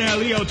darkening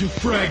alley, I'll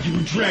defrag you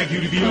and drag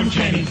you to the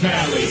uncanny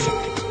valley.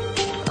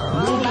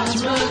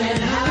 Robots run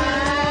and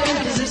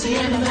hide, 'cause it's the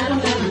end of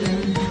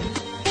Madeline.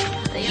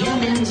 The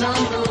humans on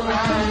the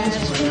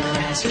rise, when I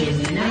ask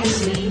you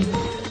nicely.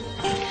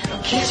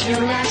 Kiss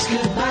your ass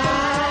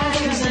goodbye,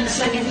 'cause in a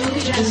second you'll be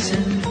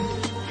Jensen.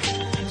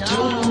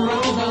 Total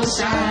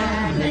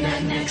robo-side,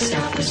 midnight next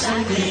stop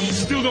recycling.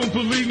 Still don't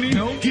believe me?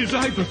 No. Here's a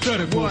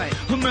hypothetical. What?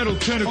 A metal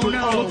tentacle Oh,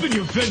 no. all up in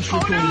your Oh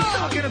ventricles. no!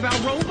 Talking about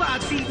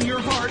robots eating your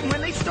heart, and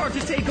when they start to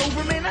take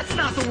over, man, that's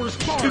not the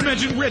worst part.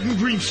 Imagine red and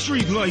green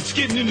street lights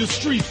getting into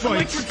street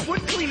fights. Electric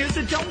foot cleaners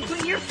that don't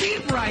clean your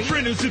feet right.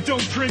 Printers that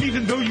don't print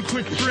even though you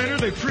click printer,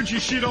 they print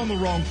your shit on the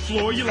wrong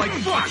floor. You're like,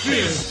 fuck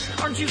this.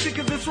 Aren't you sick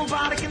of this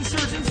robotic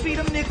insurgents? Feed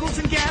them nickels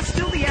and gas,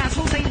 still the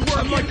assholes ain't working.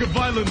 I'm like a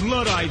violent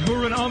Luddite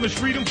or an Amish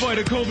freedom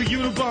fighter called the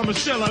Unabomber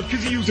sellout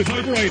because he used a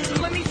typewriter.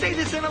 Let me say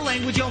this in a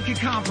language y'all can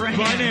comprehend.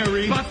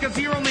 Binary. Vodka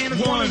zero man is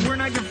One. one, and we're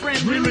not your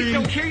friend. Really?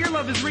 Don't care your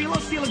love is real. I'll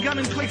steal a gun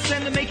and click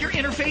send to make your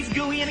interface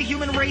gooey and a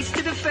human race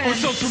to defend. Or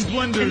sell some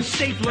blenders. And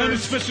staplers. And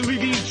especially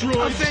these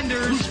droids.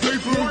 Offenders. Whose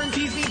paper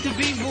Warranties need to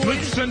be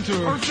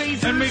center. Or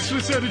phasers. And makes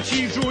Swiss out of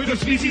cheeseoid. The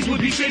species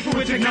would be safer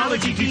with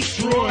technology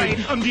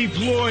destroyed. I'm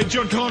deployed.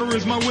 John Connor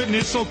is my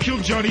witness. I'll kill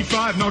Johnny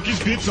 5, knock his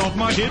bits off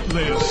my hit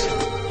list.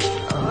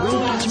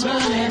 Robots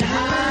run and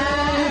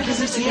hide,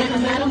 'cause it's the end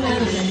of metal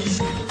melodies.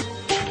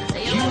 The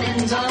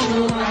humans on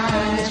the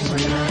rise,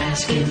 we're not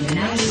asking you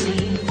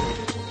nicely.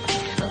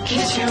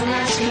 Kiss your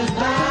ass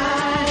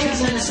goodbye,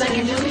 'cause in a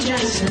second you'll be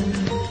jettison.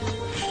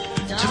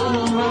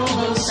 Total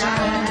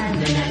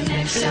robo-side, the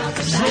next out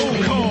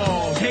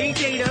Call. Hey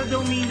Data,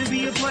 don't mean to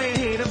be a player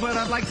hater, but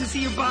I'd like to see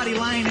your body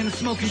lying in a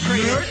smoking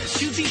crater.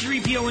 Shoot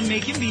C-3PO and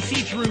make him be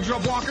see-through.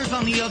 Drop walkers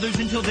on the others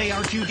until they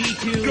are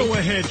 2D2. Go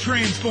ahead,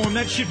 transform.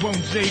 That shit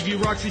won't save you.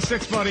 Roxy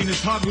sex body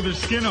is hot with her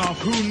skin off.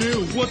 Who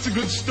knew? What's a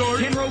good start?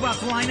 10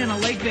 robots lying in a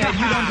lake bed.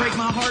 You don't break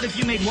my heart if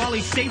you make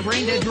Wally stay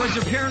brain dead. Droids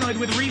are paranoid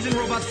with reason.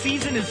 Robot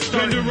season is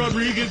starting. Bender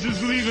Rodriguez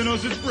is leaving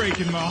us. It's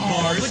breaking my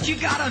heart. But you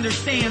gotta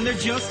understand, they're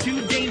just too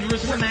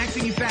dangerous. We're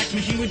maxing you fax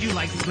machine. Would you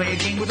like to play a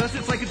game with us?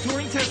 It's like a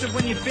Turing test of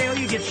when you fail,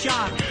 you get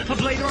shot. A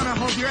Blade Runner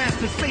holds your ass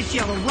to space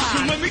yellow So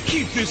rock. let me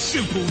keep this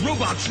simple.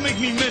 Robots make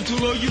me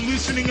mental. Are you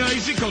listening,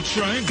 Isaac? I'll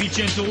try and be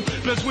gentle.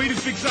 Best way to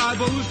fix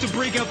eyeballs is to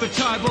break out the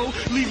Tybo.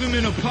 Leave him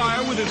in a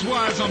pyre with his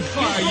wires on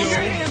fire, Throw yo. your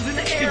hands in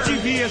the air. If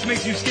GPS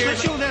makes you scared,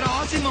 Let's show that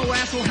Osimo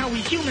asshole how we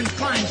humans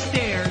climb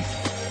stairs.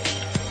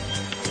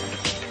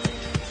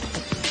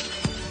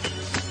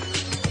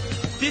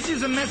 This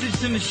is a message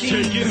to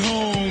machines. take it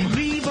home.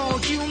 Leave all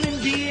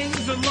human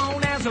beings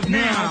alone as of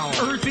now.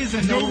 Earth is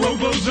a no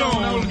robo zone.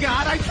 Oh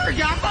God, I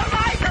forgot the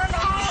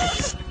microphone.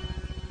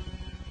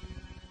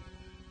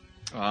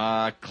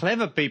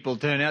 Clever people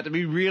turn out to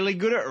be really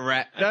good at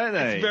rap, don't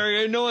they? It's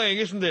very annoying,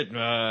 isn't it?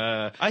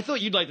 I thought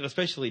you'd like it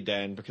especially,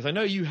 Dan, because I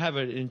know you have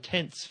an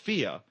intense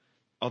fear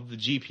of the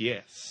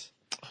GPS.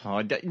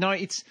 No,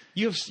 it's...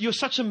 You're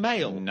such a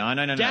male. No.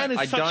 Dan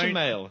is such a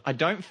male. I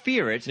don't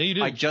fear it. No, you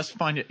do. I just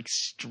find it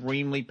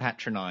extremely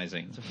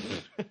patronising.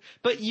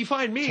 But you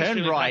find me Turn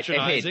extremely right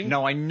patronising. ahead.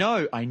 No,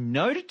 I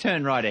know to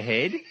turn right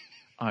ahead.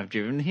 I've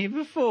driven here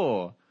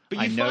before. But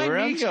I you know find where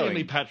me I'm extremely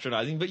going.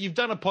 patronising, but you've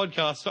done a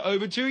podcast for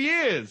over 2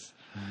 years.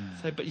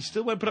 But you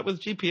still won't put up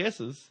with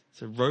GPSs.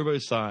 So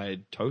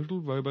Roboside, total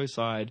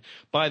Roboside,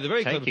 by the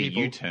very Take clever a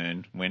people.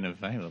 U-turn when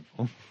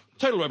available.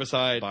 Total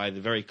Roboside by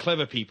the very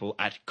clever people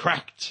at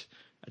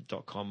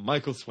Cracked.com.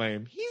 Michael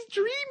Swaim, he's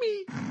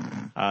dreamy.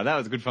 That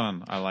was good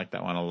fun. I like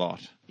that one a lot.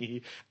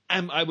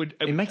 I would,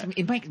 It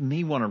makes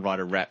me want to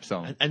write a rap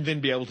song. and then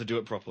be able to do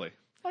it properly.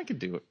 I could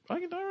do it. I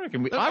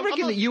reckon. I'm I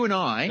reckon not- that you and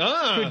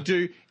I could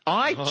do.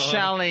 I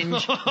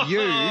challenge you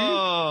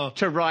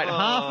to write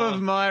half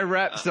of my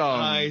rap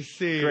song. I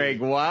see.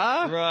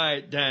 Gregoire.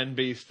 Right, Dan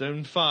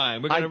Beeston,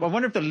 fine. We're I gonna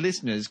wonder if the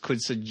listeners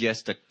could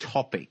suggest a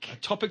topic.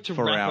 topic to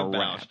for rap our about.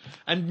 rap.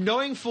 And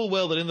knowing full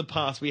well that in the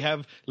past we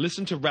have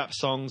listened to rap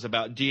songs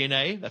about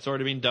DNA. That's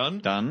already been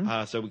done.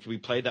 So we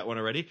played that one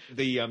already.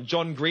 The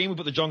John Green, we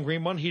put the John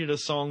Green one. He did a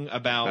song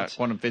about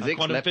quantum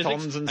physics,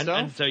 leptons and stuff.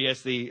 And so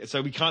yes,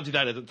 so we can't do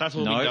that. That's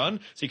all been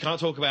done. So you can't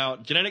talk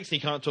about genetics. And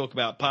you can't talk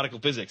about particle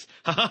physics.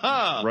 Ha ha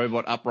ha.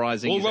 Robot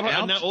Uprising is Robot,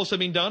 out. and that also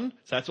been done.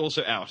 So that's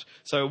also out.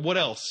 So what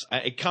else?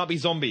 It can't be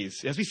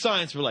zombies. It has to be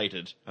science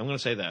related. I'm going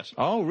to say that.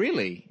 Oh,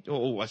 really?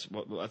 Oh, that's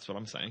what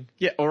I'm saying.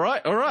 Yeah, all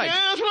right. Yeah,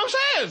 that's what I'm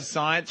saying.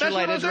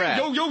 Science-related rap.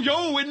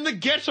 Yo, in the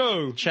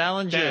ghetto.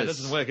 Challenges. Damn, that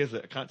doesn't work, is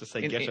it? I can't just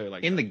say ghetto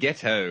like in that. the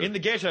ghetto. In the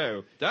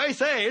ghetto. I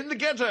say, in the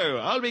ghetto.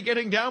 I'll be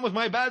getting down with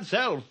my bad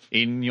self.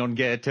 In yon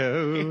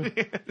ghetto.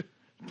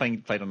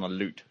 Played on the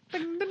lute.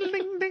 Ding, ding,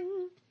 ding, ding.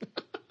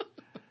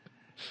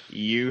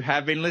 You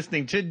have been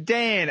listening to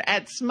Dan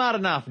at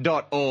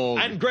smartenough.org.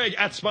 And Greg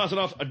at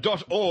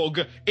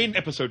smartenough.org in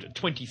episode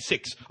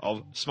 26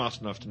 of Smart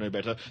Enough to Know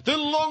Better. The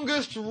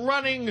longest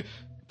running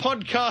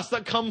podcast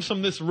that comes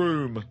from this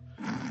room.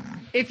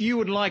 If you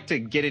would like to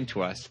get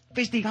into us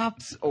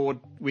fisticuffs or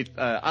with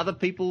other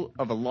people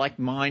of a like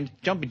mind,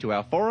 jump into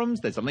our forums.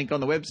 There's a link on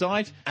the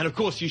website. And of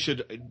course, you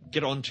should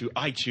get onto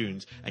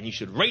iTunes and you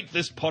should rate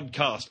this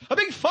podcast a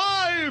big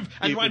 5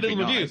 and It write a would be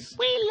little review. nice.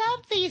 We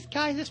love these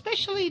guys,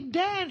 especially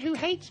Dan, who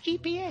hates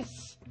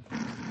GPS.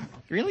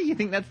 Really? You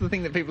think that's the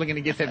thing that people are going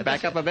to get their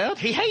back up about?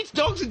 He hates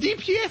dogs and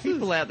GPS.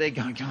 People out there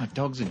going, God,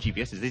 dogs and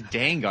GPSs. This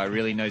Dan guy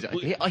really knows.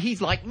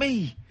 He's like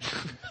me.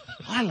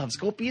 I love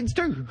scorpions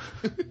too.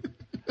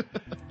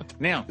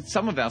 Now,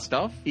 some of our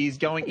stuff is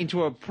going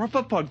into a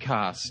proper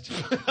podcast.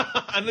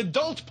 An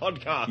adult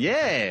podcast.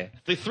 Yeah.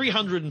 The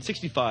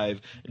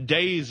 365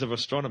 Days of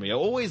Astronomy are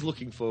always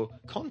looking for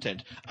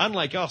content.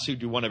 Unlike us, who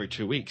do one every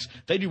 2 weeks,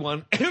 they do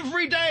one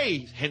every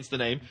day. Hence the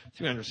name,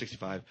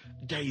 365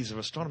 Days of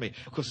Astronomy.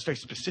 Of course, it's very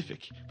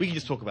specific. We can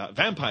just talk about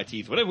vampire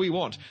teeth, whatever we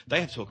want. They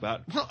have to talk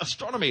about, well,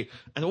 astronomy.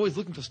 And they're always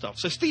looking for stuff.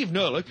 So Steve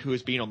Nerlich, who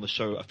has been on the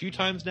show a few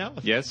times now.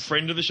 Yes.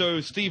 Friend of the show,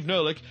 Steve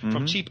Nerlich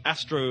from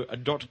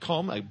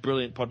cheapastro.com, a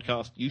brilliant podcast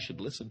podcast you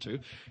should listen to.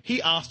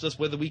 He asked us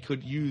whether we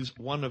could use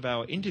one of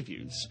our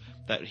interviews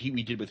that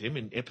we did with him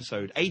in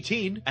episode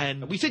 18,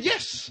 and we said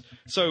yes.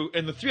 So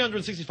in the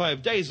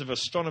 365 days of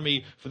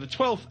astronomy for the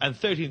 12th and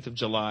 13th of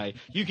July,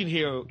 you can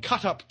hear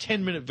cut up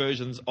 10-minute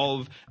versions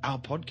of our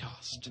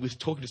podcast with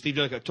talking to Steve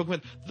Jellicoe, talking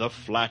about the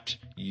flat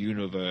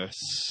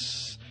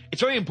universe.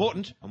 It's very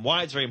important, and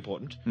why it's very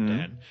important,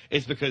 Dan,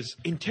 is because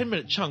in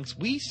 10-minute chunks,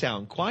 we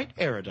sound quite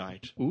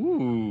erudite.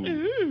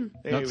 Ooh.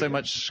 Not so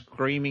much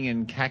screaming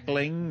and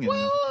cackling. And...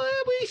 Well,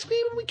 we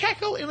scream and we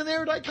cackle in an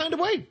erudite kind of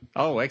way.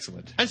 Oh,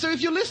 excellent. And so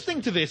if you're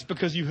listening to this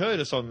because you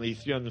heard us on the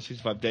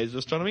 365 Days of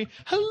Astronomy,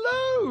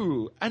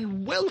 hello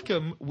and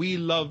welcome. We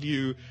love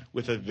you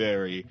with a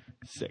very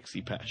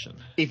sexy passion.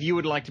 If you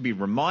would like to be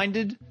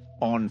reminded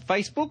on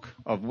Facebook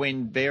of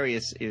when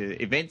various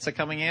events are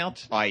coming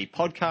out, i.e.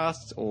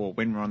 podcasts or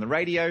when we're on the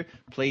radio,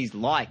 please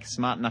like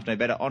Smart Enough to Know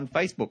Better on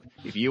Facebook.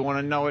 If you want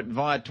to know it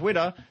via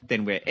Twitter,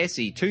 then we're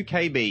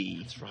SE2KB.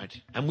 That's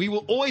right. And we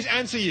will always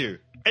answer you.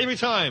 Every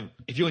time,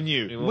 if you're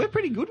new. We're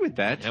pretty good with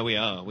that. Yeah, we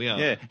are.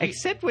 Yeah,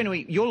 except when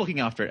you're looking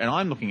after it and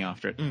I'm looking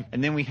after it.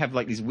 And then we have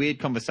like these weird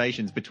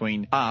conversations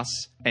between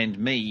us and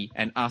me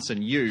and us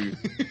and you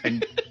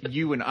and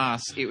you and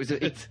us.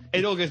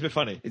 It all gets a bit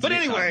funny. But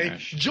anyway,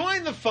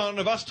 join the fun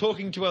of us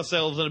talking to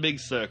ourselves in a big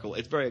circle.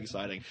 It's very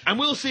exciting. And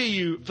we'll see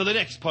you for the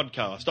next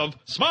podcast of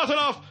Smart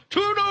Enough to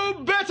Know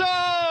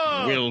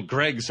Better! Will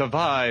Greg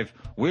survive?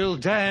 Will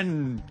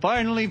Dan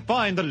finally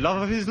find the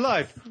love of his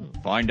life?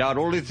 Find out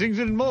all these things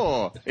and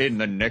more in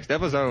the next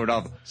episode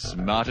of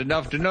Smart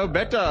Enough to Know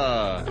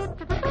Better.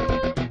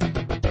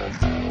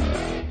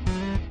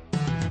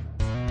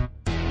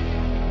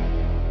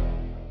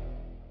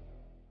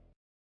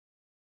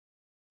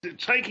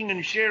 Taking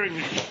and sharing.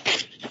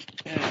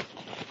 Yeah.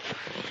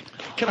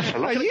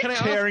 Are you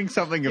tearing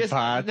something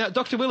apart? Now,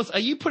 Dr. Willis, are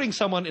you putting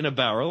someone in a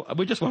barrel?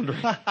 We're just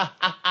wondering.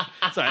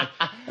 Sorry.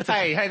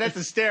 Hey, that's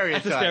a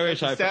stereotype. That's a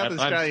stereotype. That's a South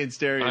Australian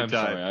stereotype. I'm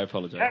sorry, I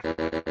apologise.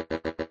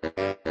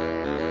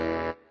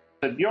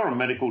 You're a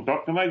medical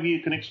doctor. Maybe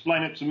you can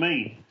explain it to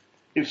me.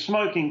 If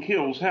smoking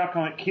kills, how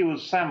come it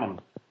cures salmon?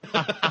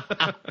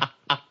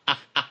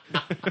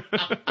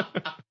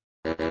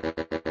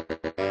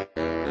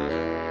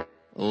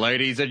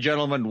 Ladies and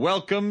gentlemen,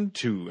 welcome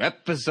to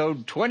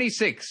episode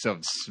 26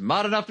 of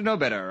Smart Enough to Know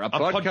Better, a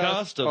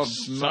podcast of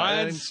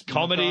science,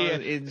 comedy,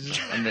 and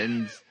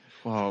then...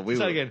 Oh, Let's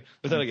again,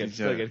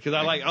 because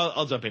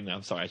I'll jump in now.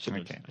 I'm sorry, I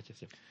shouldn't. Okay.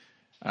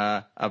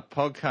 A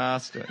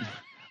podcast...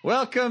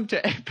 Welcome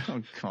to...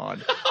 Oh,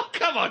 God. Oh,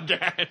 come on,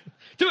 Dan.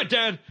 Do it,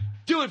 Dan.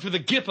 Do it for the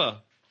Gipper.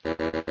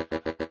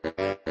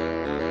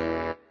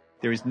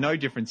 There is no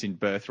difference in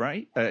birth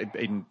rate.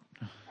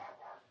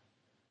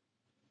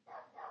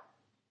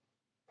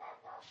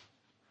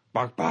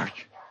 Bark,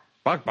 bark.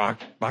 Bark, bark.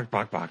 Bark,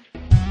 bark, bark.